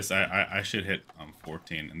think with this, I should hit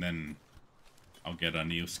 14, and then I'll get a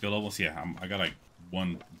new skill levels. Yeah, I got like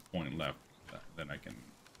 1 point left. Then I can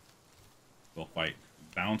go fight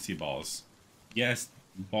bouncy balls. Yes,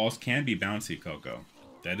 balls can be bouncy, Coco.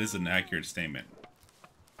 That is an accurate statement.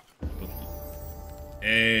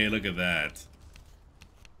 Hey, look at that.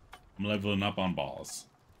 I'm leveling up on balls.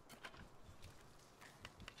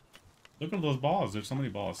 Look at those balls. There's so many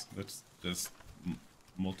balls. There's just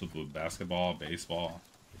multiple basketball, baseball,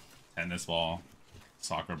 tennis ball,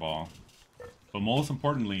 soccer ball, but most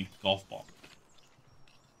importantly, golf ball.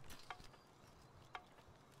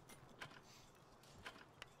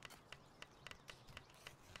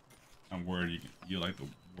 I'm worried you like the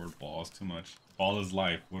word balls too much. Ball is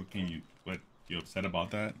life. What you upset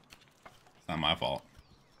about that? It's not my fault.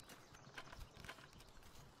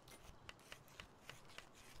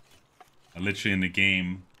 Literally in the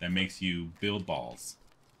game that makes you build balls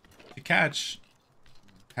to catch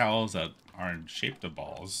pals that aren't shaped of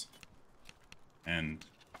balls, and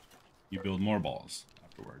you build more balls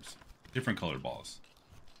afterwards, different colored balls.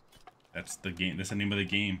 That's the game. That's the name of the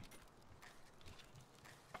game.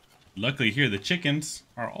 Luckily here the chickens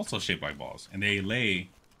are also shaped like balls, and they lay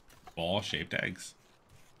ball-shaped eggs.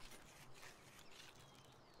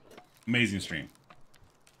 Amazing stream.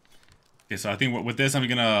 Okay, so I think with this, I'm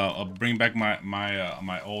gonna bring back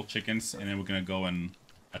my old chickens, and then we're gonna go and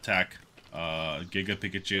attack Giga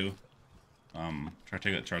Pikachu. Try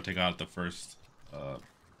to take out the first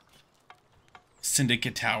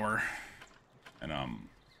Syndicate Tower, and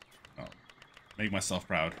make myself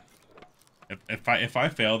proud. If I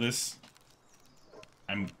fail this,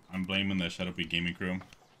 I'm blaming the Shut Up Be Gaming crew.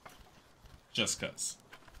 Just cause.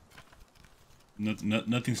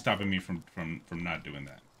 Nothing's stopping me from not doing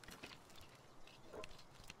that.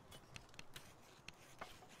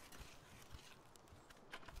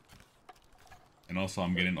 And also,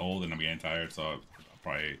 I'm getting old and I'm getting tired, so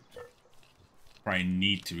I probably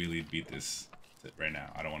need to really beat this right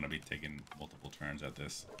now. I don't want to be taking multiple turns at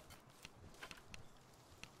this.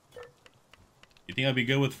 You think I'd be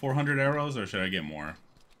good with 400 arrows, or should I get more?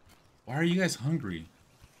 Why are you guys hungry?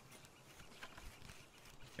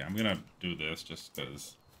 Okay, I'm gonna do this just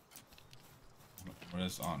because. What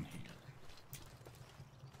is on here?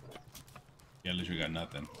 Yeah, literally got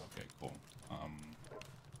nothing. Okay, cool.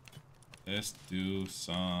 Let's do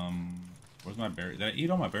some. Where's my berry? Did I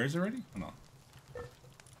eat all my berries already? Oh, no.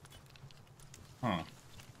 Huh.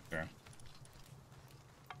 Okay.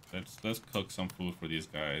 Let's cook some food for these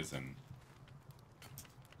guys, and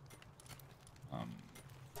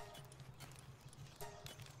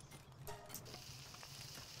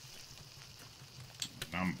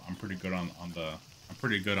I'm pretty good on the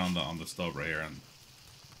stove right here on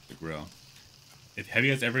the grill. Have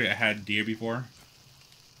you guys ever had deer before?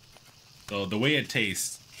 So the way it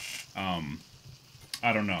tastes, I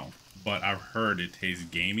don't know, but I've heard it tastes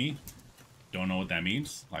gamey. Don't know what that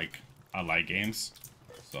means. Like, I like games,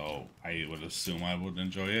 so I would assume I would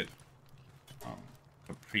enjoy it.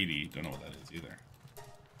 Capriti, don't know what that is either.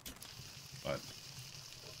 But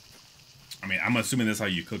I mean, I'm assuming that's how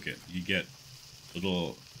you cook it. You get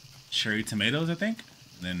little cherry tomatoes, I think,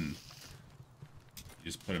 and then you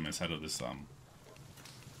just put them inside of this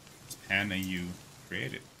pan, and you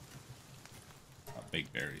create it.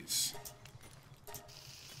 Baked berries.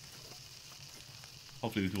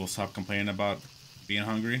 Hopefully people stop complaining about being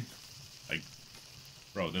hungry. Like,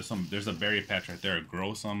 bro, there's a berry patch right there.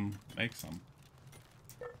 Grow some, make some.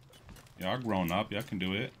 Y'all grown up, y'all can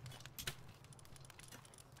do it.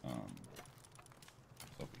 Over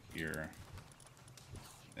here.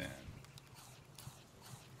 Then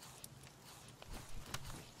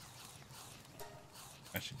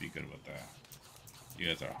I should be good with that. You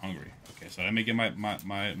guys are hungry. Okay, so let me get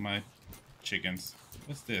my chickens.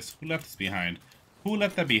 What's this? Who left this behind? Who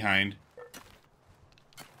left that behind?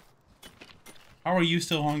 How are you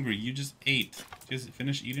still hungry? You just ate. Just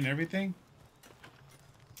finished eating everything?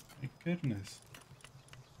 My goodness.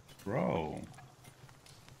 Bro.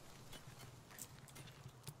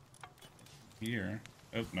 Here.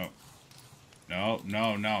 Oh, no. No,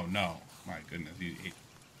 no, no, no. My goodness. You ate.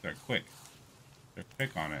 They're quick. They're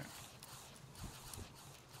quick on it.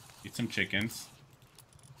 Eat some chickens.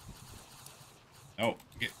 Oh,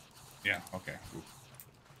 yeah, okay. Ooh.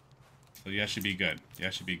 So yeah, should be good.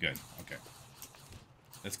 Yeah, should be good. Okay.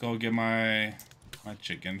 Let's go get my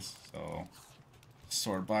chickens. So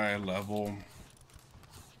sort by level.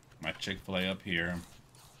 My Chick-fil-A up here.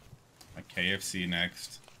 My KFC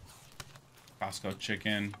next. Costco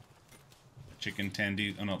chicken. Chicken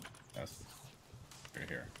tendies. Oh no, that's right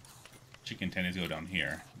here. Chicken tendies go down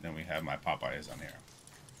here. Then we have my Popeyes on here.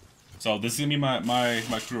 So this is gonna be my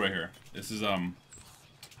crew right here. This is a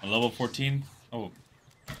level 14. Oh,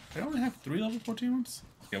 I only have 3 level 14 ones.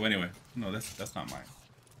 Okay, well, anyway, no, that's not mine.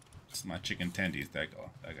 This is my chicken tendies. That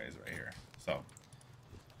guy's right here. So,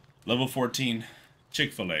 level 14,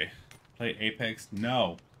 Chick-fil-A. Play Apex?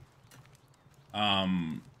 No.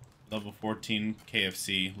 Level 14,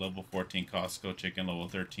 KFC. Level 14, Costco chicken. Level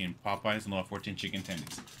 13, Popeyes. And level 14, chicken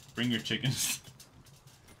tendies. Bring your chickens.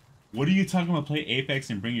 What are you talking about? Play Apex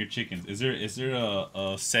and bring your chickens. Is there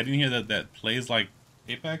a setting here that plays like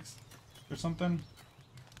Apex or something?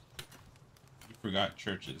 You forgot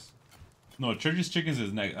churches. No, churches chickens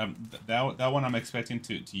is next. That one I'm expecting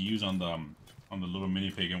to use on the little mini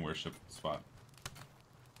pagan worship spot.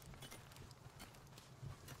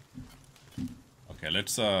 Okay,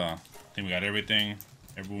 let's I think we got everything.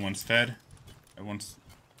 Everyone's fed. Everyone's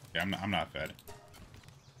okay. I'm not fed.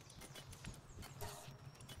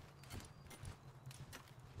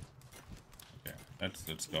 Okay,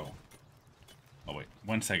 let's go. Oh wait,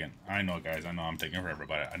 1 second. I know, guys. I know I'm taking forever,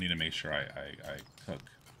 but I need to make sure I cook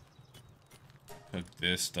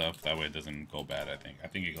this stuff. That way it doesn't go bad. I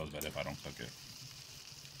think it goes bad if I don't cook it.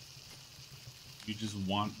 They just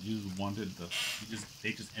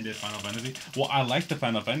ended Final Fantasy. Well, I like the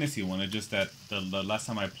Final Fantasy one. It's just that the last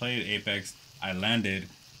time I played Apex, I landed,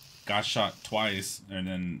 got shot twice, and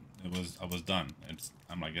then I was done.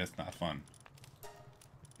 I'm like, that's not fun.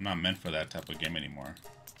 I'm not meant for that type of game anymore.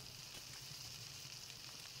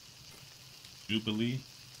 Jubilee,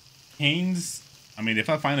 Canes. I mean, if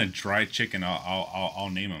I find a dry chicken, I'll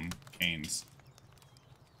name him Canes.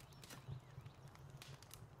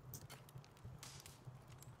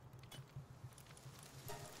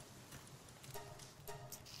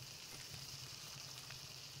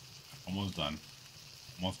 Almost done.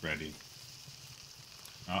 Almost ready.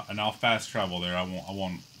 And I'll fast travel there. I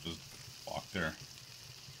won't just walk there.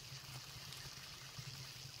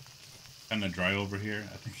 Kind of dry over here.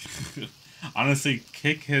 I think. Honestly,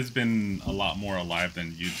 Kick has been a lot more alive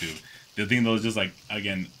than YouTube. The thing though is just like,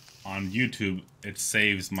 again, on YouTube it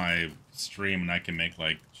saves my stream and I can make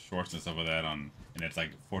like shorts and stuff of that and it's like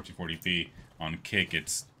 1440p. On Kick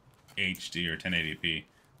it's HD or 1080p.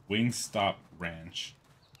 Wingstop Ranch.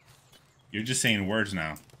 You're just saying words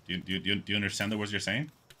now. Do you understand the words you're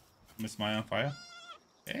saying, Miss Maya on fire?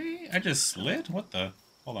 Hey, I just slid? What the?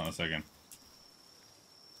 Hold on a second.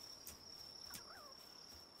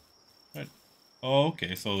 What? Oh,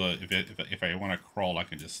 okay. So if I want to crawl, I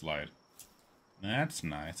can just slide. That's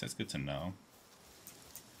nice. That's good to know.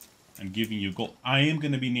 I'm giving you gold. I am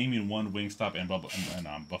gonna be naming one Wingstop and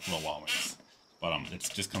Buffalo Wild Wings, but it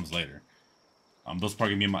just comes later. Those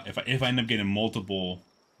probably gonna be my if I end up getting multiple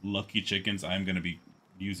lucky chickens, I'm gonna be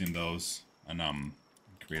using those and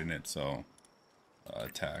creating it. So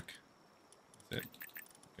attack. That's it.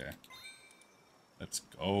 Okay. Let's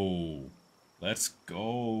go. Let's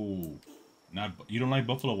go. Not you don't like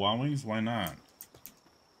Buffalo Wild Wings? Why not?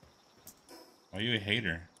 Why are you a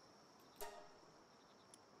hater?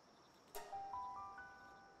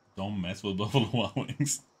 Don't mess with Buffalo Wild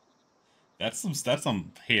Wings. That's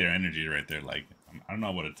some hater energy right there. Like I don't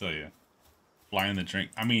know what to tell you. Fly in the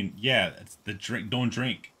drink. I mean, yeah, it's the drink. Don't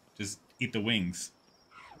drink. Just eat the wings.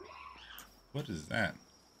 What is that?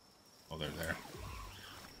 Oh, they're there.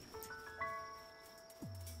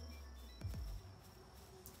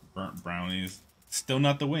 Burnt brownies. Still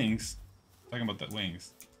not the wings. Talking about the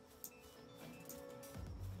wings.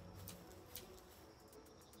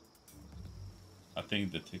 I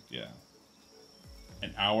think yeah.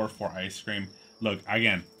 An hour for ice cream. Look,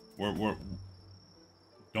 again, we're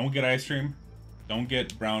don't get ice cream. Don't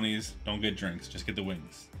get brownies. Don't get drinks. Just get the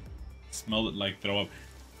wings. Smell it like throw up.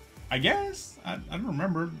 I guess. I don't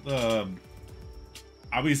remember.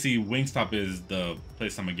 Obviously, Wingstop is the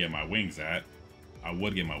place I'm going to get my wings at. I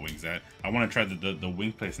would get my wings at. I want to try the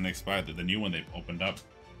wing place next spot. The new one they opened up.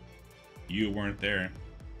 You weren't there.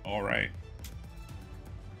 All right.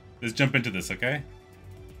 Let's jump into this, okay?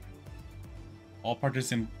 All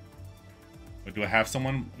participants. Do I have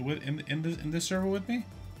someone in this server with me?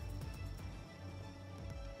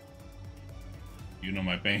 You know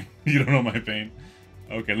my pain. You don't know my pain.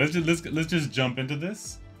 Okay, let's just jump into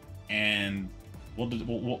this, and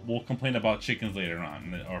we'll complain about chickens later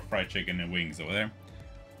on, or fried chicken and wings over there.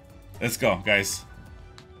 Let's go, guys.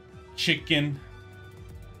 Chicken,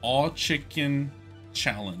 all chicken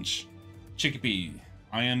challenge. Chickpea.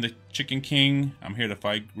 I am the Chicken King. I'm here to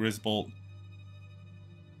fight Grisbolt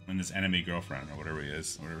and his enemy girlfriend, or whatever he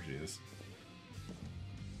is, whatever she is.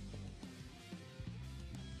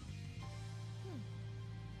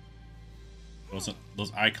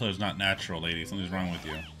 Those eye colors not natural, ladies. Something's wrong with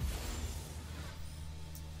you.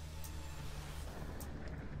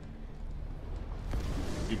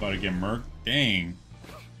 You about to get murked? Dang.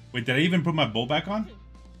 Wait, did I even put my bow back on?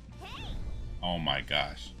 Oh my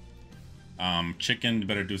gosh. Chicken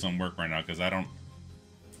better do some work right now because I don't.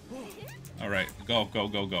 All right, go, go,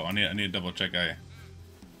 go, go. I need to double check.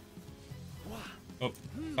 Oh,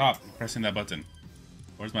 stop pressing that button.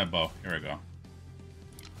 Where's my bow? Here we go.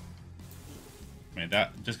 I mean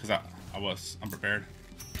that just because I was unprepared.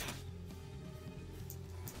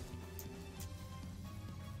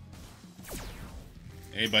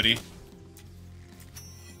 Hey, buddy.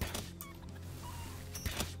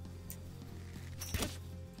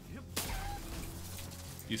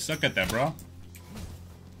 You suck at that, bro.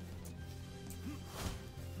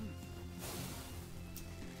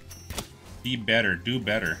 Be better. Do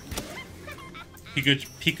better.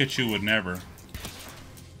 Pikachu would never.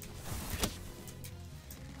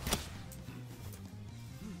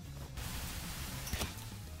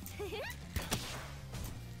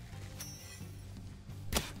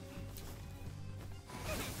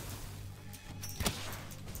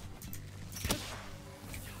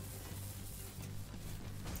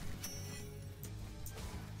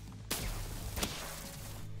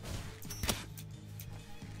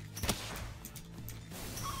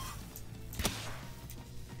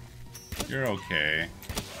 You're okay.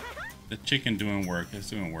 The chicken doing work. It's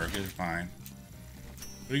doing work. It's fine.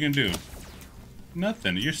 What are you gonna do?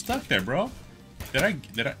 Nothing. You're stuck there, bro. Did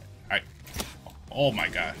I? Oh my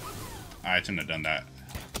god. I shouldn't have done that.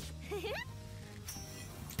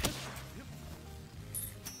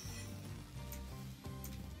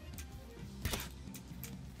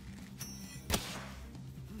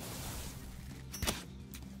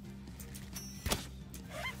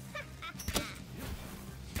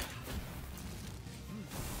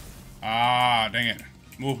 Ah, dang it.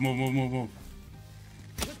 Move, move, move, move, move.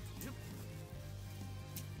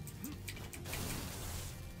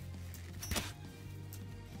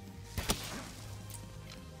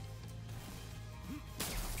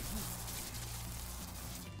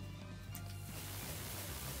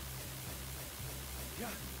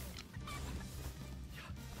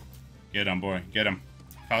 Get him, boy. Get him.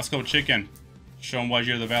 Costco chicken. Show him why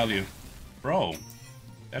you're the value. Bro,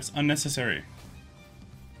 that's unnecessary.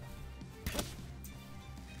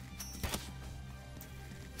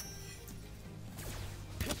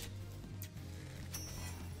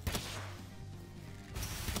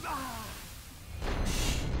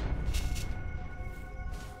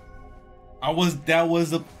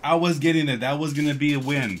 I was getting it. That was gonna be a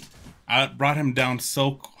win. I brought him down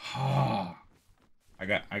so. I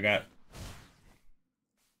got.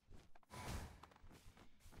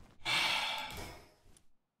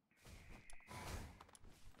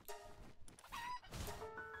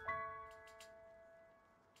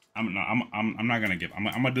 I'm not gonna give. I'm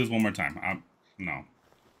gonna do this one more time. No.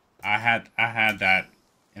 I had that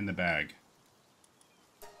in the bag.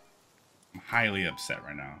 I'm highly upset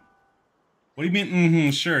right now. What do you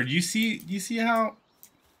mean? Sure. You see how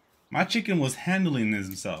my chicken was handling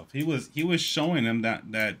himself. He was showing him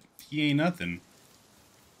that he ain't nothing.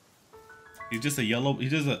 He's just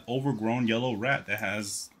an overgrown yellow rat that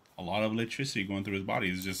has a lot of electricity going through his body.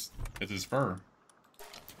 It's his fur.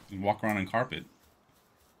 He can walk around in carpet.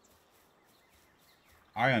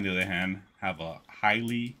 I, on the other hand, have a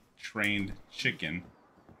highly trained chicken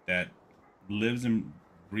that lives and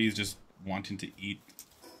breathes just wanting to eat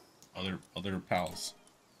other pals.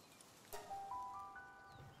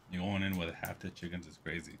 You're going in with half the chickens is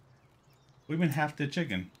crazy. What do you mean half the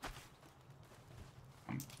chicken?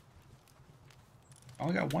 I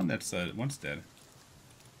only got one that's one's dead.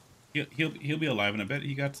 He'll be alive in a bit.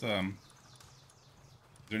 He got Is there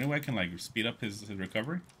any way I can like speed up his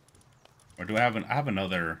recovery? Or do I have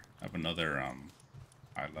another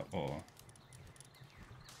high level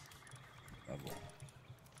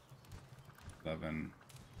 11.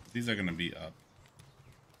 These are gonna be up.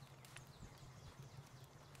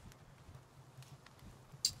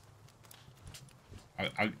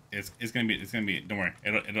 It's gonna be. Don't worry.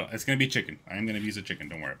 It's gonna be chicken. I am gonna use a chicken.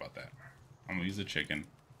 Don't worry about that. I'm gonna use a chicken.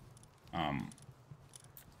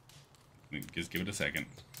 Just give it a second.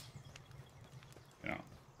 You know,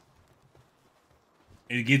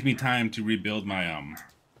 it gives me time to rebuild my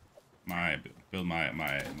my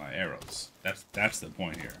arrows. That's the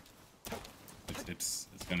point here. It's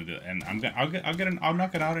gonna do it, and I'll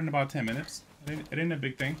knock it out in about 10 minutes. It ain't a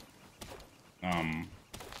big thing. I'm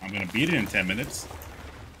gonna beat it in 10 minutes.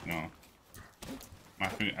 You know,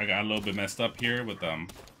 I got a little bit messed up here with the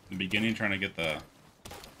beginning trying to get the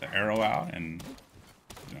arrow out, and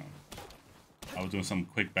you know, I was doing some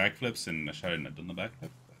quick backflips and I shouldn't have done the backflip.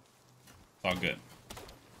 It's all good.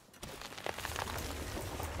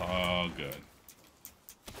 It's all good.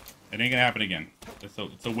 It ain't gonna happen again.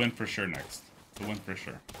 It's a win for sure next. It's a win for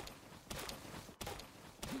sure.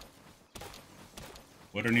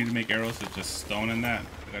 What do I need to make arrows? Is just stone in that?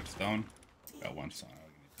 I got stone. Got one stone. I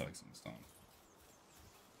need to collect some stone.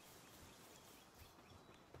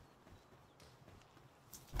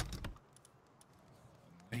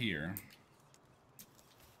 Here.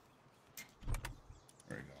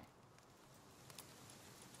 There we go.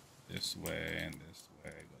 This way and this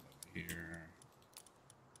way. Goes over here.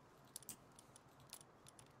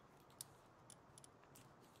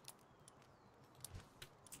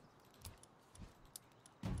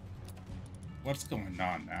 What's going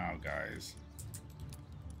on now, guys?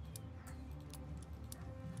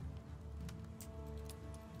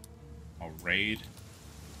 A raid?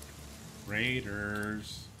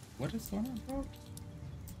 Raiders. What is going on, bro?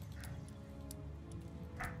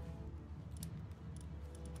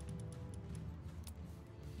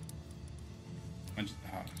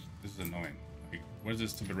 This is annoying. Like, where's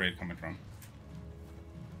this stupid raid coming from?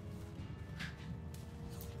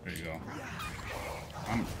 There you go.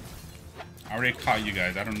 I already caught you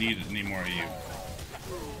guys. I don't need any more of you.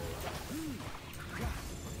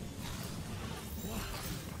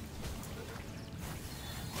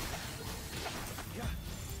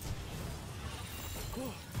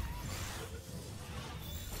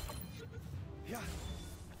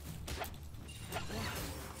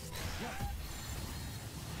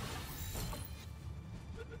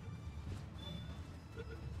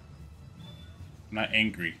 I'm not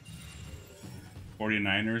angry.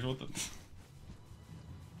 49ers, what the?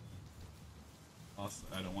 Also,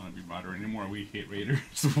 I don't want to be moderating anymore. We hate Raiders.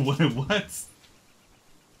 What?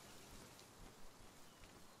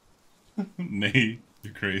 Nay,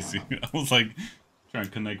 you're crazy. I was like trying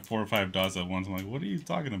to connect 4 or 5 dots at once. I'm like, what are you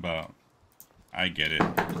talking about? I get it.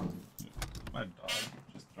 My dog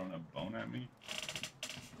just throwing a bone at me.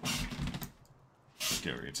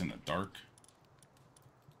 Scary. It's in the dark.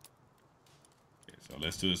 Okay, so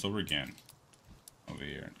let's do this over again. Over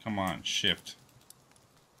here. Come on, shift.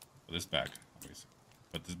 Put this back.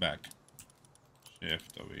 Put this back.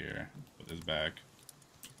 Shift over here. Put this back.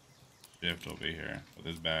 Shift over here. Put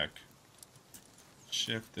this back.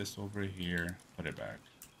 Shift this over here. Put it back.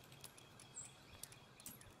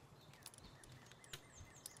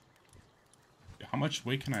 How much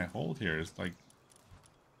weight can I hold here? It's like,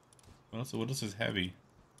 what else is heavy?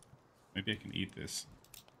 Maybe I can eat this.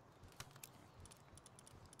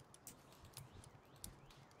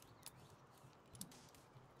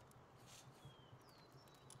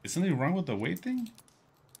 Is something wrong with the weight thing?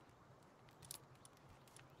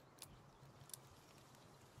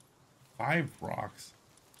 Five rocks.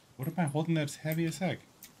 What am I holding that's heavy as heck?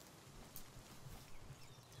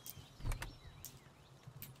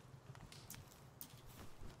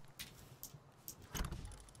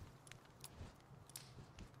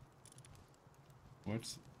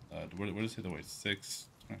 What's what does it the weight?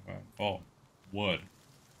 625. Oh, wood.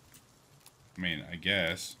 I mean, I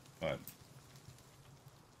guess, but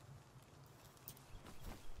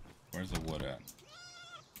where's the wood at?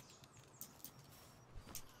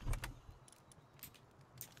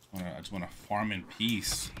 I just want to farm in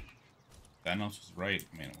peace. Thanos was right.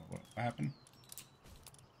 I mean, what happened?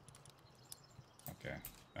 Okay,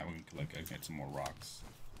 now we can get some more rocks.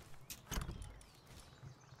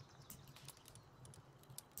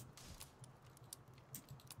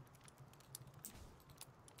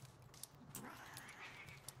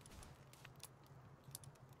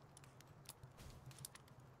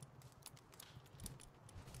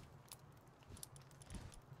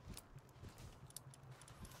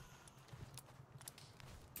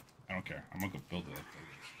 I don't care. I'm gonna go build it.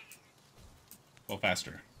 Go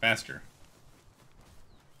faster. Faster.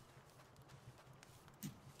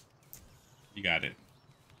 You got it.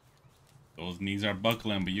 Those knees are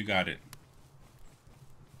buckling, but you got it.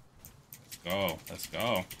 Let's go. Let's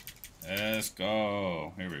go. Let's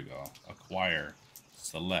go. Here we go. Acquire.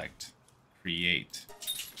 Select. Create.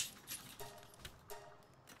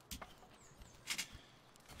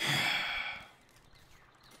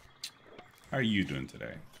 How are you doing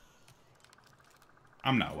today?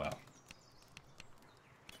 I'm not well.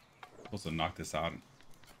 Supposed to knock this out.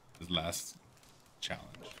 This last challenge.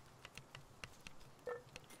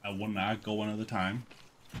 I will not go another time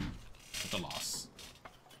with a loss.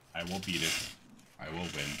 I will beat it. I will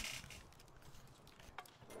win.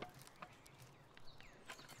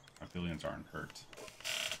 My feelings aren't hurt.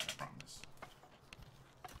 I promise.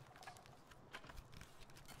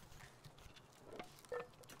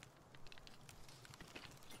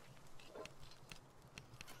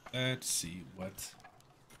 Let's see what.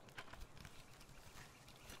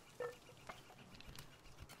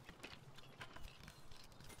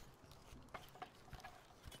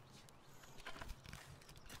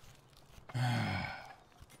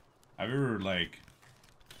 Have you ever like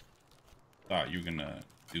thought you were gonna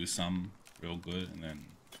do some real good and then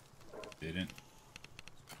didn't?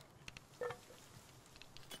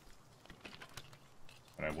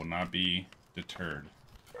 But I will not be deterred.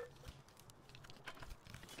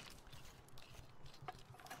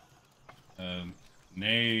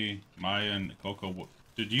 Nay, Maya, and Coco,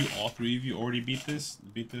 did you, all three of you, already beat this?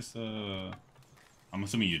 I'm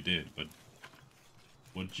assuming you did, but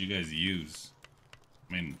what did you guys use?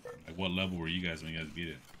 I mean, like, what level were you guys when you guys beat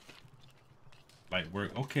it? Like, we're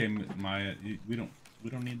okay, Maya. We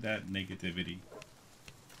don't need that negativity.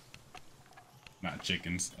 Not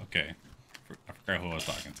chickens. Okay, I forgot who I was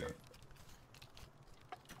talking to.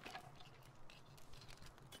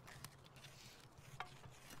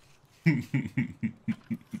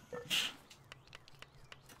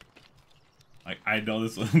 Like, I know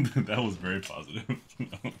this one. That was very positive.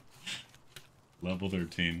 Level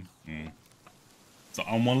 13. So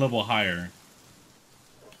I'm one level higher.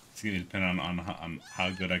 It's gonna depend on how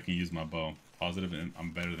good I can use my bow. Positive, and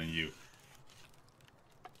I'm better than you.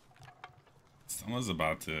 Someone's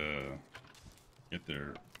about to get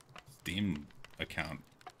their Steam account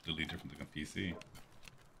deleted from the PC.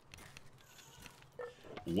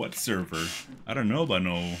 What server? I don't know about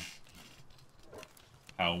no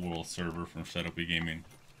Palworld server from Setup Gaming.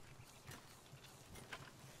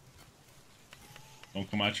 Don't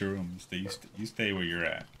come out your room. You stay where you're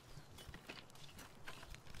at.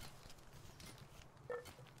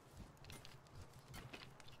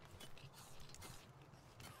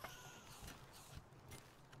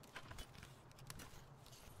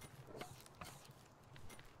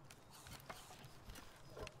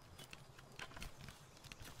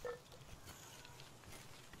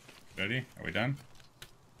 Ready? Are we done?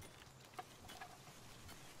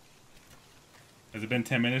 Has it been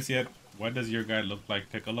 10 minutes yet? Why does your guy look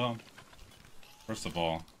like Piccolo? First of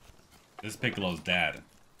all, this is Piccolo's dad.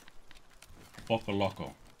 Poco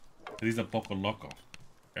Loco. He's a Poco Loco.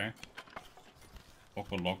 Okay?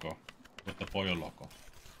 Poco Loco. With the Pollo Loco.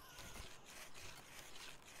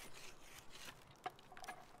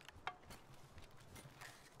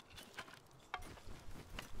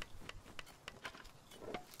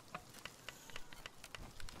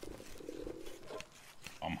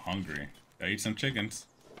 I'm hungry. Gotta eat some chickens.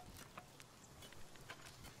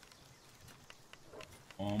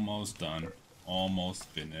 Almost done. Almost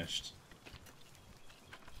finished.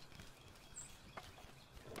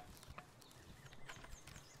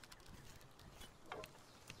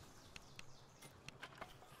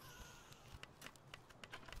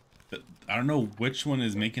 I don't know which one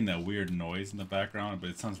is making that weird noise in the background,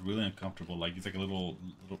 but it sounds really uncomfortable. Like he's like a little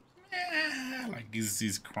like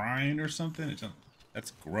he's crying or something.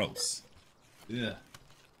 That's gross. Yeah.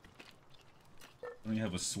 I don't even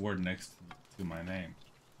have a sword next to my name.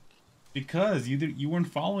 Because you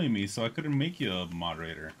weren't following me, so I couldn't make you a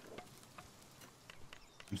moderator.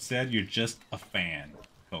 Instead, you're just a fan,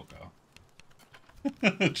 Coco.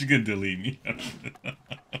 She's gonna delete me.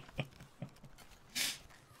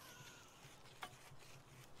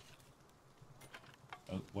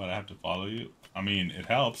 What, I have to follow you? I mean, it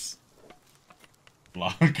helps.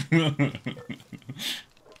 Block.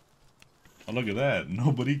 Oh, look at that.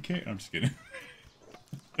 Nobody cares. I'm just kidding.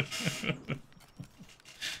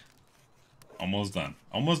 Almost done.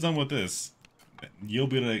 Almost done with this. You'll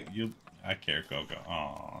be like, I care, Coco.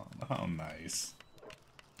 Aw, how nice.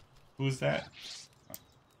 Who's that?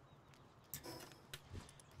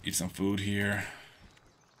 Eat some food here.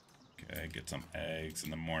 Okay, get some eggs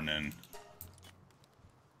in the morning.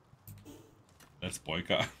 Let's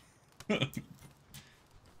boycott. You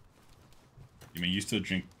mean you still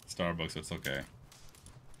drink Starbucks, so it's okay.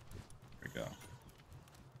 There we go.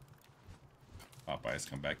 Popeyes,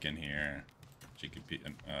 come back in here. Chicken P.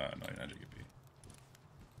 No, you're not Chicken P.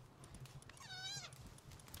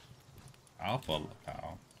 Alpha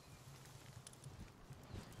Pal.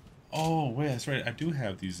 Oh, wait, that's right. I do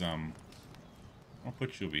have these, I'll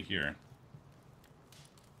put you over here.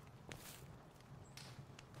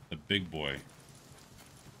 The big boy.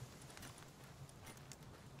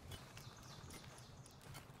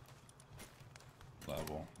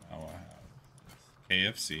 Level. Now I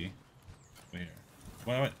have KFC. Where?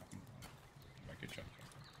 What?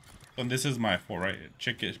 So this is my 4, right?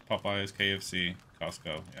 Chicken, Popeyes, KFC,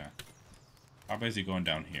 Costco. Yeah. Popeyes, you going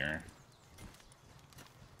down here.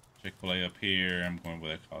 Chick-fil-A up here. I'm going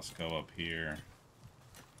with a Costco up here.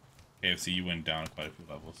 KFC, you went down quite a few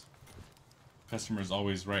levels. Customer's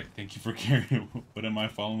always right. Thank you for caring. What am I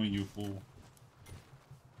following you, fool?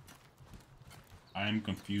 I am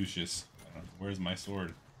Confucius. Where's my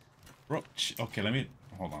sword? Bro, okay, let me...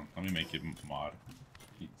 Hold on. Let me make it mod.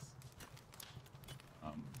 Jeez.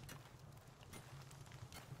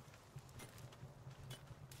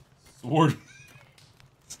 Sword.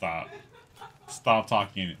 Stop. Stop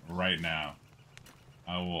talking right now.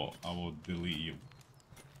 I will delete you.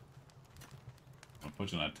 I'll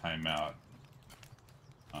put you on a timeout.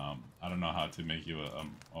 I don't know how to make you a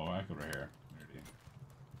oh, I could right here.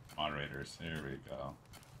 Moderators. Here we go.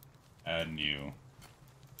 Add new.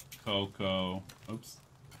 Coco. Oops.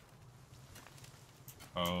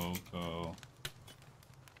 Coco.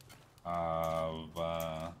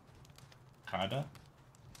 Avocado.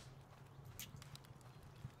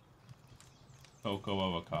 Coco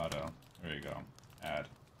avocado. There you go. Add.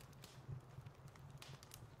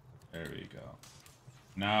 There we go.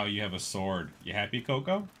 Now you have a sword. You happy,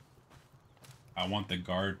 Coco? I want to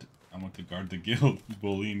guard the guild.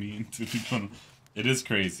 Bully me into becoming. It is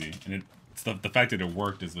crazy, and the fact that it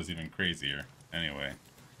worked was even crazier. Anyway,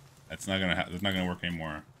 that's not gonna work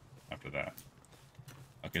anymore after that.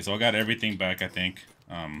 Okay, so I got everything back. I think.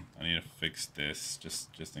 I need to fix this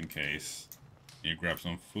just in case. Need to grab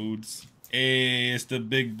some foods. Hey, it's the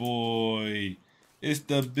big boy. It's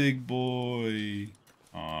the big boy.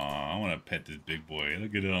 Aw, I want to pet this big boy.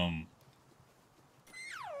 Look at him.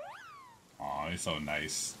 Aw, he's so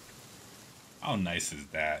nice. How nice is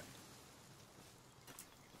that?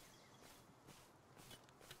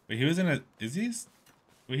 But he was in a... Is he...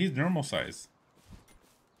 Well, he's normal size.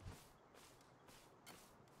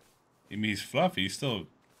 I mean, he's fluffy. He's still,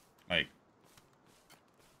 like...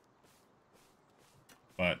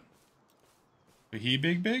 But he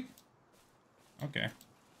big? Okay.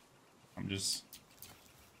 I'm just...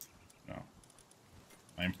 No.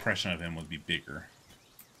 My impression of him would be bigger.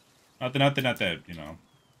 Not that, you know...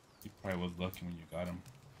 He probably was lucky when you got him.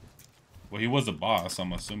 Well, he was a boss, so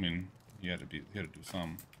I'm assuming he had to do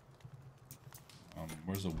some.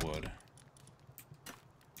 Where's the wood?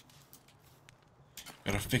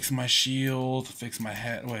 Gotta fix my shield, fix my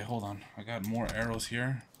head. Wait, hold on. I got more arrows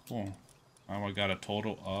here. Cool. Now I got a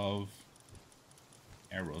total of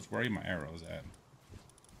arrows. Where are my arrows at?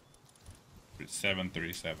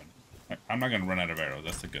 737. I'm not gonna run out of arrows.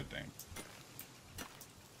 That's a good thing.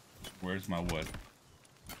 Where's my wood?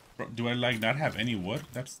 Bro, do I like not have any wood?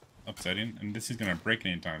 That's upsetting. And this is gonna break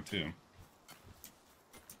anytime too.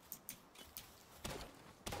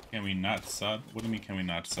 Can we not sub? What do you mean can we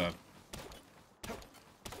not sub?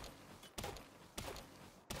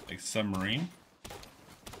 Like submarine?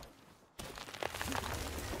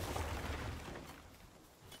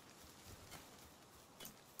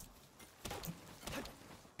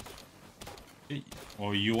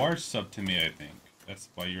 Well, you are sub to me, I think. That's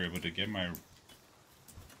why you're able to get my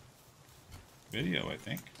video, I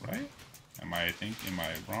think, right? Am I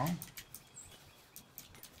wrong?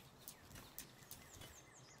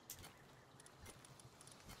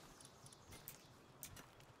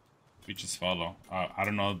 We just follow. I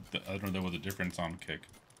don't know. I don't know there was a difference on kick.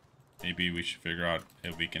 Maybe we should figure out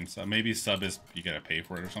if we can sub. Maybe sub is you gotta pay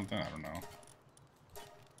for it or something. I don't know.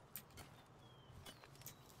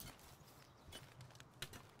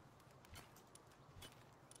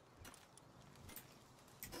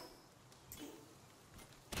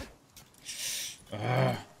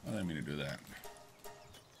 I didn't mean to do that.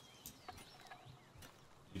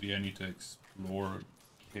 Maybe I need to explore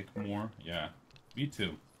kick more. Yeah, me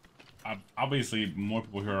too. Obviously, more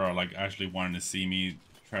people here are like actually wanting to see me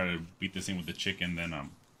try to beat this thing with the chicken than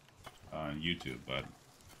on YouTube, but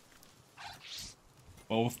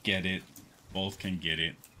both get it. Both can get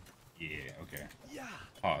it. Yeah. Okay.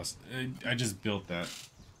 Pause. I just built that.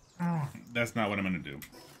 That's not what I'm gonna do.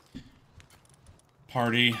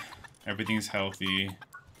 Party. Everything's healthy.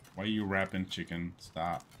 Why are you wrapping chicken?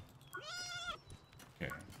 Stop.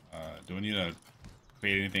 Okay. Do I need to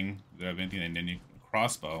create anything? Do I have anything? And then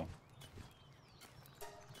crossbow.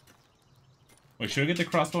 Wait, should I get the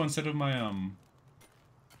crossbow instead of my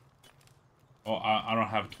Oh, I don't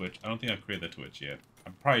have Twitch. I don't think I've created the Twitch yet. I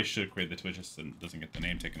probably should create the Twitch just so it doesn't get the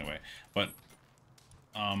name taken away. But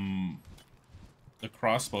the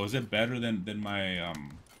crossbow, is it better than my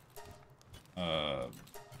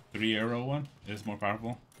 3-arrow one? Is more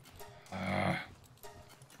powerful?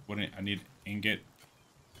 Wouldn't I need ingot?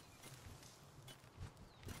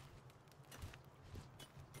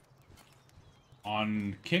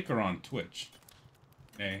 On Kick or on Twitch?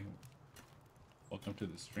 Hey, welcome to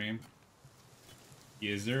the stream.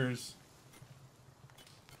 Users.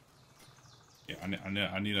 Yeah,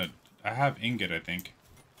 I need a. I have ingot. I think.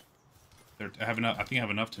 I have enough. I think I have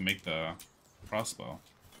enough to make the crossbow.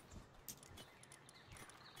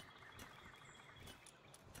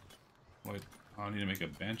 Wait, I need to make a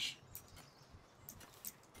bench.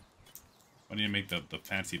 I need to make the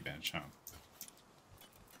fancy bench, huh?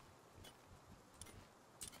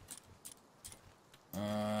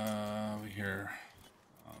 here?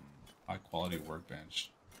 High quality workbench.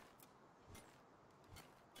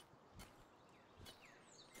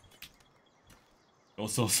 Go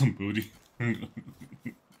sell some booty.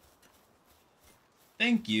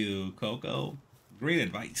 Thank you, Coco. Great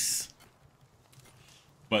advice.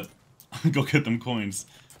 But go get them coins.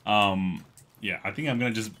 Yeah, I think I'm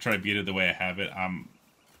gonna just try to beat it the way I have it.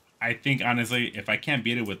 I think honestly, if I can't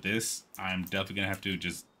beat it with this, I'm definitely gonna have to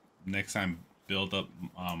just next time build up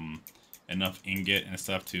enough ingot and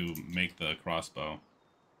stuff to make the crossbow.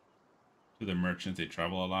 To the merchants, they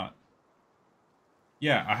travel a lot.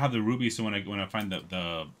 Yeah, I have the ruby, so when I find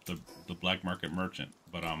the black market merchant,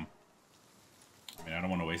 but I mean, I don't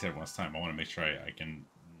want to waste everyone's time. I want to make sure I can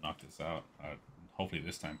knock this out. Hopefully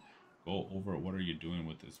this time. Go over what are you doing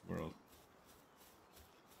with this world.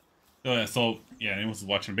 So yeah, anyone's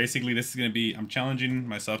watching. Basically, this is gonna be I'm challenging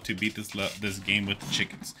myself to beat this game with the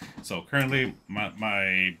chickens. So currently,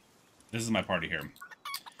 this is my party here.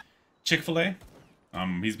 Chick-fil-A,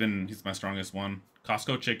 he's my strongest one.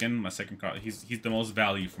 Costco chicken, my second. He's the most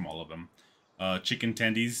value from all of them. Chicken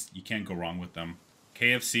tendies, you can't go wrong with them.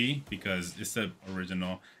 KFC because it's the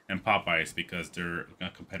original, and Popeyes because they're a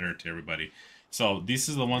competitor to everybody. So these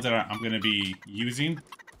are the ones that I'm gonna be using.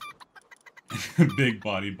 Big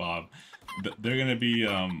body Bob. They're gonna be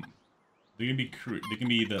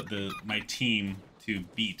my team to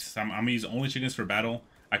beat. So I'm gonna use only chickens for battle.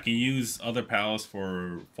 I can use other pals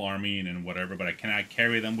for farming and whatever, but I cannot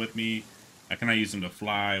carry them with me. I cannot use them to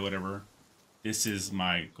fly, whatever. This is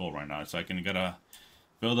my goal right now. So I can gotta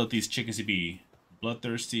build up these chickens to be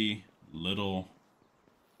bloodthirsty little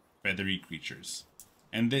feathery creatures,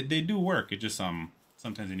 and they do work. It just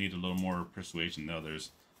sometimes they need a little more persuasion than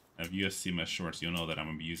others. If you see my shorts, you'll know that I'm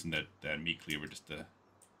gonna be using that meat cleaver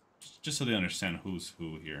just so they understand who's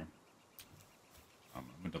who here. I'm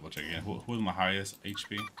gonna double check again. Who's my highest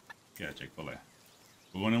HP? Yeah, Chick-fil-A.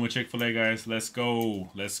 We're going in with Chick-fil-A, guys. Let's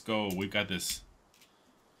go. Let's go. We got this.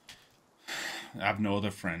 I have no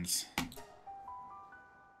other friends.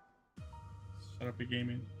 Shut up,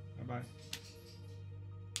 gaming. Bye bye.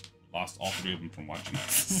 Lost all three of them from watching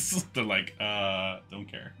us. They're like, don't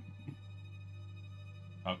care.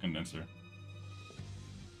 Power condenser.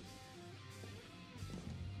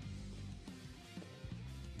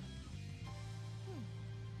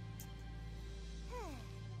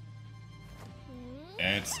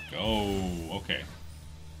 Let's go. Okay.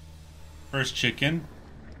 First chicken.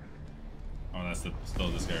 Oh, that's still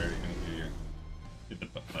this guy already gonna be here. Hit the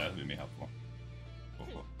that's gonna be helpful.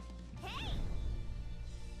 Cool.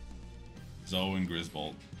 Zoe and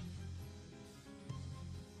Griswold.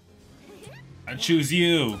 I choose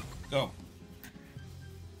you. Go.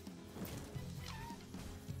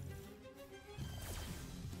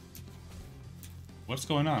 What's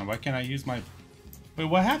going on? Why can't I use my? Wait,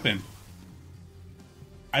 what happened?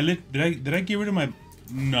 Did I get rid of my?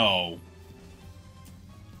 No.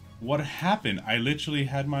 What happened? I literally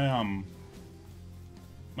had my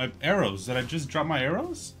my arrows. Did I just drop my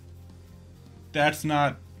arrows? That's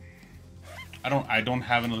not. I don't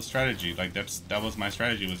have another strategy. Like that was my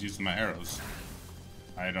strategy, was using my arrows.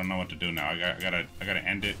 I don't know what to do now. I gotta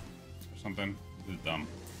end it or something. This is dumb.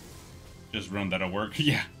 Just run, that'll work.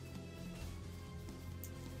 Yeah.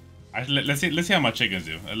 Let's see how my chickens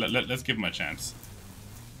do. Let's give them a chance.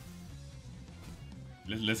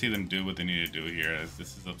 Let's see them do what they need to do here.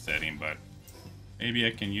 This is upsetting, but maybe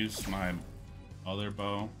I can use my other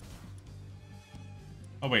bow.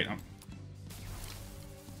 Oh wait,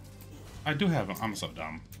 I do have. I'm so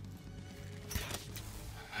dumb.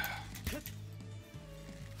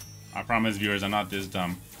 I promise, viewers, I'm not this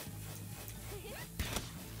dumb.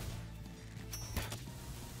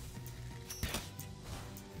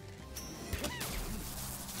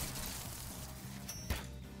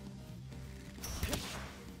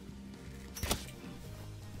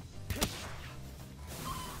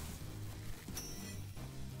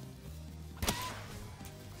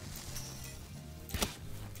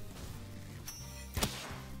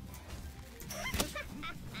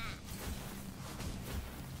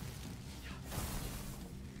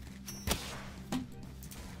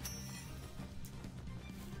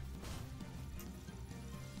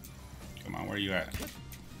 Come on, where are you at?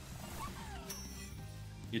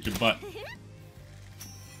 Get your butt.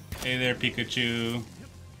 Hey there, Pikachu.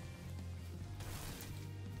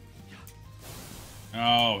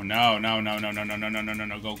 Oh, no, no, no, no, no, no, no, no, no, no,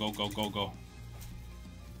 no, go, go, go, go, go.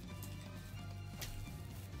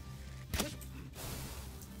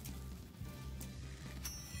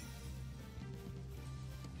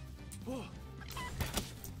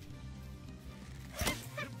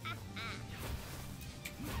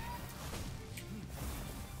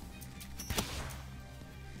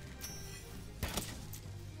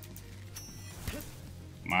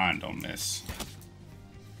 Come on, don't miss.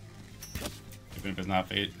 Even if it's not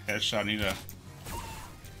a headshot, need a...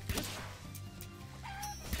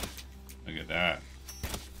 Look at that.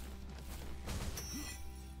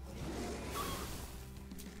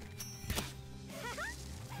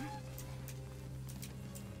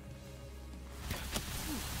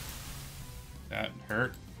 That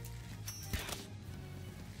hurt.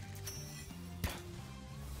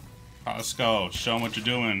 Costco, show them what you're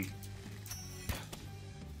doing.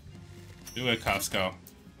 Do it, Costco.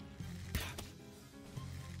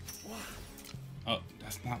 Oh,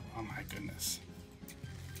 that's not. Oh my goodness.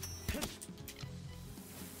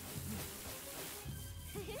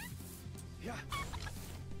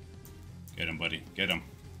 Get him, buddy. Get him.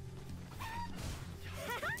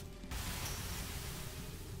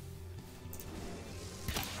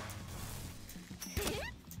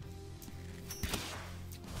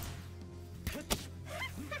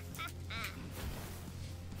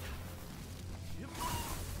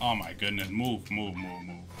 Oh my goodness. Move, move, move,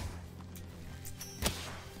 move.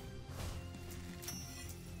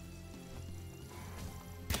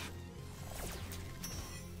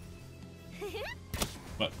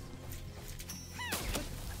 But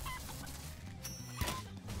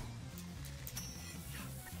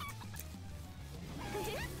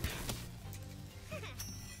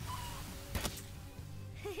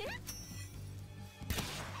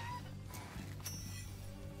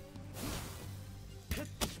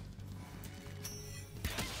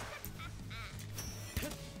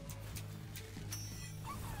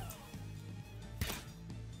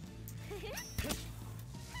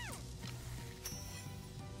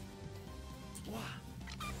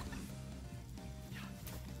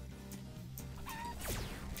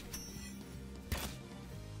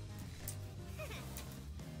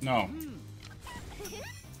no.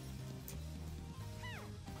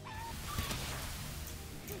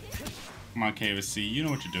 Come on, KFC, you know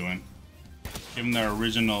what you're doing. Give them their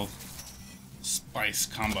original spice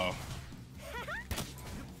combo.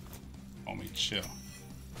 Homie, chill.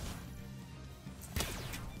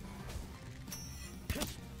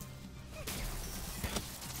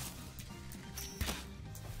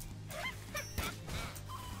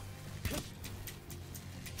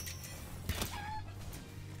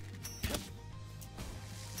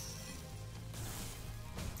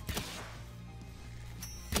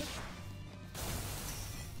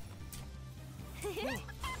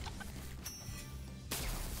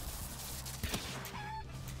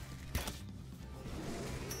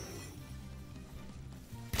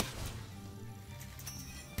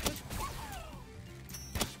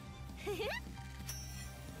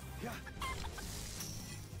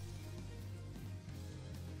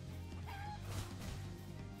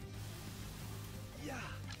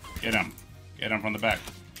 Get him. Get him from the back.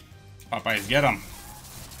 Popeyes, get him.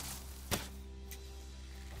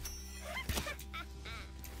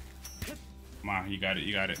 Come on, you got it,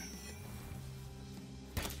 you got it.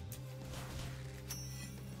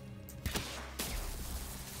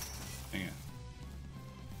 Dang it.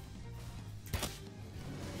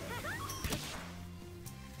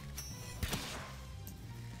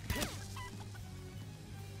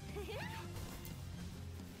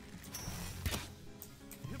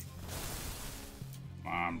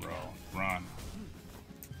 Come on, bro. Run.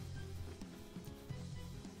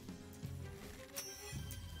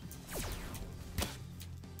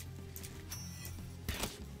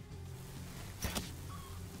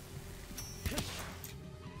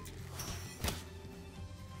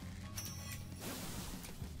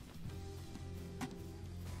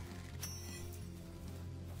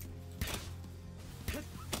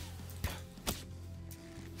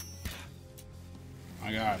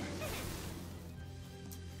 I got it.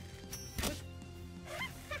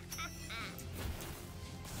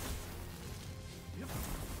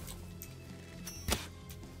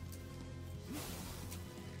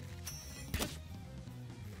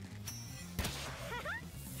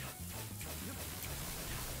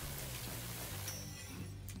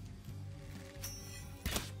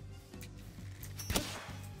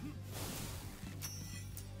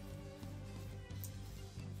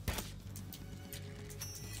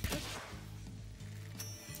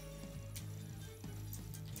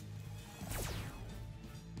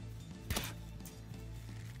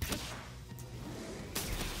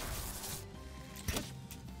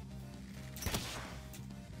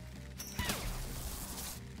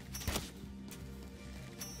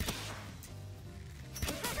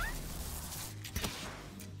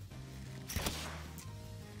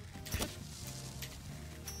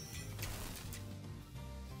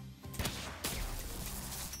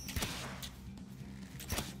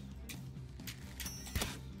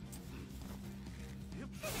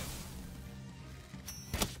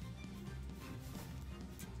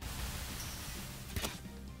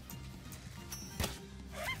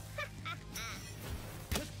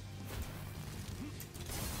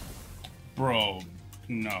 Bro,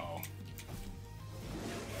 no.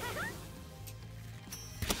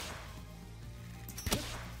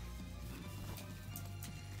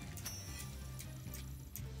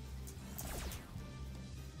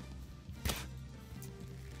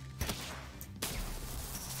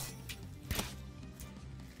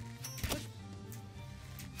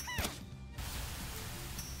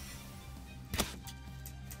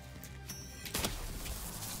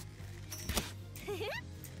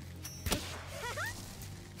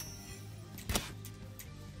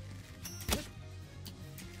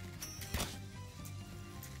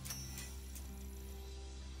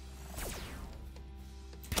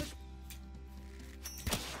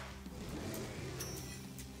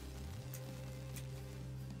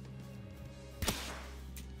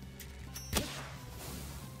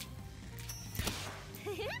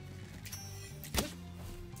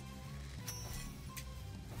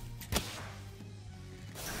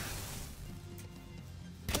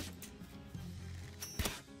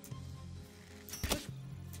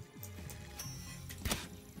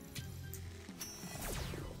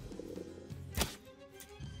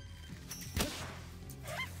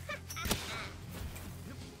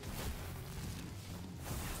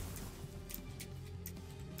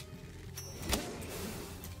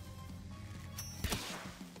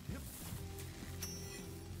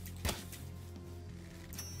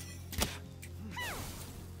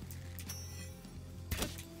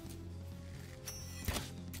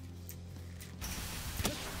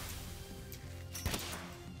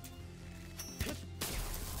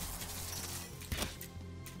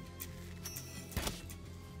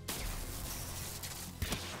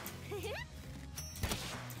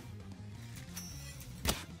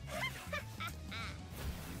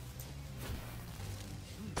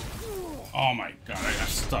 Oh my god, I got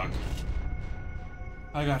stuck.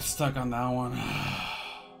 I got stuck on that one.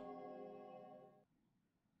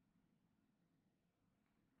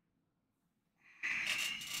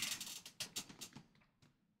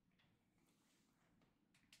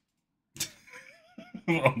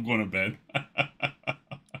 I'm going to bed.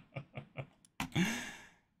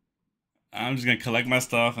 I'm just gonna collect my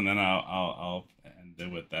stuff and then I'll end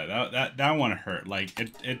it with that. That one hurt. Like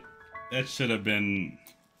that should have been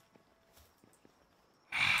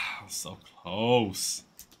so close.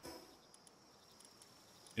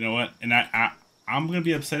 You know what? And I'm gonna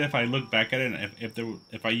be upset if I look back at it and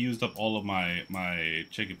if I used up all of my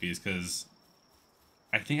chickpeas, because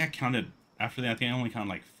I think I counted after that. I think I only counted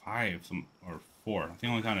like 5 or 4. I think I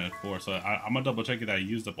only counted 4. So I'm gonna double check that I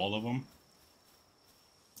used up all of them.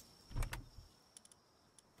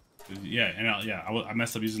 Yeah, and I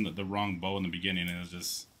messed up using the wrong bow in the beginning, and it was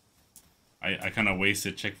just I kind of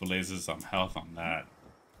wasted Chick-fil-A's health on that.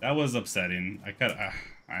 That was upsetting.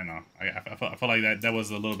 I know. I felt like that was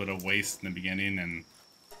a little bit of waste in the beginning, and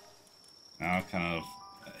now it kind of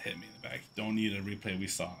hit me in the back. Don't need a replay. We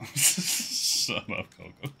saw. Shut up,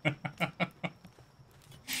 Coco.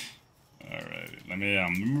 All right, let me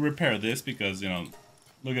repair this because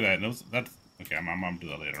look at that. That's okay. I'm gonna do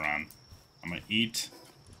that later on. I'm gonna eat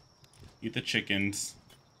the chickens.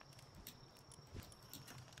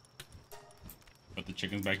 Put the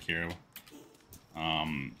chickens back here.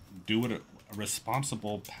 Do what a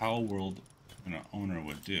responsible Palworld owner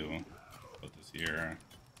would do. Put this here,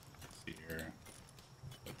 this here,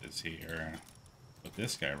 put this here, put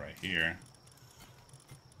this guy right here.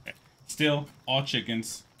 Okay. Still, all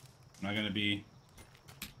chickens. I'm not gonna be.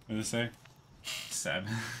 What did it say? 7.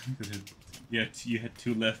 You had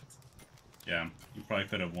 2 left. Yeah, you probably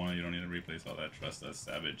could have won. You don't need to replace all that. Trust us,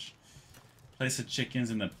 savage. Place the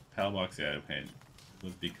chickens in the pal box. Yeah, okay. It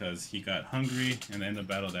was because he got hungry, and in the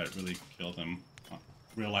battle that really killed him.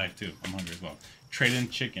 Real life too. I'm hungry as well. Trade in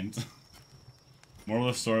chickens. Moral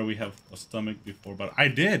of the story: we have a stomach before, but I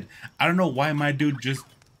did. I don't know why my dude just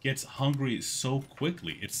gets hungry so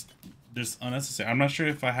quickly. It's just unnecessary. I'm not sure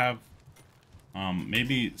if I have.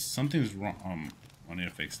 Maybe something's wrong. I need to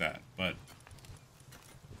fix that, but.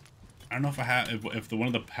 I don't know if I have if one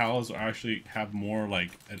of the pals actually have more like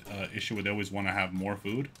issue where they always want to have more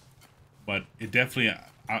food, but it definitely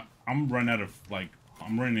I'm running out of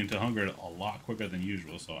I'm running into hunger a lot quicker than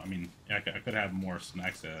usual. So I mean, yeah, I could have more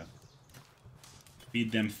snacks to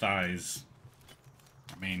feed them thighs.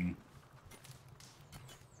 I mean,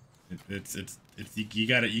 it's you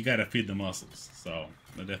gotta feed the muscles. So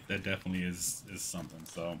that definitely is something.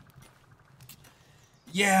 So.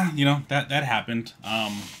 Yeah, that happened.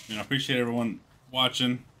 I appreciate everyone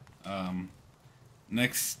watching.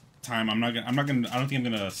 Next time I don't think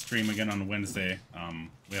I'm gonna stream again on Wednesday.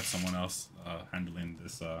 We have someone else handling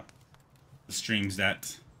this the streams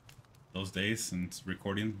that those days since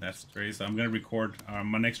recording. That's great. So I'm gonna record.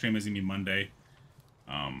 My next stream is gonna be Monday.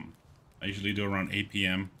 I usually do around 8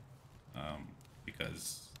 p.m.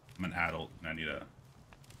 Because I'm an adult and I need to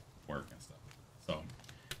work and stuff. So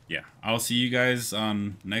yeah, I'll see you guys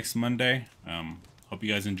on next Monday. Hope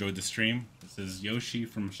you guys enjoyed the stream. This is Yoshi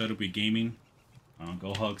from Shut Up Gaming.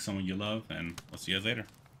 Go hug someone you love, and we'll see you guys later.